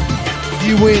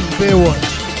 You win, Beer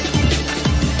Watch.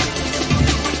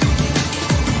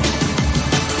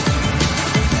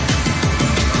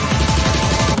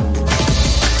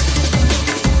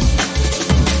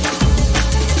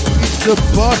 It's the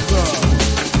butter.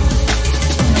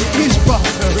 It is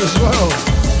butter as well.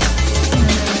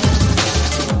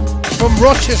 From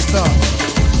Rochester.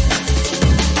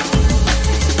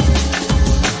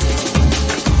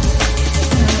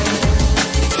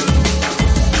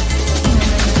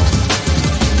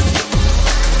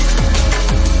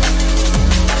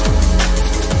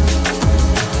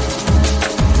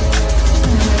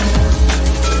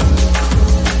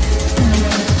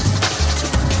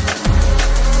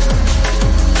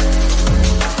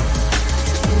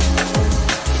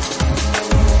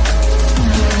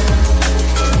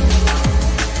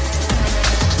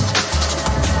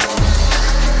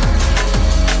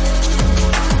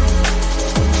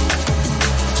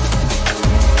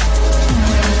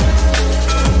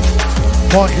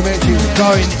 Documentary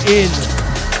going in.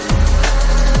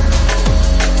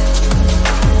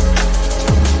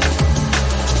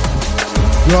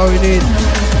 Going in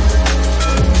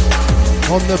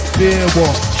on the Beer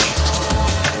Watch.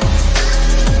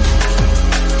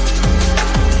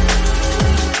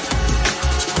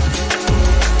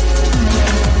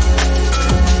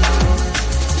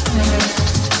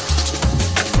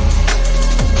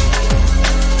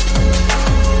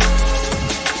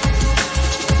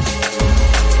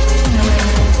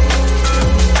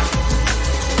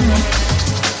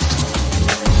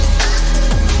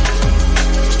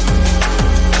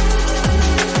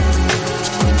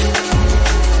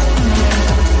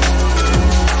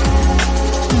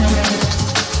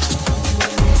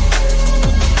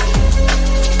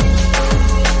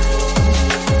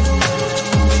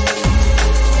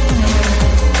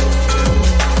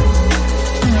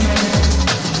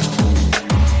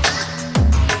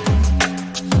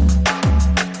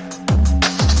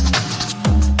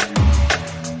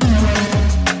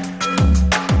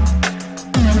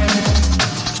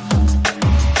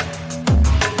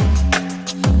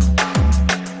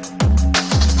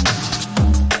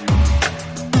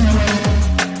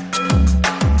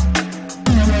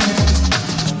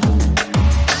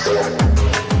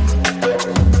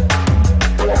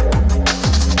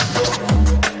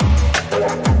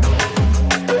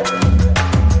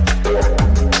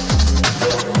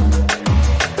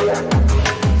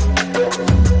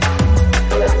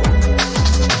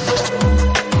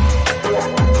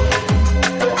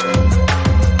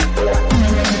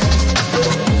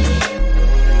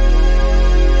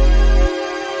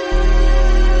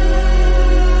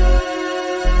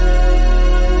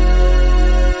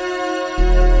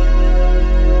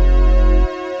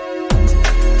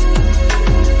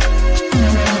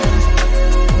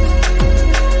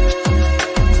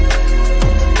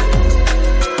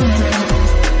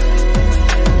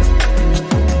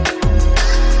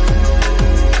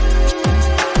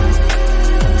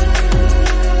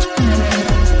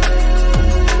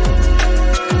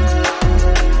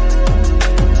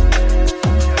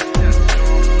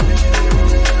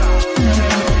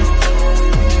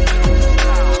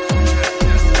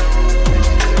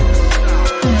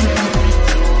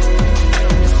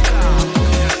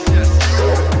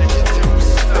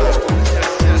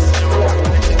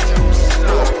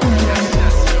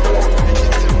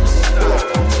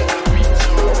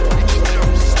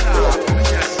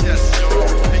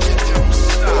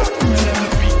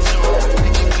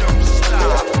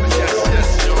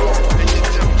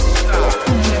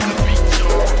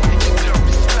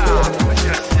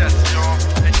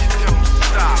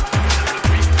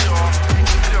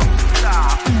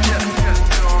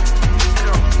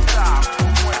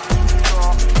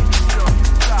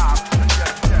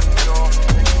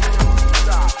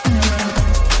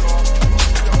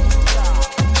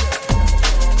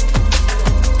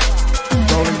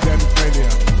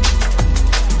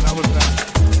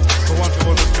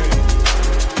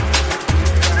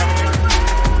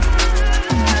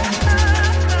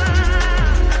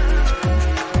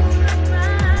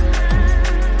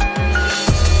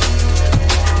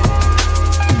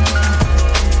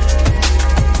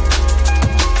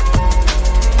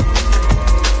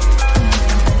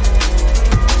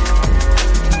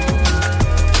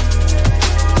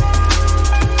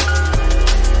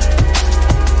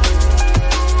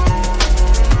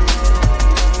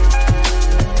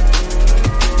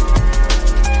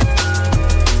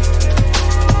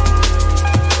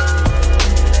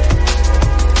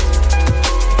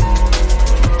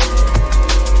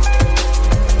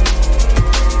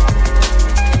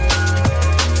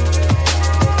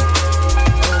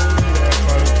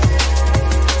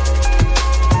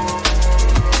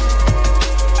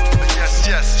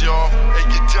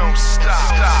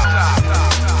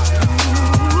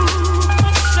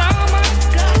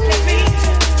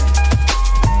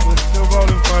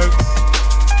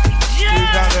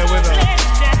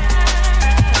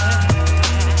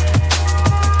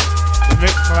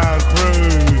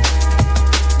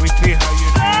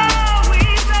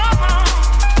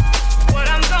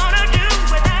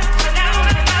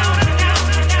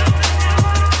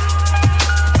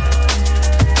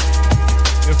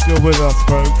 You're with us,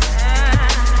 folks.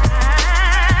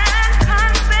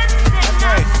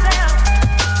 Okay.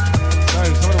 So,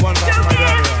 some of the ones that I played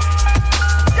earlier.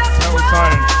 Total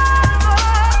Silence.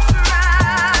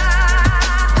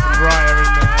 Some Raya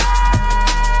in there.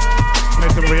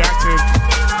 There's some Reactive.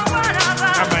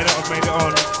 That may not have made it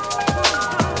on.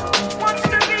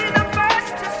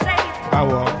 Oh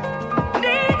well.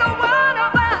 Neither one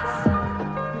of us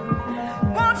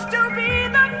wants to be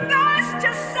the first to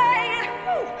say it.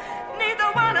 Neither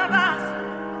one of us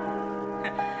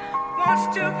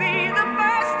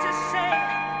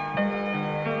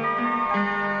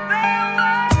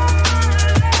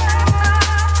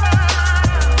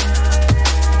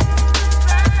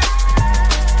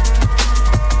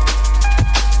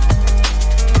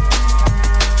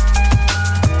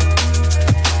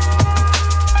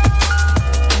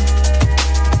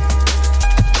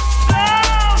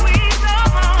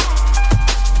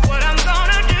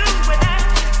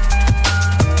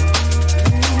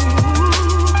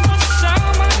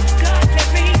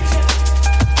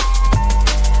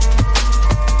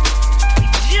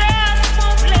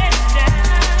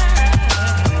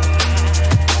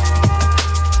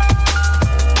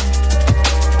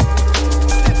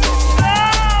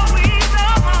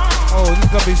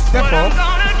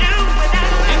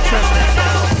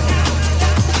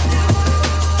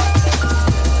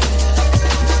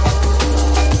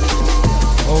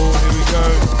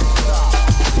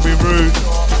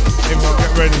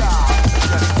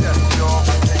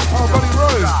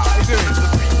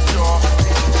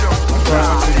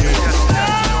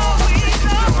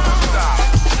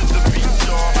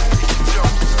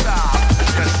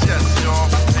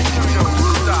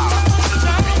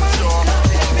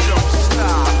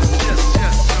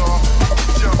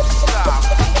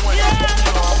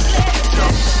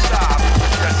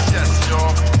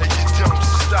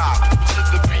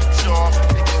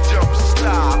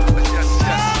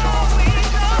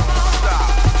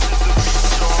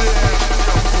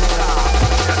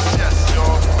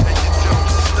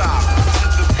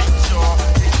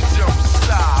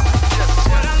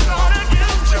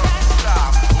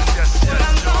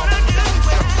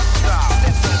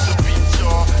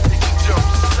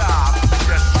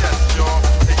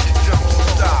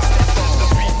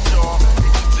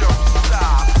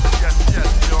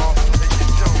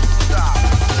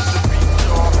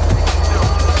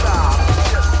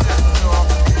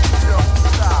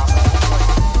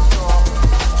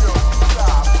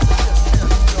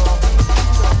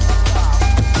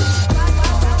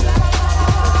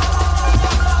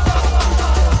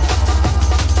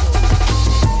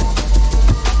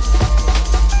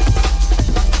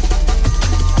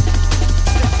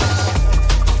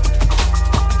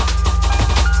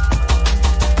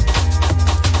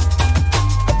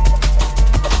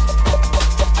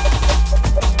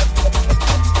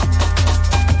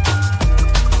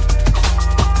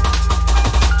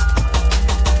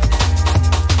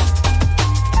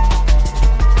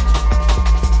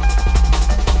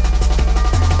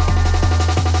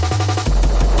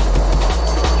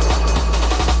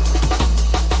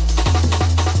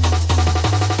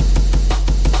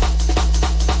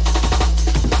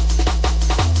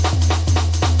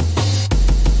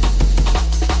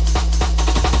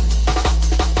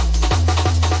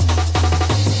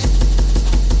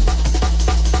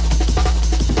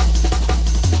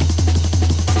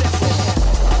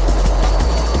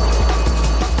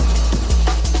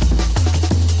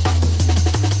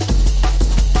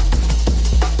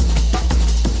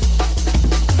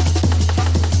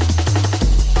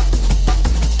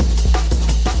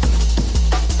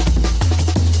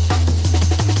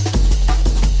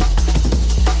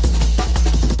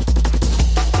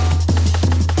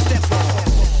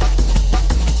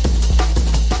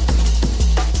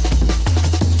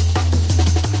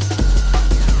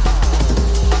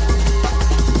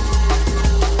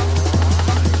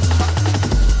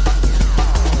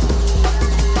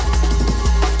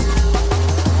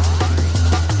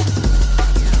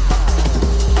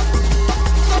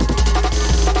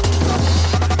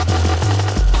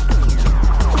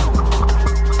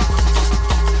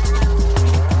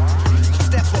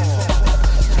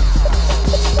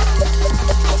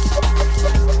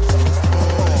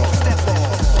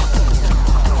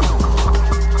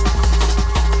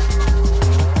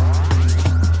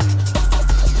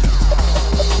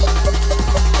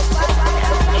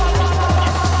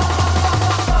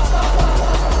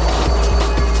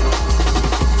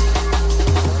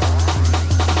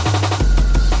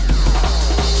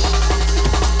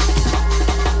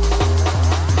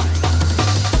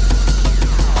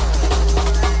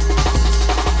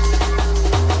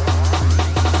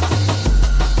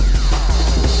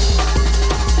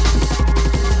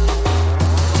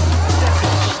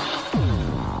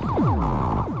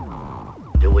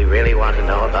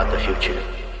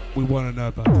want to know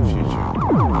about the future?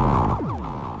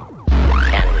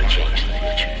 Can we change the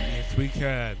future? Yes, we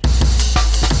can.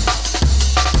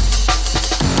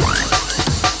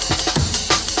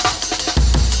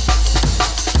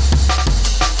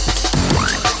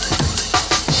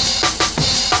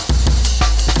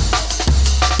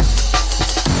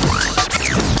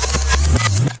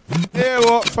 Hear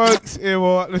what, folks? Hear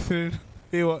what? Listening.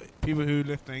 Hear what? People who are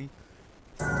listening.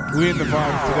 We in the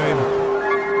vibe today.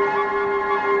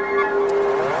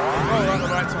 Oh, at the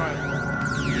right time.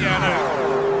 Yeah,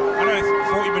 I know it's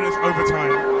 40 minutes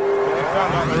overtime. It felt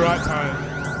like the right time.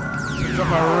 It's on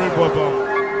my rude boy bomb.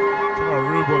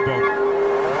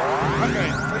 Okay,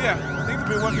 so yeah, things have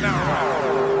been working out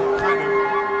alright. Kind of.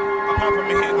 Apart from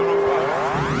me hitting the wrong button.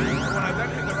 When I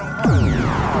don't hit the wrong button,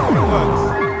 it works.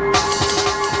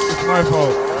 It's my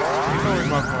fault. It's always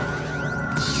my fault.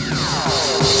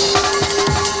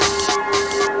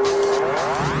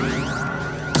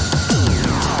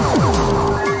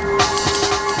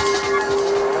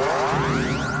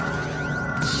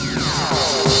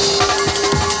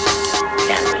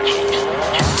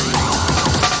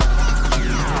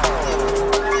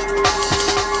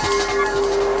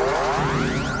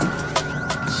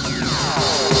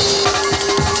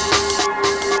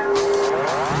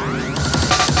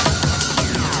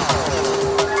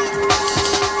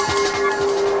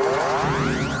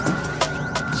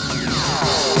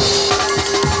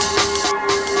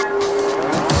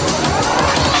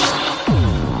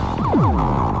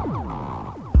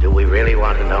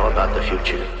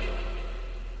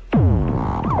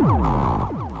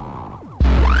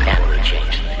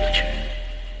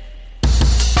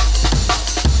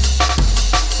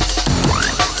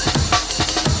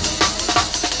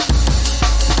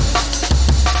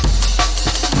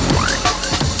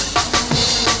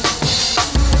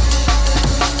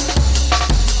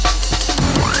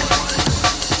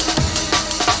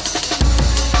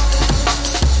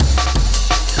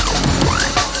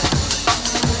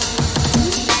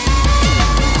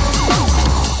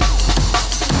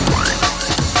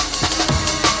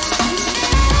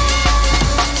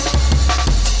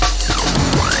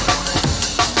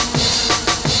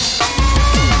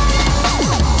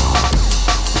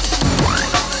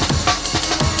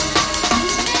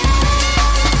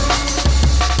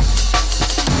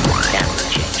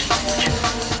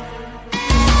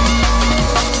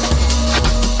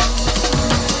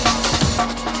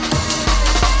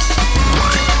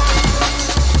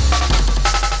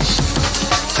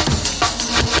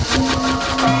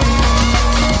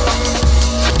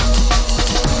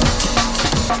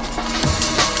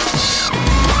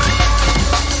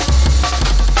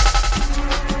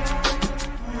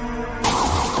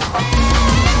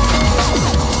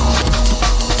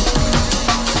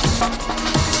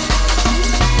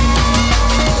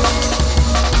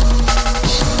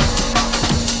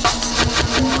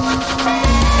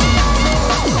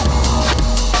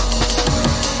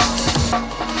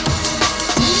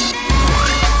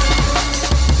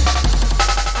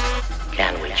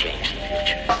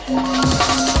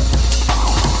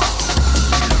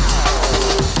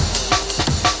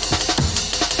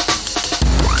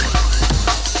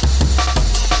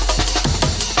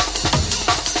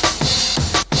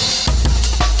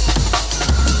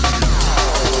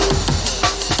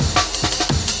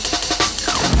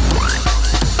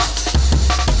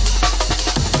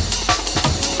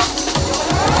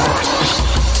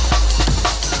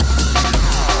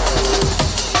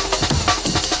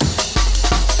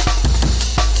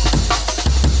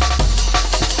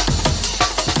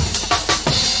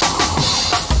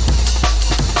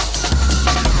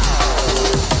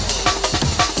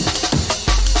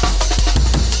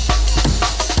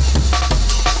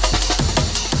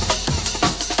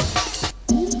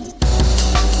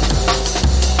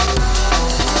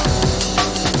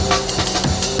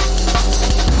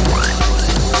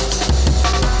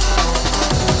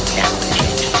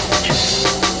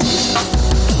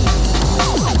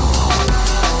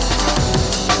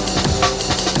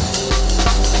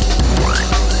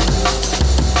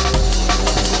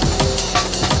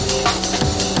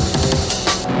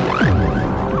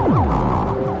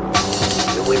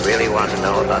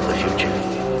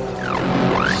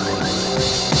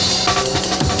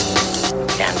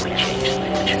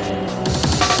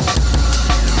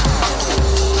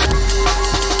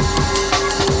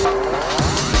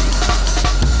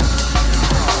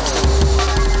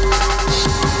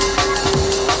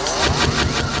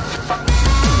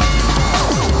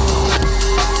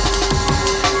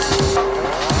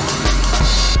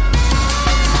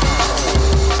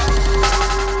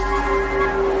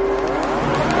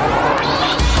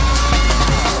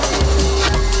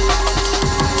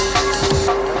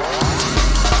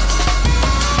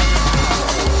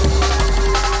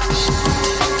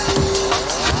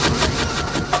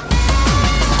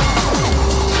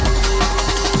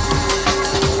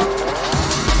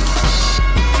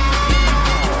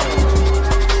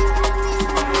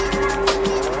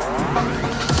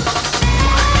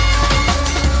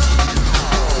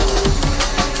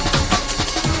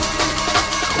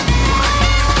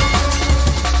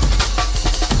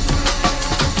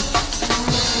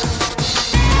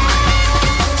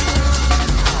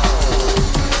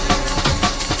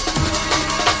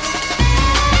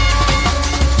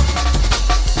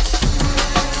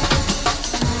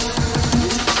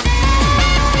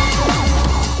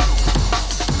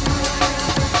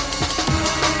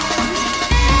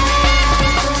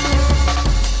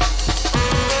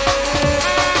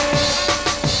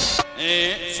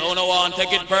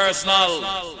 take it personal.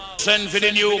 Send for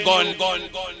the new gun.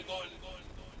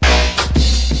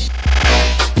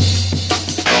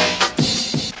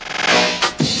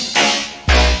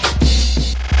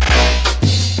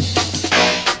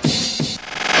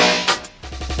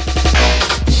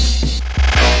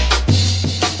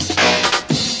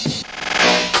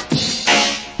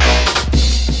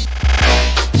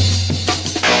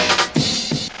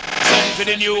 Send for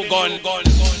the new gun.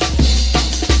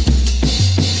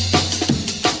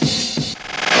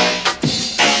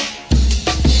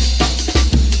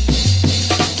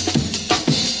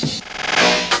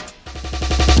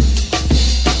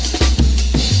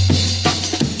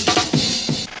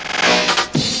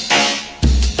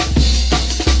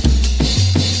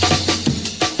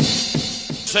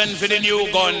 Send for the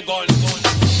new gun.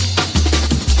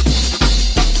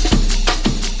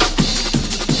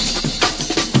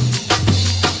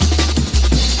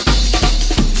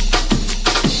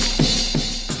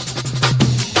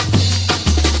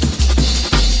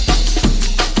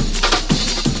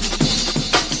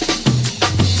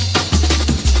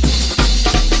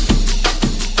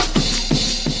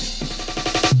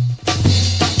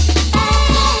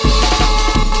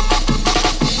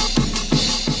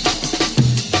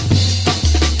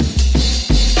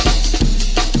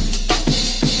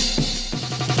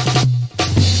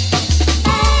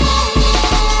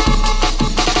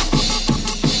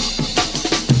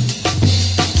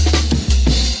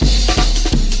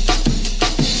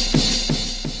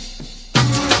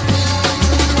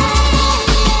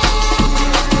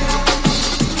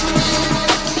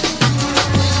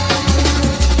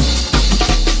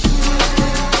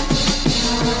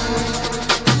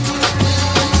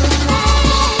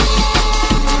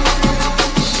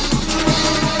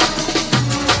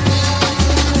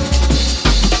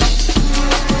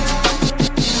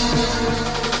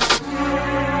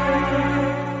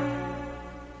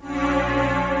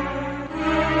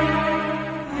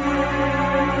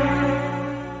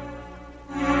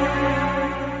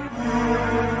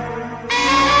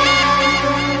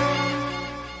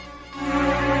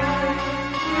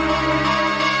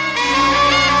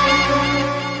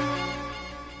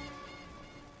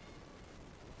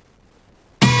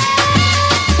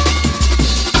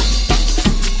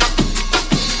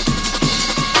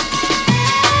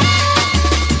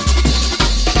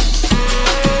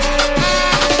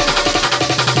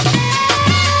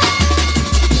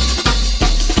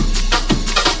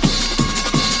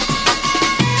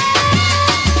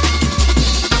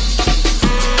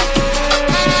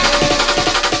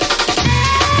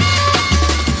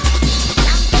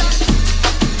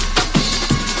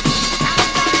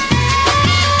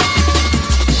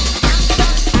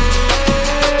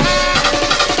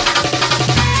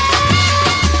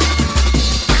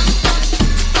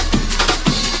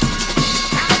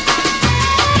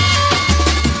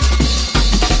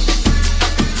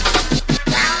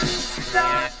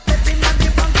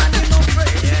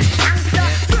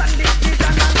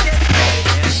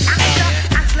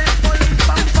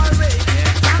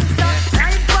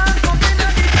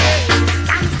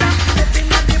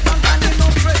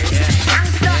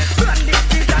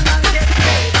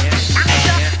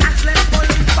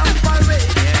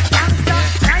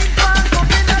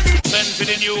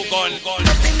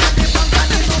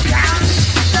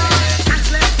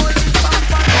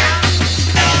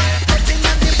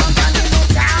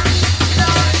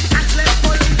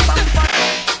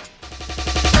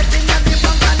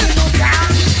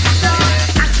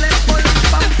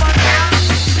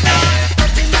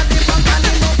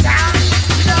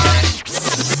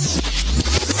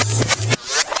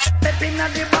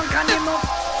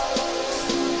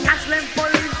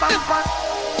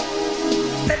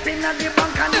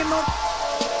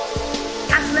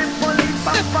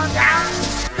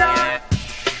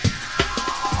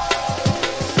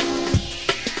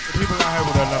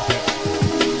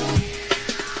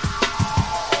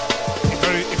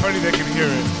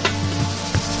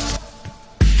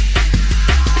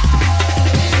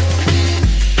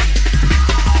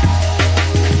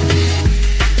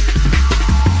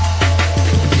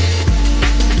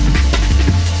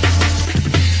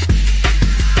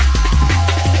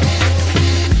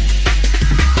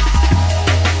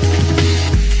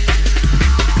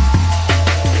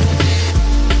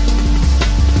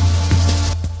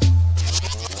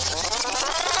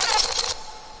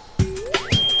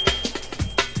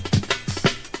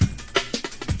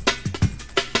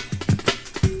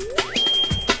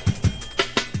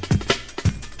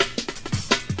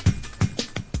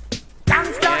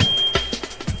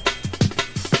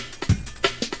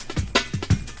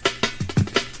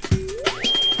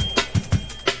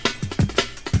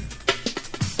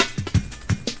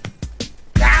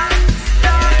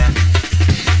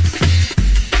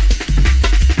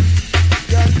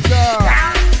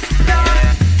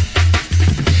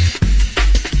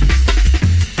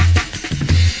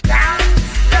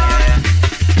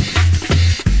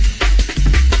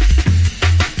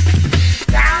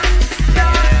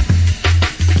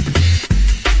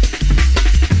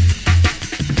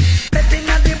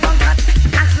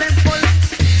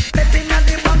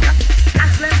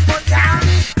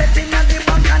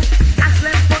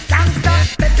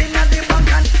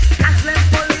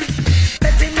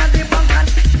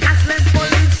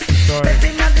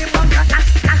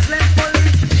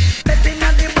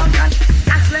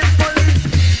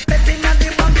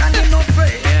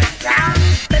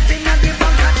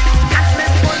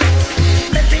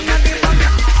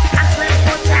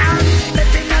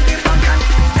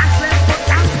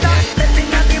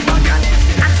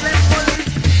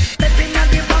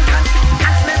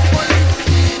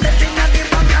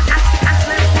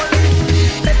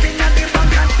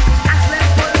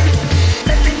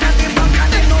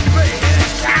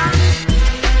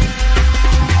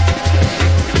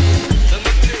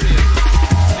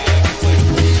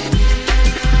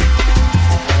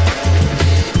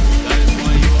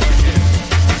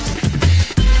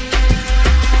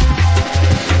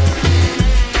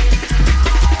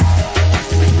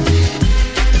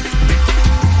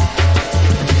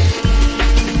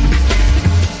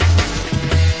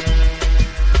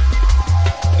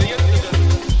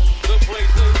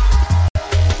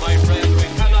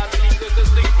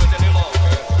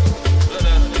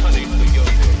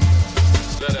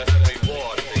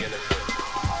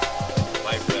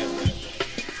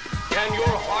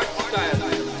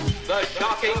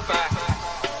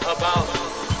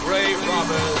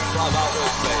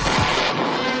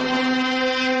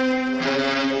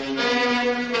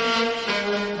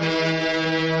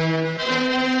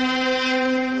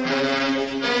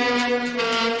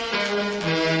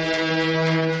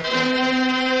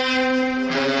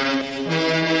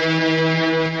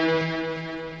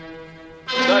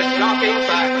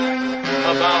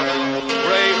 about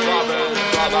grave robbers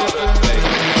of outer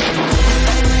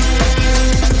space.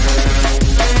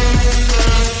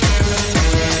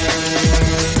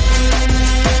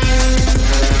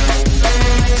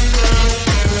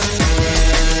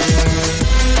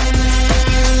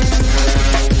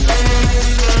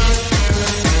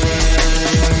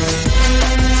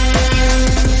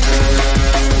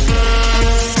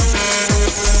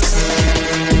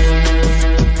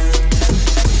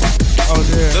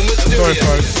 Sorry,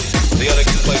 folks. The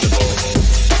unexplainable.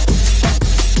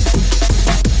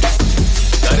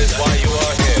 That is why you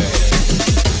are here.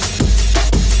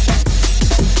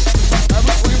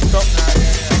 We can stop now,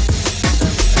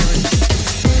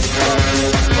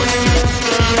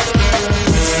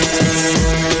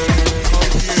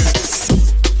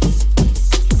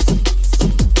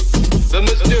 The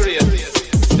mysterious,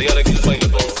 the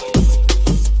unexplainable.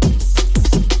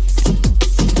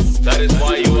 That is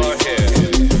why you are here.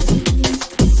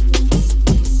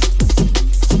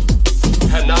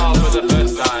 And now, for the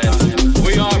first time,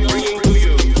 we are bringing to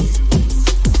you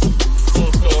the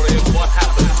full story of what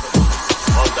happened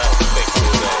on that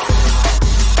fateful day.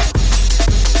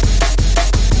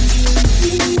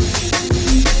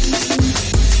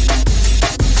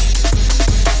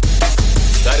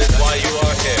 That is why you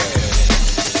are here.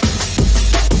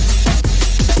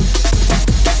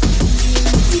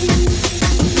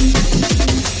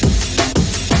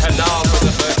 And now, for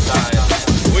the first time,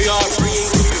 we are bringing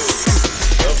to you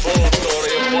the full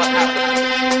story of what happened.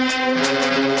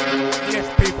 Yes,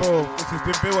 people, this has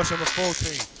been Bill Wash on the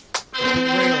 14th. It's been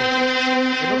real.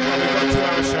 It looks like we've got a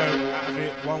 2-hour show out of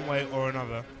it, one way or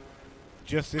another.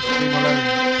 Just this theme alone in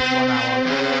 1 hour.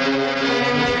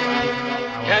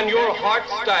 Can your heart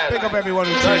stand Pick up everyone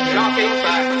who the tuned in. shocking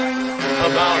fact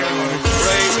about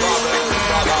grave robbers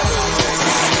from outer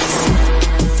space?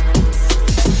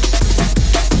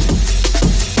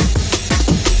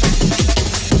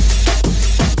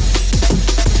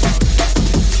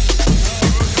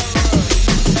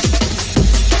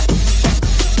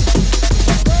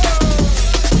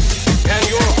 Can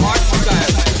your heart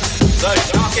stand the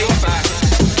shocking fact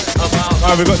about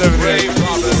Alright, we got everything. grave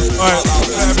robbers from Alright, outer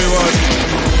space? everyone.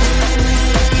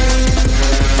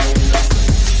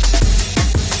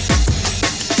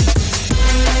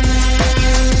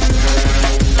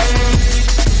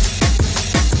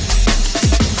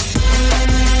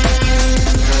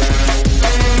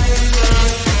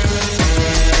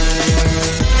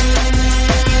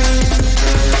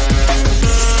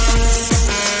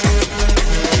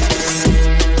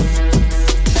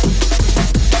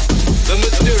 The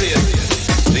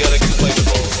mysterious, the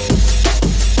unexplainable.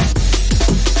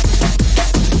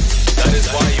 That is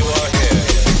why you are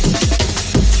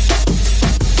here.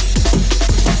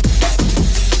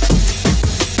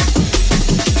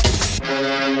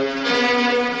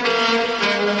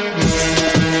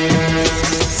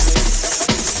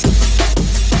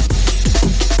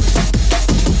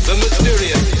 The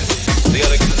mysterious, the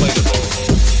unexplainable.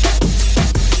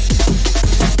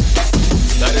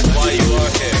 That is why you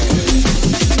are here.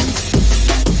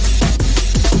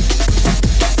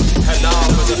 And now,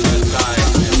 for the first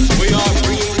time, we are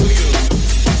bringing to you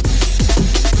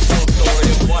the story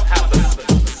of what happened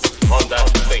on that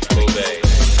fateful day.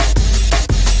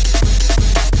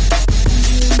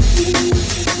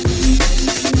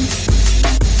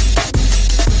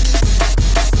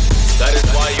 That is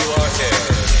why you are here.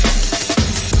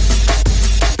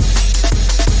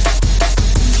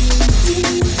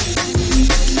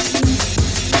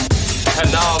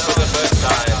 And now, for the first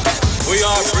time, we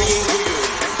are bringing to you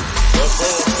the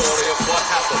full story of what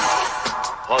happened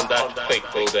on that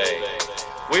fateful day.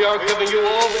 We are giving you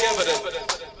all the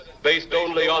evidence based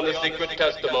only on the secret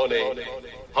testimony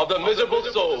of the miserable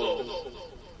souls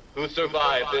who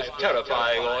survived this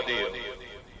terrifying ordeal.